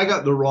 I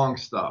got the wrong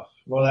stuff.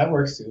 Well, that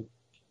works too.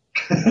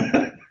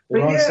 The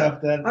wrong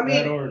stuff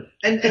that order.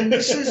 And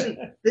this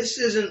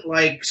isn't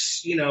like,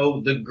 you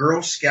know, the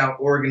Girl Scout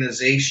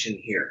organization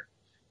here.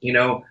 You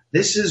know,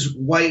 this is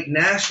white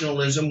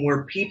nationalism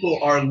where people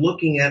are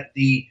looking at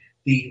the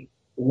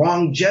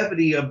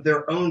longevity of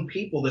their own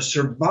people, the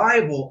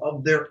survival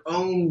of their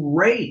own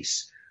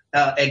race.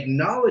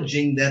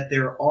 Acknowledging that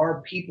there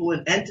are people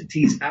and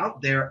entities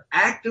out there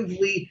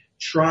actively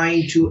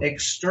trying to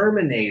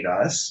exterminate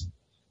us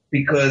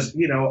because,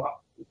 you know,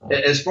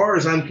 as far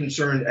as I'm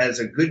concerned, as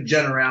a good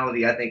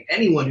generality, I think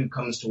anyone who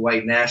comes to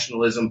white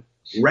nationalism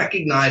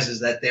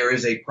recognizes that there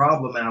is a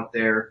problem out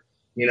there,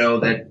 you know,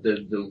 that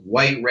the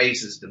white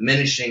race is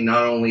diminishing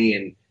not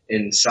only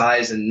in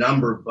size and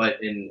number,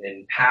 but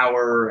in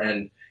power,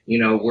 and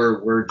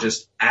we're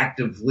just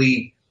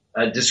actively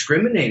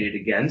discriminated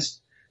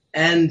against.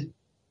 And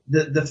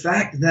the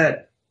fact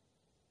that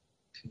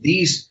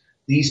these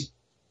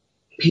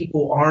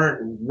people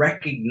aren't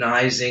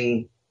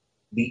recognizing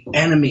the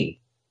enemy,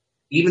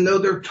 even though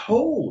they're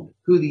told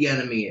who the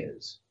enemy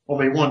is. Well,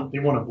 they want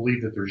to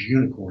believe that there's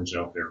unicorns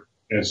out there,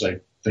 as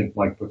I think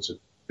Mike puts it.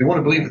 They want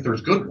to believe that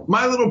there's good ones.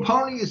 My Little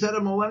Pony, is that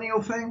a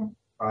millennial thing?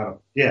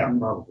 Yeah,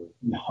 probably.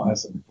 No,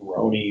 that's a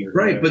brony.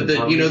 Right, but the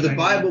thing.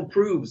 Bible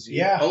proves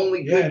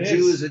only good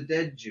Jew is a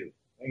dead Jew.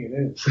 I think it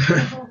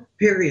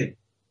is.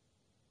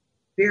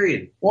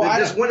 Period. Well,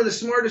 one of the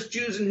smartest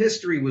Jews in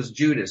history was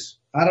Judas.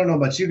 I don't know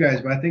about you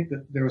guys, but I think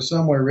that there was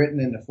somewhere written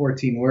in the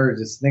 14 words,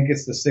 I think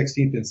it's the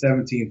 16th and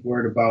 17th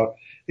word about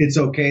it's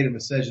okay to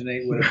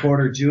miscegenate with a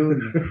quarter Jew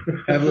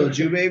and have little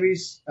Jew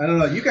babies. I don't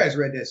know. You guys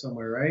read that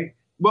somewhere, right?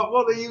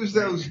 Well, they use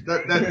those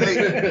that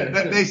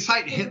they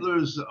cite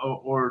Hitler's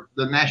or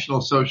the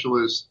National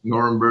Socialist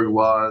Nuremberg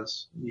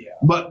laws. Yeah.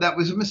 But that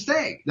was a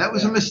mistake. That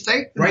was a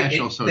mistake. The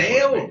National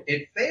Socialist made.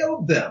 It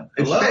failed them.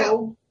 It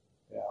failed.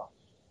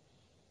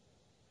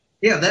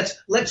 Yeah,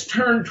 let's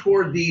turn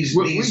toward these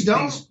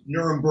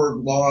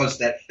Nuremberg laws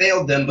that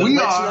failed them, but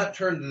let's not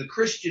turn to the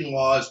Christian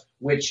laws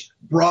which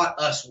brought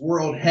us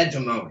world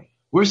hegemony.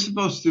 We're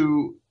supposed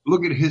to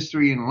look at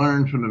history and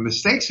learn from the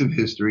mistakes of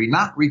history,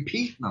 not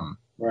repeat them.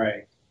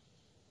 Right.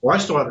 Well, I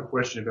still have a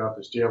question about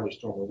this Daily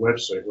Stormer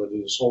website, whether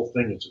this whole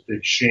thing is a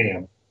big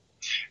sham.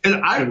 And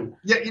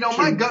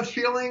my gut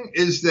feeling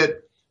is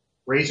that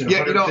raising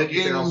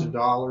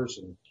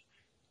 $150,000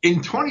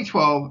 in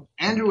 2012,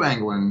 Andrew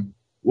Anglin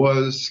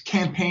was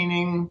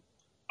campaigning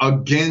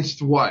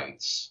against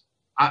whites.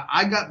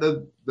 I got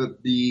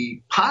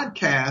the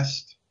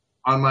podcast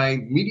on my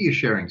media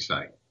sharing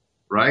site,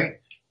 right,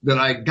 that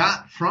I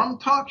got from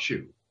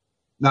TalkShoe.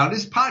 Now,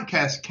 this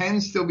podcast can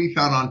still be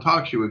found on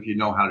TalkShoe if you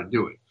know how to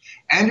do it.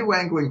 Andrew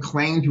Anglin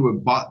claimed to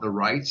have bought the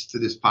rights to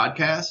this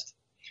podcast.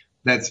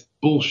 That's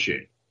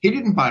bullshit. He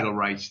didn't buy the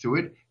rights to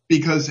it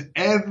because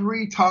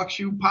every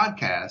TalkShoe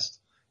podcast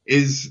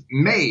is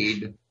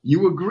made,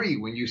 you agree,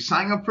 when you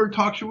sign up for a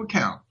TalkShoe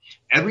account,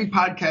 every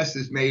podcast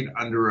is made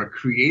under a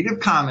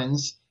Creative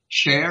Commons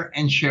share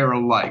and share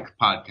alike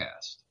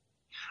podcast.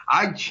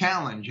 I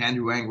challenge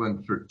Andrew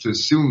Anglin to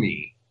sue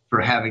me for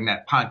having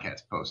that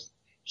podcast posted.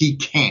 He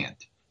can't.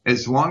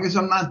 As long as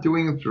I'm not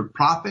doing it for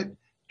profit,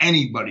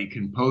 anybody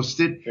can post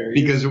it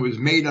because it was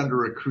made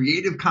under a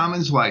Creative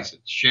Commons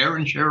license, share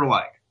and share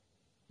alike.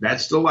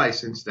 That's the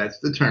license. That's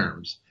the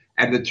terms.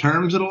 And the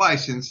terms of the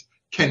license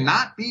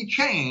cannot be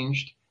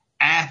changed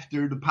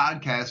after the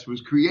podcast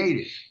was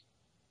created.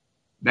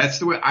 That's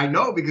the way I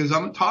know because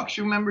I'm a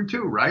TalkShoe member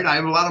too, right? I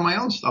have a lot of my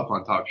own stuff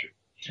on TalkShoe.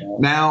 Yeah.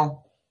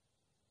 Now,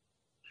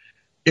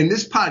 in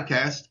this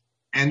podcast,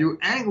 Andrew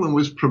Anglin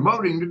was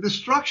promoting the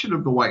destruction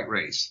of the white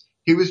race.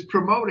 He was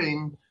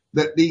promoting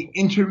the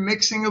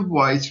intermixing of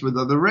whites with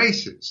other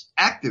races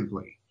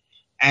actively.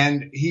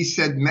 And he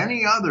said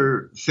many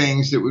other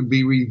things that would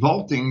be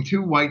revolting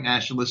to white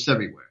nationalists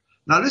everywhere.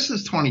 Now, this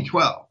is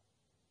 2012.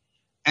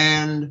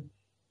 And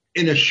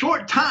in a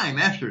short time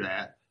after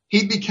that,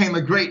 he became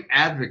a great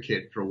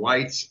advocate for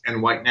whites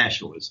and white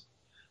nationalism.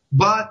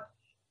 But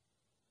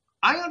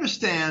I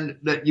understand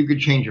that you could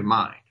change your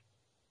mind,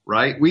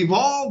 right? We've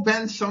all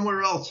been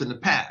somewhere else in the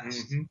past.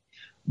 Mm-hmm.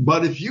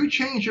 But if you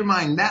change your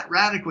mind that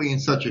radically in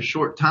such a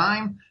short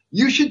time,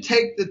 you should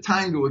take the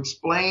time to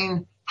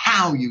explain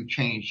how you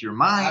changed your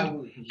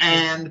mind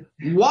and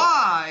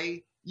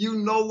why you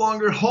no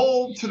longer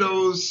hold to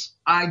those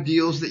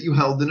ideals that you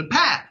held in the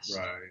past.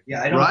 Right.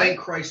 Yeah, I don't think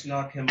Christ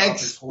knocked him off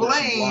his horse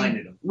and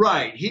blinded him.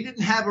 Right. He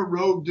didn't have a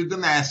road to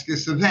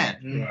Damascus event.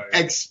 Right.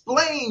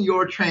 Explain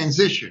your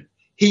transition.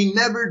 He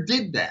never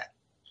did that.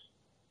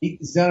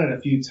 He's done it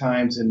a few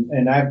times,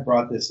 and I've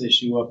brought this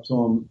issue up to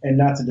him, and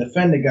not to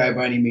defend the guy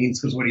by any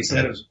means, because what he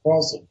said was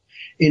false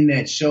in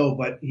that show,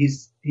 but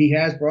he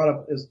has brought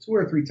up 2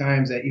 or 3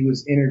 times that he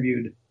was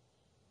interviewed.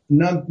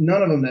 None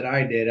of them that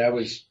I did. I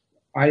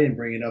didn't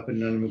bring it up in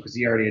none of them because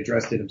he already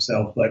addressed it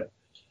himself. But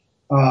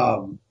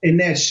in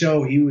that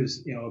show, he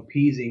was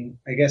appeasing.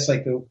 I guess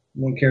like the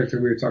one character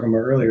we were talking about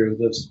earlier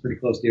who lives pretty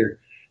close to here,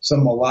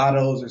 some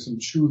mulattoes or some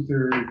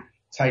truther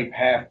type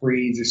half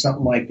breeds or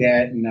something like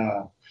that, and.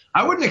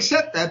 I wouldn't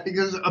accept that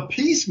because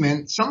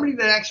appeasement, somebody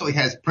that actually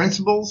has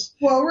principles.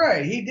 Well,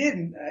 right. He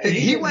didn't.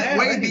 He went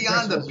way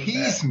beyond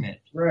appeasement.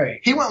 Right.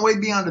 He went way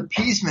beyond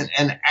appeasement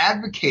and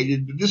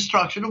advocated the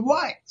destruction of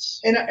whites.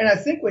 And I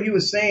think what he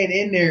was saying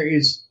in there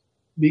is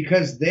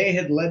because they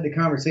had led the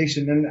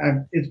conversation,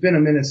 and it's been a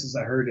minute since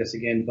I heard this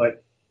again,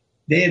 but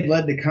they had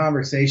led the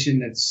conversation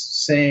that's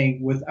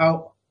saying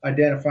without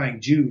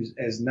identifying Jews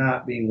as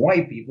not being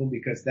white people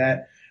because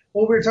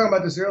we were talking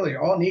about this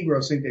earlier. All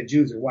Negroes think that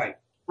Jews are white.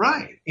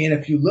 Right. And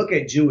if you look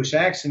at Jewish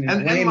action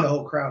and blame the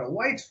whole crowd of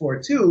whites for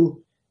it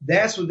too,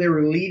 that's what they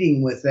were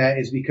leading with that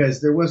is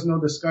because there was no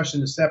discussion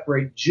to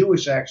separate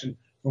Jewish action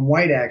from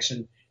white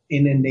action.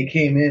 And then they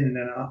came in and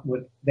then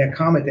with that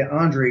comment that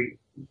Andre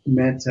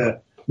meant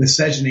to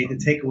miscegenate to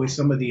take away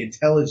some of the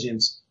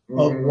intelligence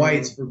of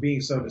whites for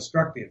being so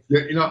destructive.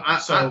 Yeah,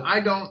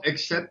 I don't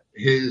accept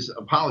his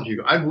apology.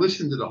 I've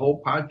listened to the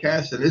whole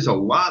podcast, and there's a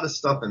lot of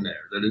stuff in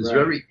there that is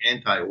very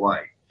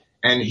anti-white.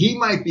 And he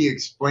might be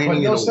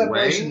explaining but no it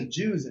separation away. of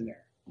Jews in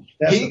there.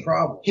 That's the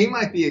problem. He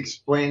might be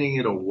explaining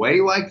it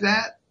away like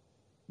that,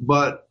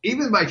 but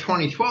even by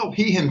 2012,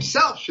 he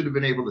himself should have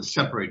been able to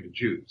separate the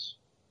Jews.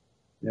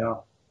 Yeah.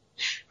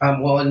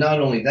 Well, and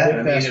not only that, I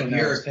mean, That's if when that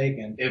you're was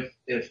taken.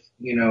 if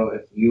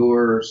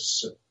you're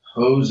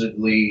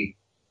supposedly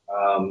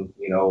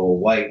a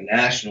white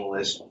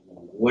nationalist,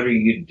 what are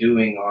you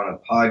doing on a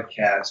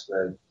podcast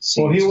that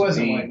seems Well, he to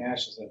wasn't be, white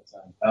nationalist at the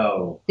time.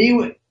 Oh, He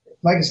would,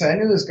 like I said, I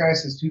knew this guy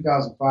since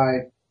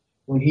 2005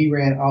 when he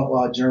ran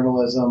Outlaw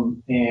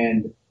Journalism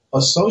and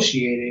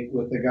associated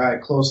with the guy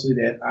closely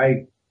that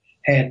I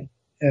had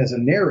as a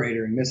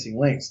narrator in Missing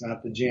Links,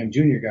 not the Jam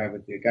Jr. guy,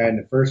 but the guy in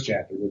the first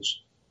chapter,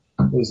 which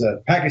was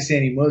a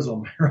Pakistani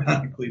Muslim,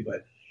 ironically,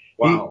 but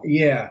Wow.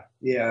 yeah.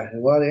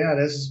 Well, yeah,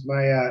 this is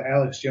my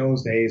Alex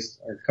Jones days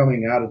are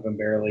coming out of him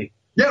barely.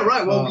 Yeah,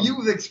 right. Well,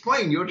 you've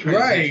explained your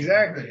transition. Right,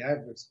 exactly.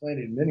 I've explained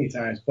it many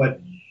times, but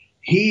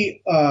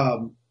he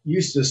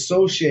used to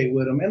associate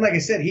with him, and like I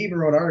said, he even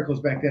wrote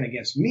articles back then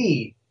against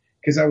me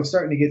because I was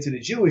starting to get to the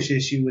Jewish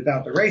issue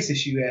without the race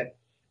issue yet.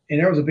 And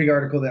there was a big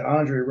article that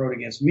Andre wrote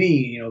against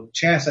me,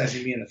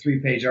 chastising me in a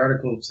 3-page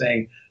article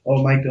saying,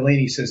 "Oh, Mike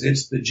Delaney says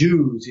it's the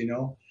Jews,"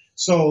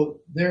 So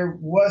there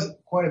was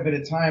quite a bit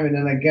of time, and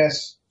then I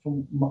guess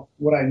from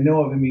what I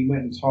know of him, he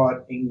went and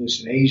taught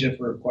English in Asia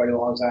for quite a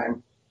long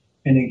time,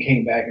 and then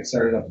came back and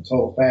started up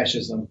total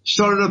fascism.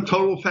 Started up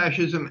total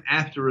fascism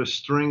after a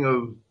string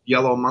of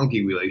yellow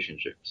monkey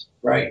relationships.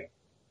 Right.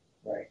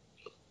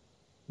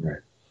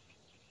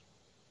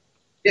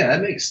 yeah,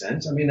 that makes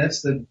sense. I mean,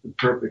 that's the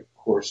perfect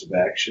course of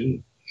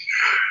action.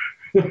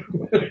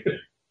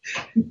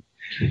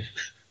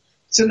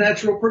 It's a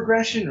natural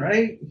progression,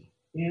 right?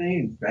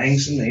 You bang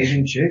some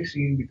Asian chicks,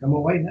 you become a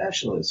white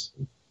nationalist.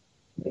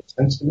 Makes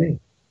sense to me.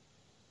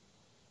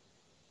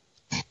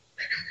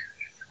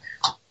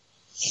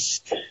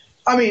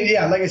 I mean,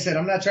 yeah, like I said,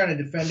 I'm not trying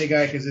to defend the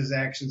guy because his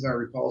actions are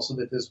repulsive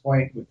at this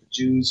point with the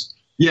Jews.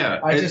 Yeah.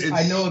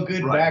 I know a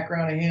good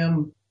background of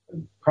him,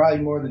 probably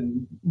more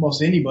than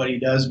most anybody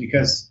does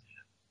because,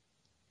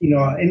 and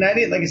I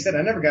didn't, like I said,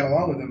 I never got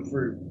along with him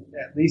for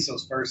at least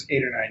those first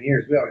 8 or 9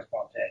 years. We always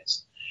bumped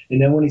heads.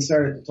 And then when he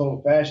started the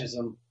total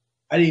fascism,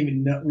 I didn't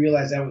even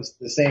realize that was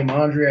the same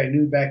Andre I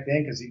knew back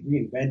then because he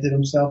reinvented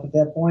himself at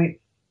that point.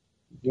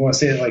 If you want to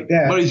say it like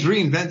that. But he's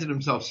reinvented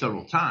himself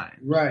several times.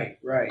 Right.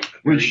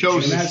 Which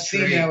shows and I've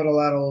seen that with a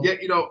lot of old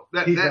people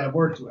I've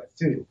worked with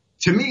too.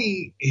 To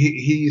me,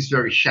 he's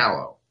very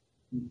shallow.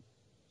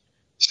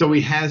 So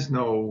he has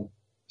no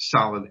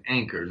solid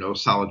anchor, no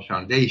solid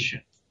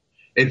foundation.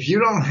 If you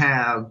don't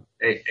have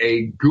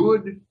a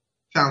good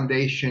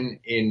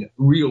foundation in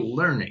real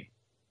learning,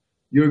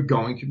 you're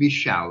going to be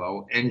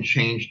shallow and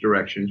change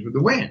directions with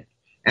the wind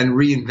and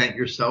reinvent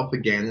yourself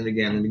again and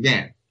again and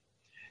again.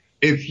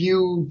 If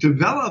you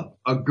develop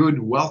a good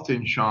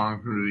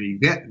Weltanschauung from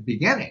the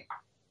beginning,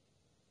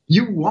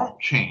 you won't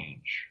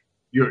change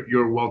your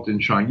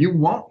Weltanschauung. You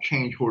won't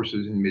change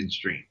horses in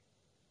midstream.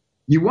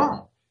 You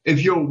won't.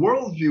 If your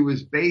worldview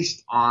is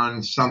based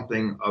on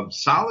something of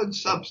solid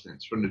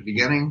substance from the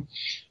beginning,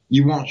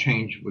 you won't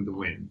change with the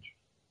wind.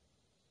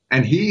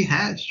 And he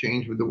has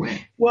changed with the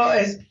wind. Well,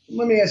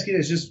 let me ask you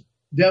this, just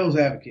devil's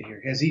advocate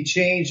here. Has he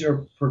changed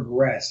or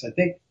progressed? I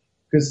think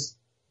because,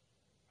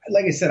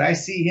 like I said, I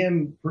see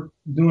him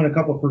doing a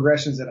couple of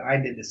progressions that I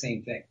did the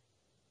same thing.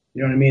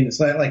 You know what I mean? It's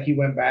not like he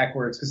went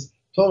backwards because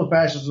total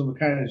fascism was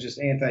kind of just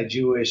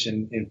anti-Jewish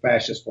and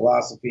fascist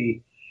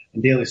philosophy.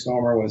 And Daily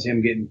Stormer was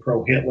him getting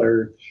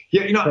pro-Hitler.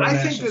 Yeah, I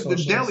think that the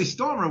Daily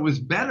Stormer was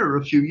better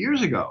a few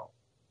years ago.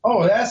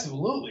 Oh,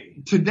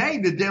 absolutely. Today,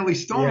 the Daily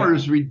Stormer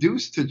is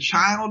reduced to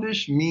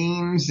childish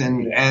memes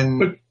and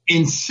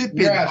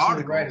insipid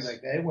articles. Right,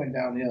 like that. It went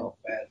downhill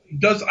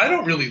badly. I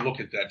don't really look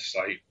at that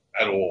site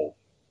at all.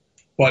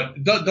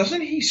 But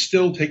doesn't he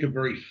still take a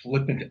very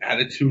flippant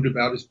attitude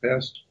about his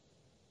past?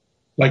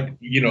 Like,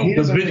 the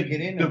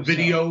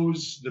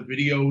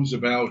videos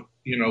about,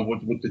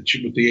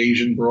 with the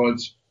Asian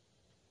broads.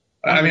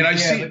 I mean, I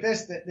see. But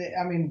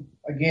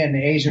again,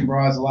 the Asian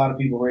broads, a lot of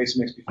people race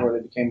mixed before they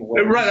became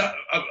aware. Right.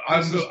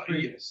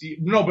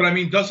 No, but I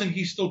mean, doesn't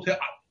he still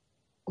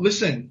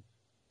listen,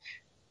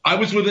 I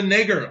was with a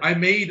nigger. I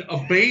made a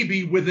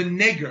baby with a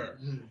nigger.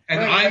 And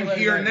I'm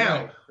here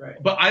now.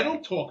 Right. But I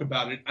don't talk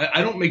about it.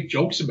 I don't make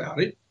jokes about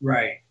it.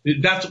 Right.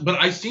 But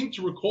I seem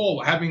to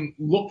recall having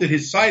looked at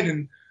his site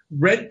and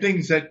read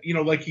things that,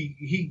 like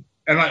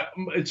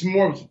it's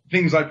more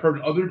things I've heard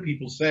other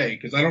people say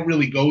because I don't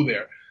really go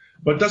there.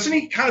 But doesn't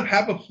he kind of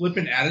have a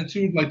flippant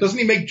attitude? Like, doesn't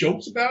he make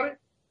jokes about it?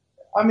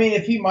 I mean,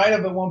 if he might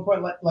have at one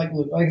point, like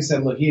I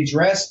said, look, he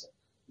addressed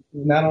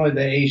not only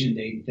the Asian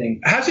dating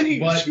thing, hasn't he?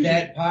 But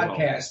that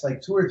podcast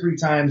like 2 or 3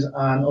 times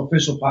on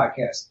official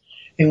podcasts.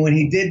 And when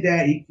he did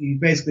that, he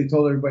basically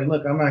told everybody,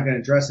 look, I'm not going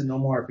to address it no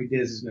more. If he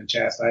does, he's going to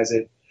chastise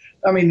it.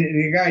 I mean,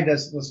 the guy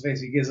does, let's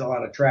face it, he gets a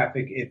lot of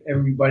traffic. If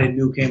everybody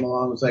new came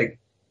along, it was like,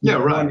 Yeah,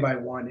 right. One by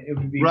one. It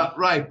would be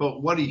Right,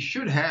 but what he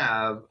should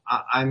have,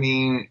 I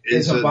mean,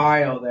 is a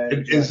bio that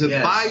is a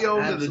Yes, bio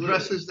that absolutely.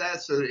 addresses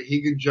that, so that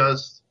he could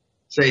just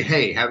say,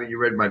 "Hey, haven't you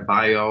read my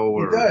bio?"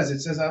 Or It does. It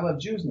says I love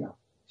Jews now.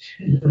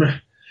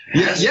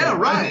 yeah,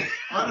 right.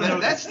 I don't know.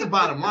 That's the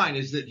bottom line: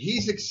 is that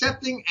he's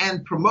accepting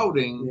and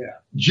promoting Yeah.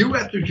 Jew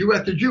after Jew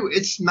after Jew.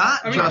 It's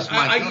not I mean, just my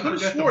I Don't could have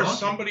forget the swore monkey.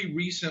 somebody Don't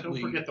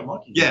recently. forget the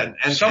monkey. yeah,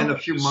 and a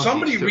few monkeys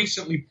somebody too.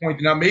 recently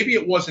pointed out, maybe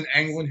it wasn't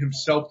Anglin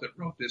himself that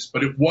wrote this,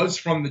 but it was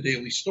from the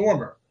Daily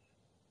Stormer,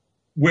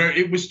 where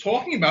it was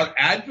talking about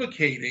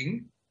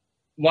advocating,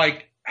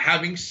 like,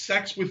 having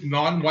sex with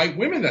non-white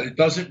women, that it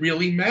doesn't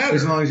really matter.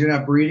 As long as you're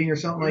not breeding or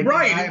something like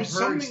Right, that. it was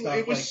something.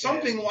 It was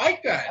something like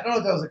I that. don't know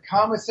if that was a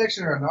comment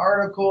section or an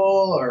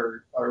article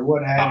or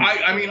what have you.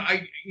 I mean,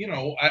 I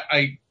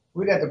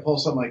We'd have to pull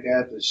something like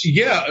that.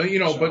 yeah,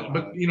 but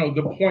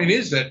the point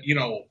is that,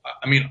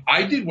 I mean,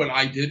 I did what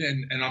I did,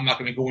 and I'm not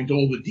going to go into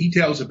all the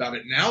details about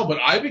it now, but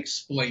I've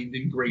explained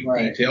in great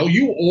Right. detail.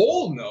 You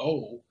all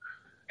know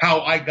how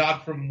I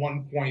got from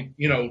one point,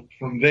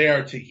 from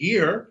there to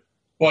here,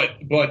 but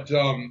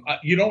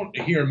you don't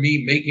hear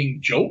me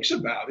making jokes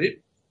about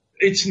it.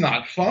 It's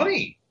not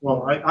funny.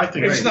 Well, I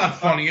think It's not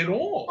funny at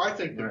all. I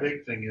think the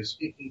big thing is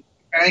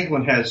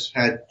Anglin has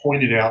had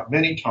pointed out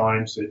many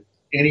times that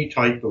any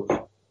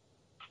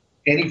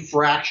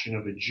fraction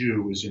of a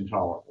Jew is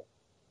intolerable.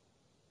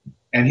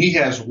 And he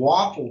has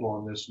waffled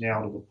on this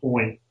now to the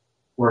point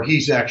where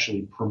he's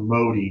actually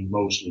promoting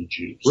mostly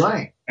Jews.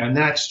 Right. And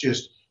that's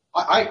just,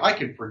 I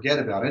can forget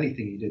about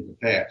anything he did in the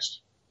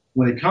past.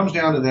 When it comes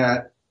down to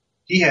that,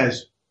 he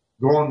has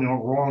gone in the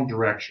wrong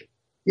direction.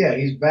 Yeah,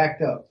 he's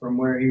backed up from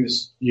where he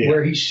was, Yeah.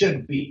 where he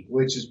should be,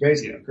 which is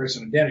basically a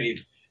Christian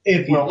identity.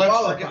 If he Well, let's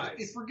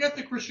qualifies. forget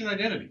the Christian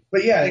identity.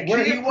 But yeah, They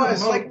where he can't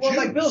was, promote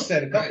like Jews. Bill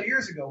said a couple Right.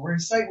 years ago, where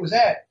his site was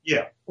at,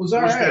 Yeah. was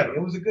all It was right. better.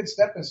 It was a good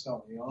stepping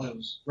stone, It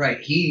was Right.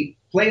 He,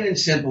 plain and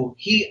simple,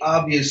 he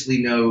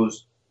obviously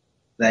knows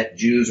that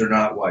Jews are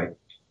not white.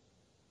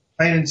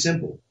 Plain and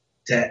simple.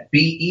 To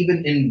be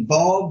even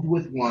involved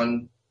with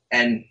one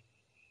and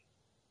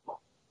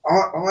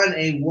on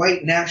a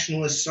white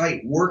nationalist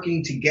site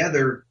working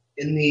together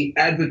in the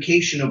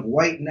advocation of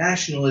white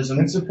nationalism,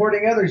 and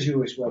supporting other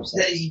Jewish websites.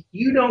 that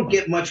you don't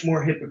get much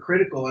more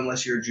hypocritical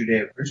unless you're a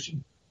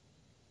Judeo-Christian.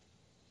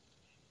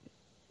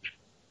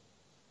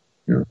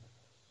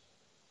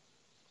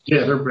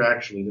 Yeah, they're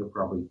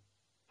probably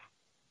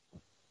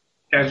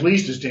at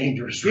least as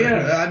dangerous. Right?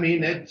 Yeah, I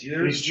mean,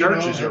 These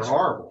churches are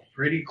horrible.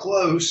 pretty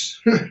close.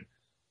 Got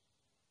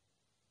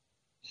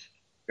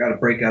to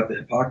break out the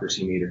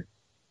hypocrisy meter.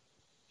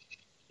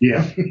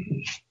 Yeah.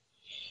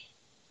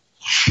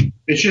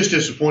 It's just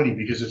disappointing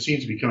because it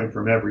seems to be coming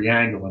from every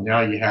angle, and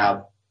now you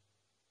have,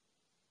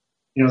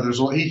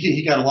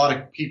 he got a lot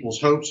of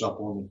people's hopes up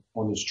on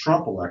this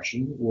Trump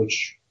election,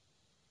 which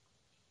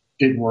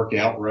didn't work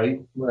out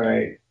right.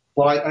 Right.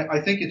 Well,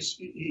 I think he's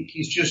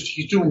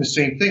doing the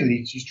same thing.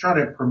 He's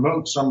trying to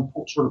promote some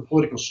sort of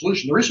political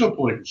solution. There is no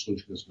political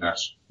solution to this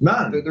mess.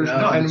 None. There's No,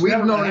 none. and It's we've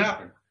never known going to it.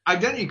 happen.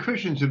 Identity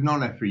Christians have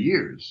known that for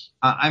years.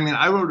 I mean,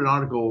 I wrote an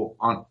article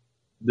on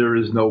there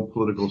is no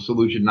political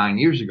solution 9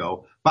 years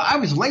ago, but I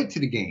was late to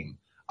the game.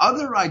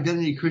 Other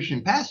Identity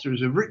Christian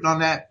pastors have written on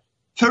that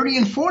 30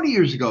 and 40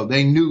 years ago.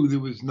 They knew there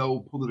was no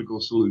political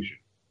solution.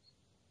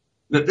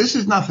 That this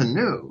is nothing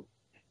new.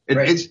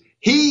 Right.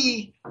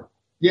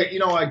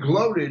 I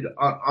gloated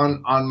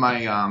on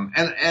my,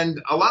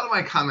 and a lot of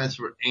my comments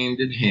were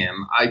aimed at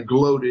him. I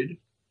gloated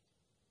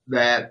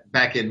that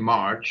back in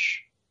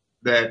March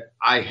that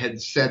I had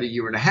said a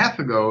year and a half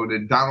ago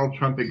that Donald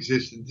Trump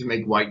existed to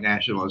make white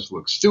nationalists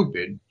look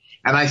stupid.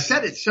 And I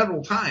said it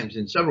several times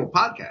in several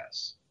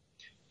podcasts.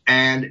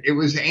 And it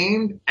was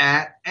aimed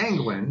at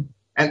Anglin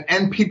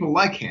and people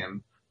like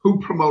him who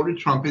promoted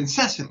Trump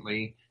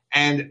incessantly.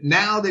 And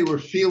now they were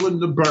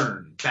feeling the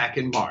burn back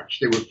in March.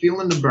 They were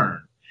feeling the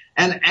burn.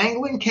 And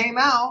Anglin came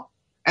out,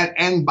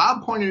 and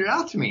Bob pointed it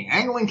out to me.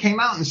 Anglin came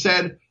out and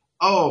said,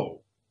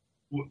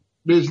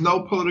 there's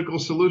no political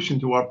solution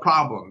to our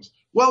problems.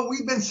 Well,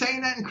 we've been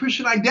saying that in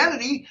Christian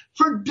Identity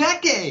for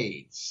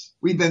decades.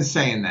 We've been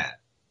saying that.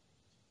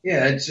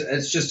 Yeah,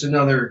 it's just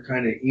another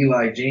kind of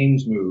Eli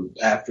James move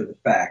after the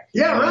fact.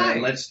 Yeah, right.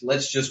 And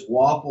let's just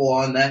waffle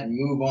on that and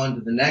move on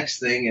to the next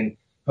thing in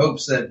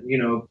hopes that,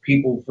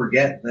 people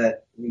forget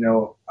that,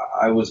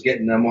 I was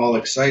getting them all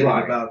excited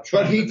Right. about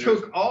Trump. But he and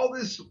took all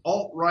this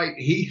alt-right,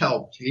 he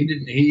helped.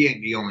 He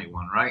ain't the only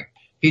one, right?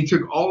 He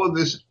took all of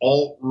this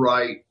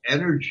alt-right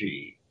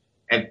energy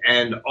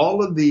and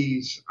all of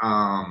these,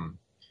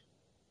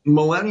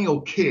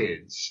 millennial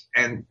kids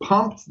and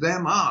pumped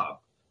them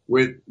up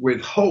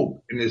with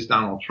hope in this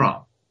Donald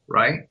Trump,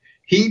 right?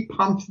 He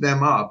pumped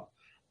them up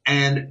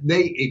and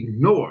they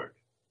ignored,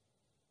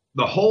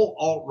 the whole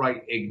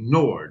alt-right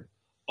ignored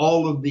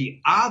all of the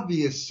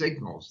obvious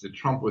signals that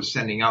Trump was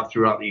sending out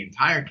throughout the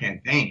entire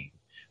campaign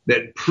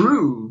that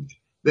proved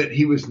that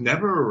he was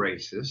never a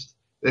racist,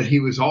 that he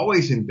was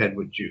always in bed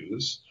with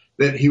Jews,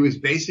 that he was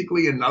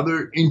basically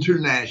another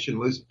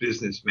internationalist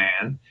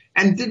businessman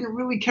and didn't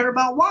really care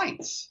about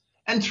whites.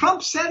 And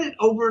Trump said it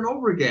over and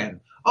over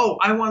again. Oh,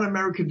 I want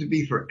America to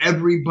be for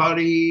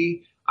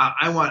everybody.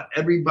 I want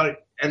everybody.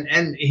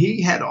 And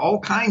he had all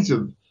kinds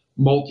of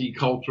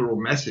multicultural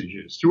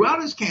messages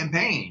throughout his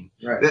campaign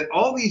that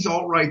all these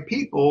alt-right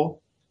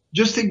people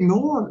just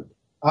ignored.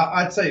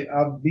 I'd say,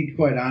 I'll be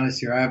quite honest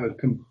here. I have a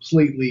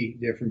completely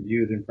different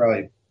view than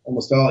probably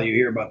almost all you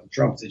hear about the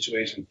Trump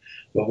situation,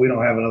 but we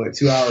don't have another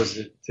 2 hours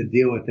to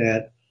deal with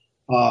that.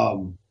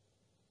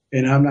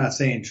 And I'm not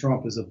saying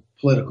Trump is a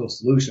political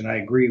solution. I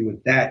agree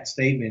with that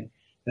statement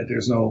that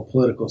there's no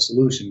political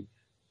solution.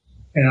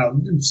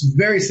 And it's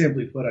very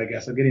simply put, I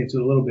guess I'll get into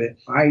it a little bit.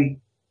 I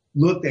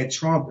looked at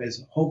Trump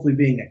as hopefully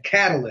being a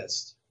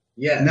catalyst.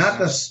 Yes. Not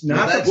the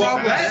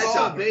problem. That's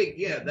a big,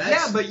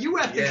 but you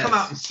have to come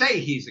out and say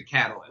he's a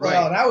catalyst.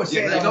 Well, and I was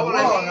saying that wrong.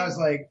 I mean? I was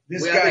like,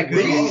 this Well, guy I could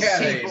think be a These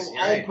catalyst.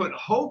 people all put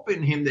hope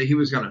in him that he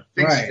was going to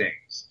fix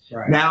things.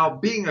 Right. Now,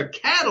 being a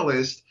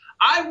catalyst,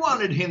 I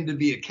wanted him to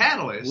be a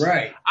catalyst.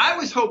 Right. I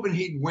was hoping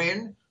he'd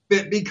win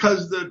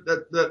because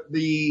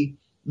the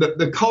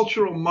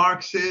cultural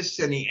Marxists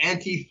and the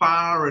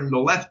Antifa and the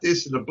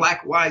leftists and the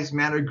Black Lives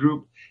Matter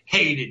group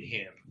hated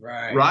him.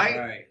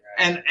 Right.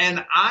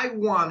 And I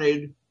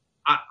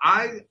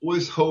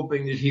was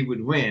hoping that he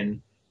would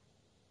win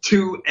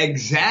to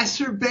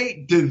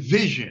exacerbate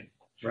division,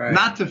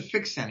 not to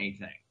fix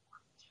anything,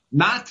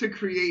 not to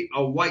create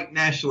a white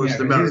nationalist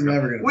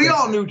America. We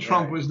all knew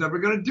Trump was never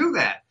going to do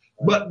that.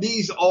 But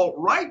these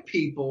alt-right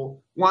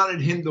people wanted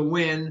him to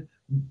win,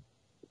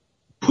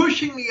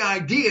 pushing the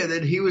idea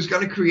that he was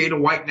going to create a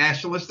white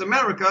nationalist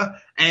America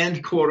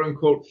and quote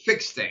unquote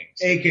fix things.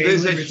 AKA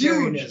There's a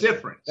huge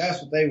difference.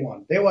 That's what they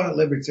want. They wanted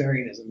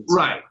libertarianism.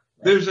 Right.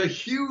 There's a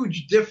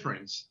huge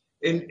difference.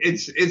 And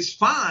it's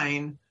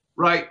fine.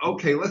 Right.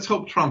 Okay. Let's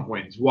hope Trump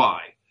wins.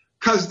 Why?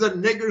 Because the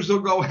niggers will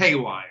go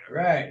haywire.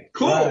 Right.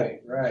 Cool.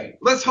 Right.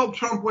 Let's hope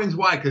Trump wins.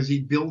 Why? Because he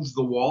builds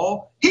the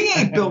wall. He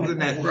ain't building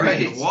that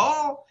freaking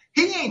wall.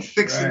 He ain't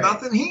fixing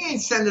nothing. He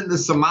ain't sending the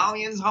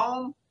Somalians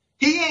home.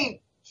 He ain't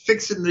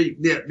fixing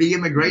the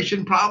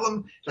immigration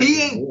problem.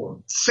 He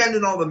ain't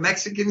sending all the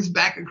Mexicans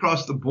back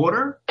across the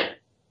border.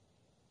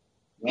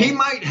 He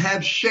might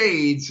have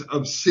shades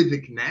of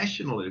civic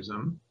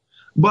nationalism,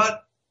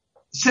 but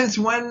since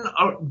when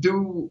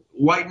do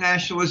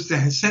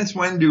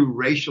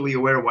racially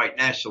aware white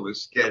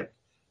nationalists get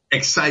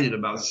excited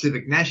about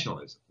civic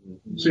nationalism?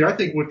 See, I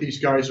think what these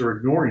guys are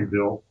ignoring,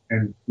 Bill,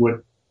 and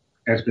what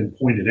has been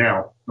pointed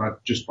out,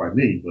 not just by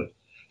me, but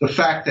the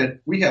fact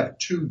that we have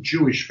two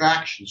Jewish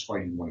factions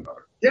fighting one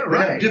another. Yeah, They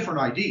have different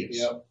ideas.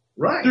 Yep.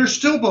 Right. They're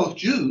still both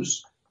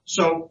Jews.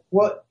 So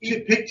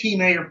pick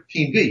Team A or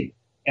Team B.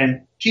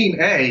 And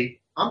Team A,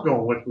 I'm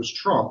going with was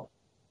Trump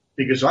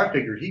because I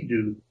figured he'd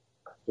do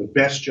the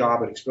best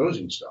job at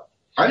exposing stuff.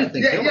 I didn't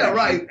think Hillary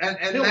right.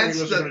 And that's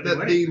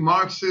the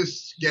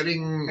Marxists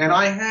getting. And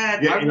I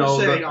had, the had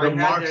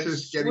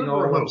Marxists getting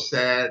all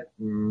upset.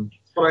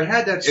 But I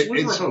had that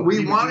sliver of hope.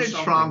 We wanted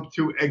Trump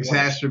to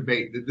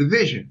exacerbate the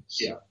divisions.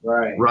 Yeah.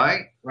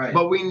 Right.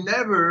 But we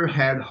never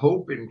had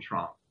hope in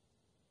Trump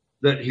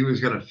that he was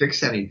going to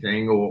fix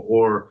anything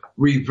or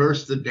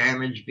reverse the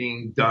damage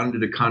being done to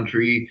the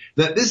country.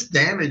 That this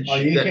damage. Oh,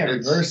 you can't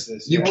reverse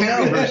this. You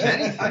can't reverse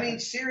anything. I mean,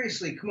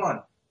 seriously, come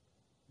on.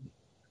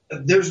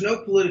 There's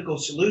no political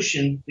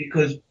solution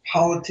because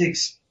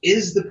politics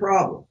is the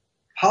problem.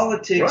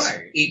 Politics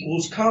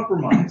equals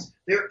compromise.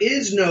 There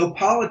is no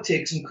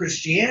politics in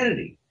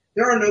Christianity.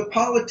 There are no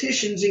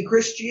politicians in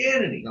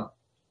Christianity. No.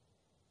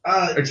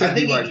 Except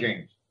Eli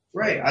James.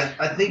 Right.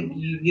 I think,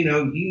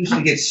 you used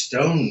to get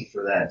stoned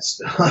for that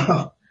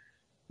stuff.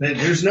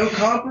 There's no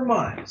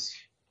compromise.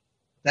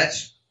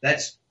 That's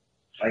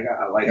like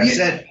I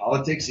said,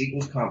 politics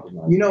equals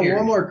compromise. Period.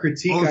 One more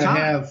critique I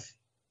have,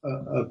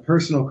 a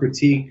personal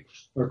critique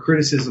or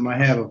criticism I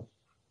have of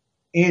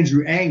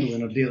Andrew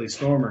Anglin of Daily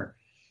Stormer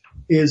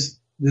is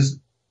this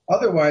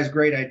otherwise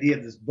great idea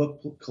of this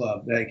book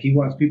club that he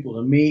wants people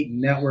to meet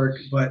and network,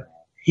 but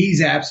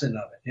he's absent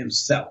of it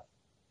himself.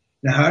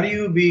 Now, how do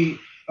you be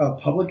a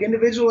public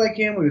individual like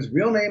him with his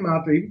real name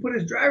out there? He put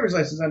his driver's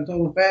license on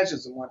Total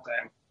Fascism one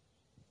time.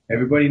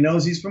 Everybody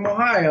knows he's from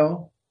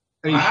Ohio.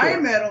 I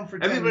met him for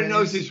 10 Everybody minutes.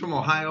 knows he's from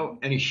Ohio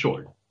and he's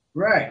short.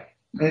 Right.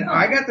 And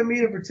I got to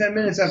meet him for 10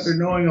 minutes after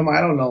knowing him,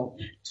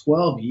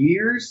 12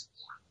 years.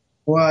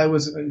 Well, it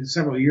was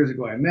several years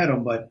ago I met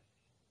him, but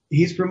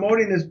he's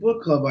promoting this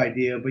book club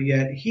idea, but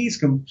yet he's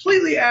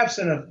completely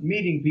absent of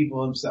meeting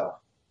people himself.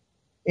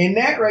 And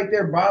that right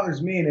there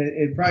bothers me, and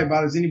it probably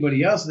bothers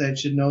anybody else that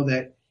should know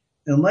that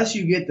unless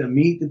you get to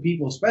meet the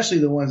people, especially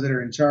the ones that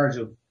are in charge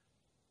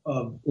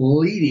of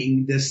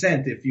leading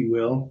dissent, if you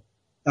will,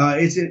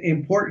 it's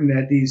important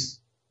that these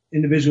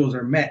individuals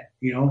are met,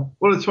 Well,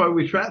 that's why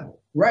we travel.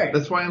 Right.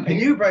 That's why I'm here.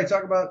 And you probably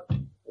talk about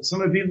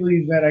some of the people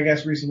you've met, I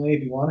guess, recently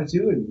if you wanted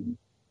to. And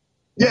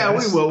yeah,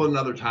 we will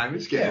another time.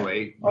 It's getting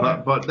late,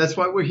 but that's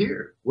why we're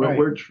here.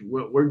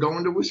 We're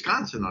going to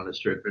Wisconsin on this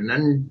trip and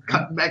then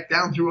cutting back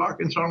down through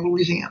Arkansas and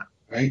Louisiana.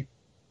 Right.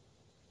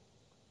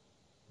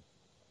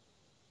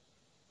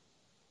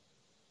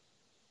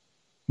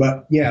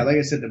 But yeah, like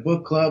I said, the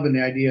book club and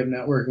the idea of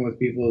networking with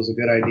people is a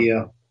good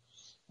idea.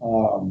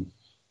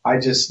 I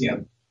just,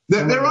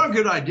 There are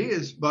good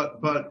ideas, but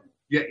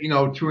yeah,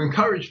 to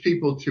encourage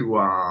people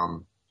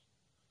to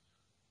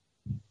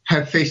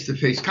have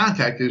face-to-face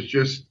contact is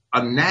just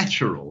a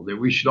natural that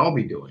we should all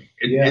be doing.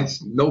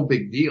 It's no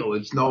big deal.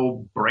 It's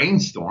no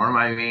brainstorm.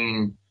 I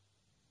mean,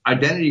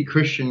 Identity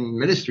Christian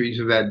Ministries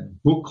have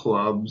had book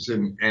clubs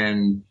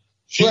and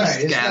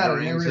feast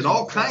gatherings and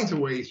all kinds of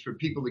ways for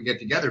people to get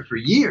together for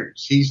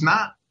years. He's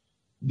not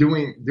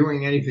doing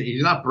anything.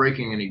 He's not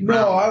breaking any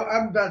ground. No,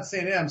 I'm not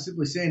saying that. I'm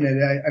simply saying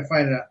that I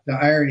find the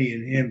irony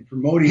in him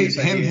promoting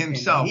him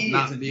himself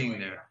not being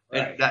there.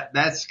 Right.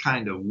 That's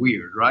kind of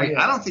weird, right?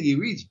 Yeah. I don't think he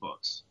reads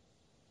books.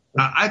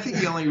 I think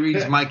he only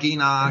reads Mike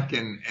Enoch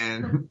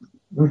and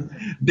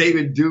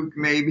David Duke,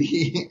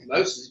 maybe.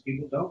 Most of these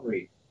people don't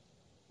read.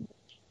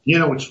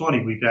 It's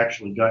funny. We've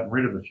actually gotten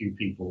rid of a few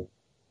people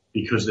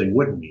because they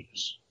wouldn't meet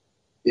us.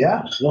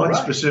 Yeah. One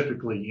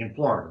specifically in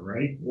Florida,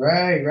 right?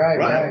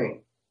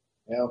 Right.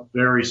 Yeah.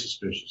 Very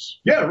suspicious.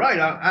 Yeah, right.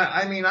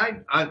 I mean,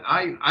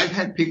 I've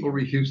had people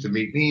refuse to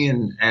meet me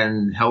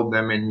and held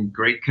them in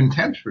great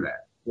contempt for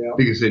that. Yeah.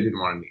 Because they didn't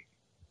want to meet.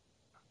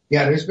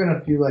 Yeah, there's been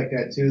a few like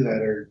that too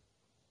that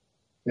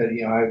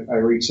I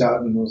reached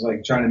out and was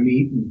like trying to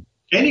meet and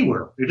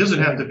anywhere. It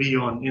doesn't have to be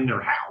in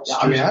their house.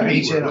 I mean, I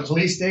meet you in a Let's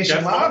police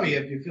station lobby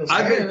if you feel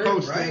scared. I've been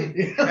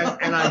posting, right?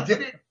 and I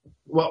did it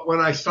when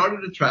I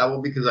started to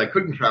travel because I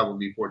couldn't travel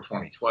before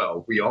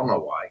 2012. We all know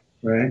why.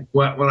 Right.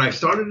 When I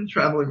started to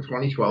travel in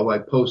 2012, I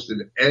posted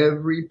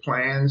every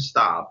planned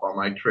stop on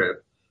my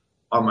trip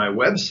on my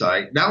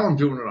website. Now I'm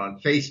doing it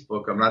on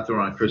Facebook. I'm not doing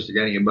it on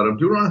Christogenea, but I'm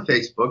doing it on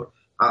Facebook.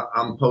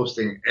 I'm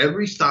posting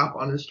every stop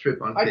on this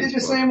trip on Facebook. I did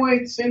the same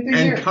way, same thing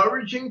here.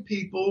 Encouraging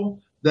people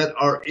that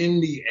are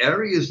in the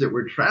areas that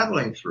we're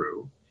traveling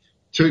through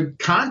to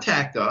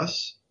contact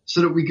us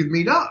so that we could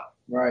meet up.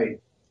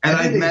 Right. And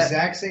I did the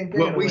exact same thing.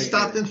 When we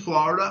stopped in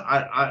Florida,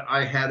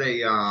 I had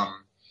a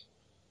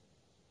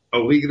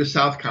League of the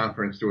South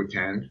conference to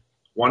attend.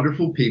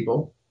 Wonderful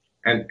people,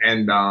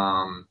 and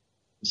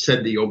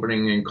said the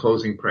opening and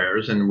closing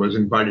prayers, and was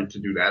invited to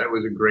do that. It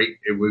was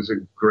a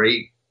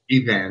great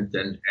event,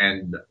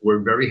 and we're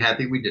very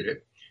happy we did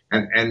it.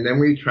 And then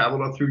we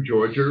traveled up through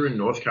Georgia and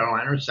North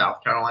Carolina and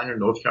South Carolina and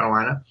North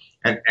Carolina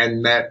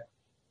and met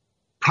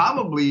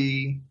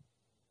probably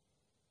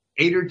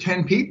 8 or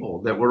 10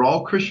 people that were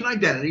all Christian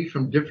Identity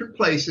from different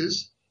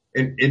places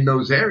in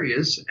those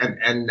areas.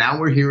 And now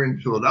we're here in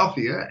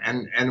Philadelphia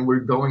and we're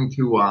going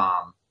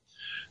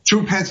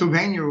to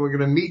Pennsylvania. We're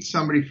going to meet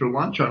somebody for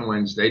lunch on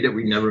Wednesday that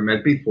we never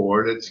met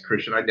before. That's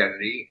Christian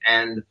Identity,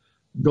 and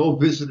go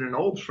visit an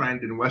old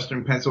friend in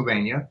Western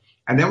Pennsylvania.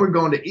 And then we're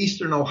going to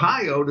Eastern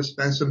Ohio to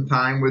spend some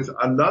time with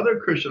another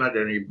Christian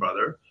Identity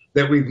brother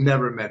that we've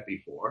never met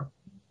before.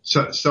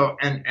 So,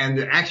 and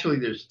actually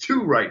there's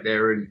 2 right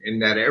there in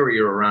that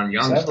area around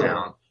Youngstown.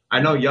 Several.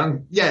 I know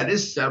it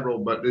is several,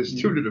 but there's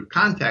 2 that have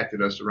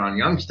contacted us around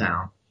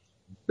Youngstown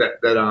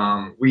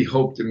that we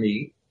hope to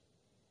meet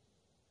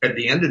at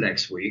the end of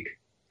next week.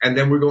 And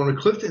then we're going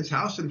to Clifton's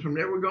house, and from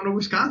there we're going to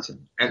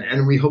Wisconsin.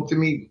 And we hope to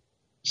meet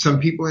some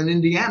people in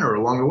Indiana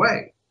along the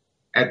way.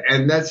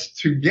 And that's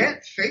to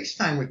get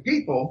FaceTime with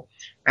people.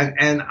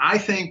 And I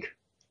think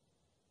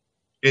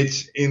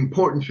it's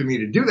important for me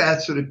to do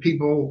that so that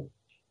people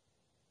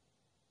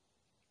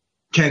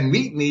can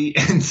meet me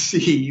and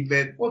see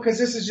that. Well, because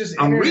this is just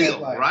I'm internet real,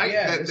 life. right?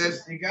 Yeah,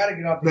 you got to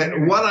get off the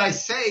internet. What I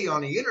say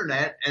on the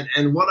internet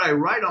and what I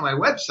write on my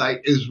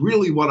website is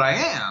really what I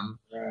am.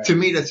 Right. To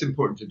me, that's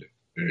important to do.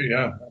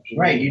 Yeah, absolutely.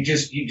 Right. You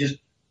just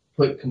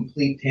put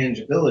complete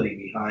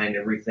tangibility behind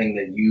everything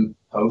that you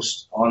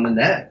post on the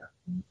net.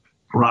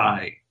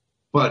 Right.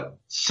 But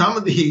some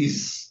of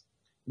these,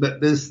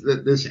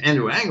 this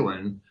Andrew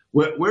Anglin,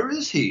 where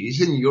is he?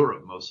 He's in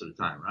Europe most of the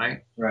time,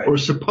 right? Right. Or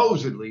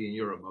supposedly in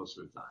Europe most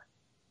of the time.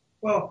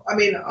 Well, I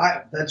mean,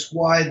 that's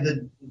why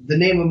the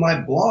name of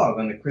my blog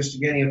on the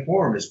Christogenea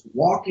forum is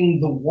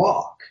Walking the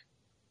Walk.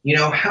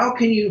 How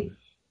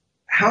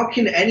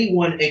can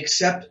anyone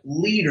accept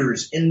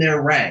leaders in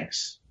their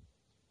ranks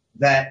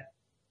that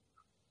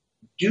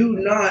do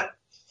not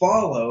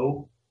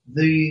follow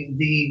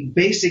the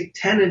basic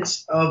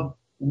tenets of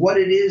what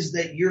it is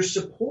that you're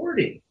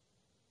supporting?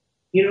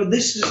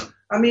 This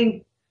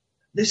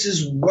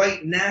is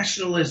white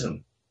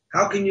nationalism.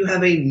 How can you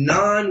have a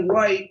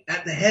non-white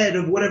at the head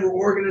of whatever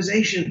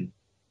organization?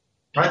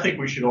 I think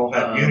we should all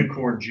have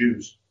unicorn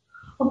Jews.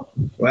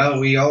 Well,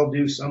 we all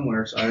do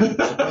somewhere, so I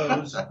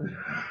suppose.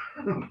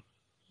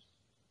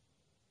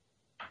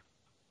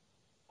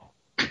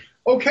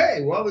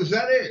 Okay, well, is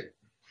that it?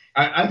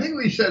 I think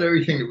we said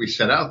everything that we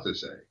set out to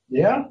say.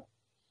 Yeah.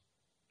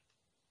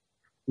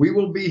 We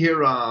will be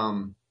here,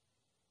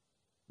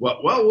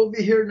 we'll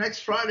be here next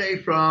Friday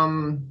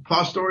from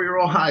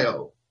Fostoria,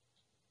 Ohio,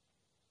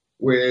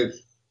 with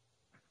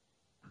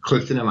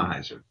Clifton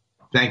Emheiser.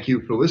 Thank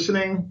you for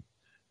listening.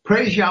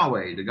 Praise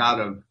Yahweh, the God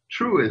of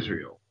true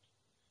Israel.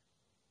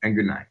 And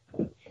good night.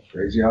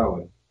 Praise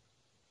Yahweh.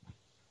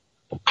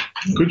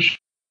 Good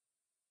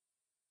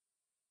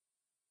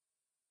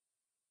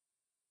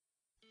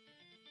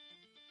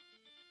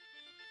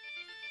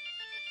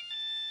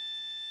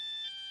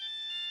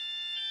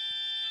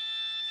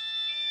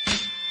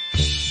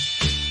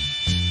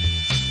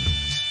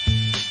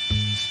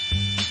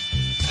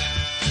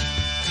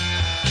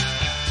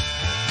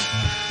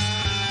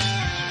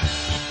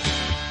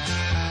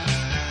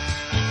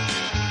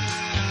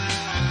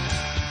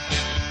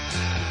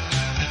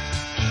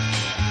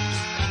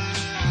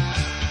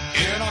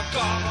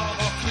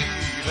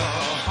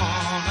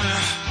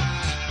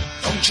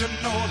you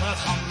know that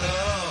I'm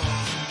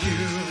loving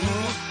you?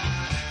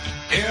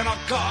 In a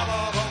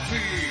Colorado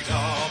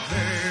Vita,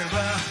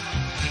 baby.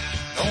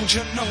 Don't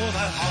you know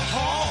that I'll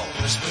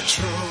always be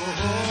true?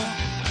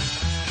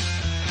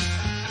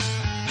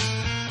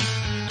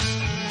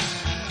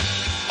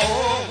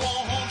 Oh,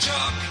 won't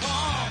you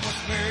come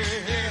with me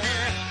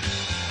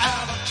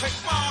and take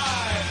my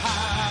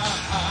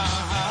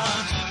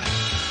hand?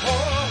 Oh,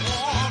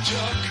 won't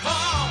you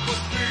come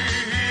with me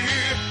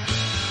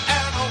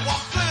and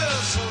walk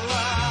this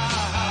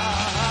line?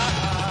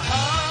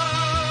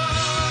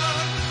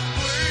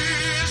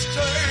 Please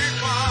take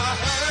my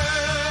hand.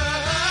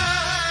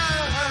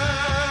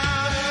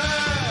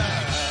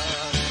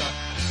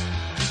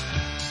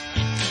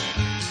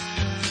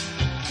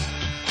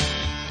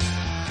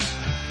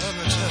 Let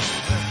me tell you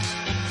that.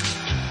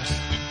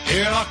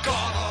 In a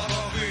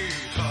Colorado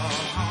Vita,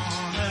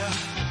 honey,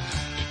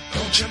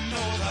 don't you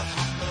know that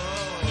I'm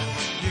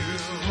loving you?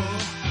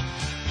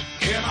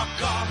 In a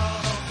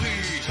Colorado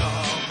Vita,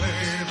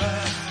 baby,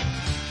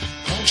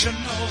 don't you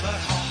know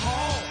that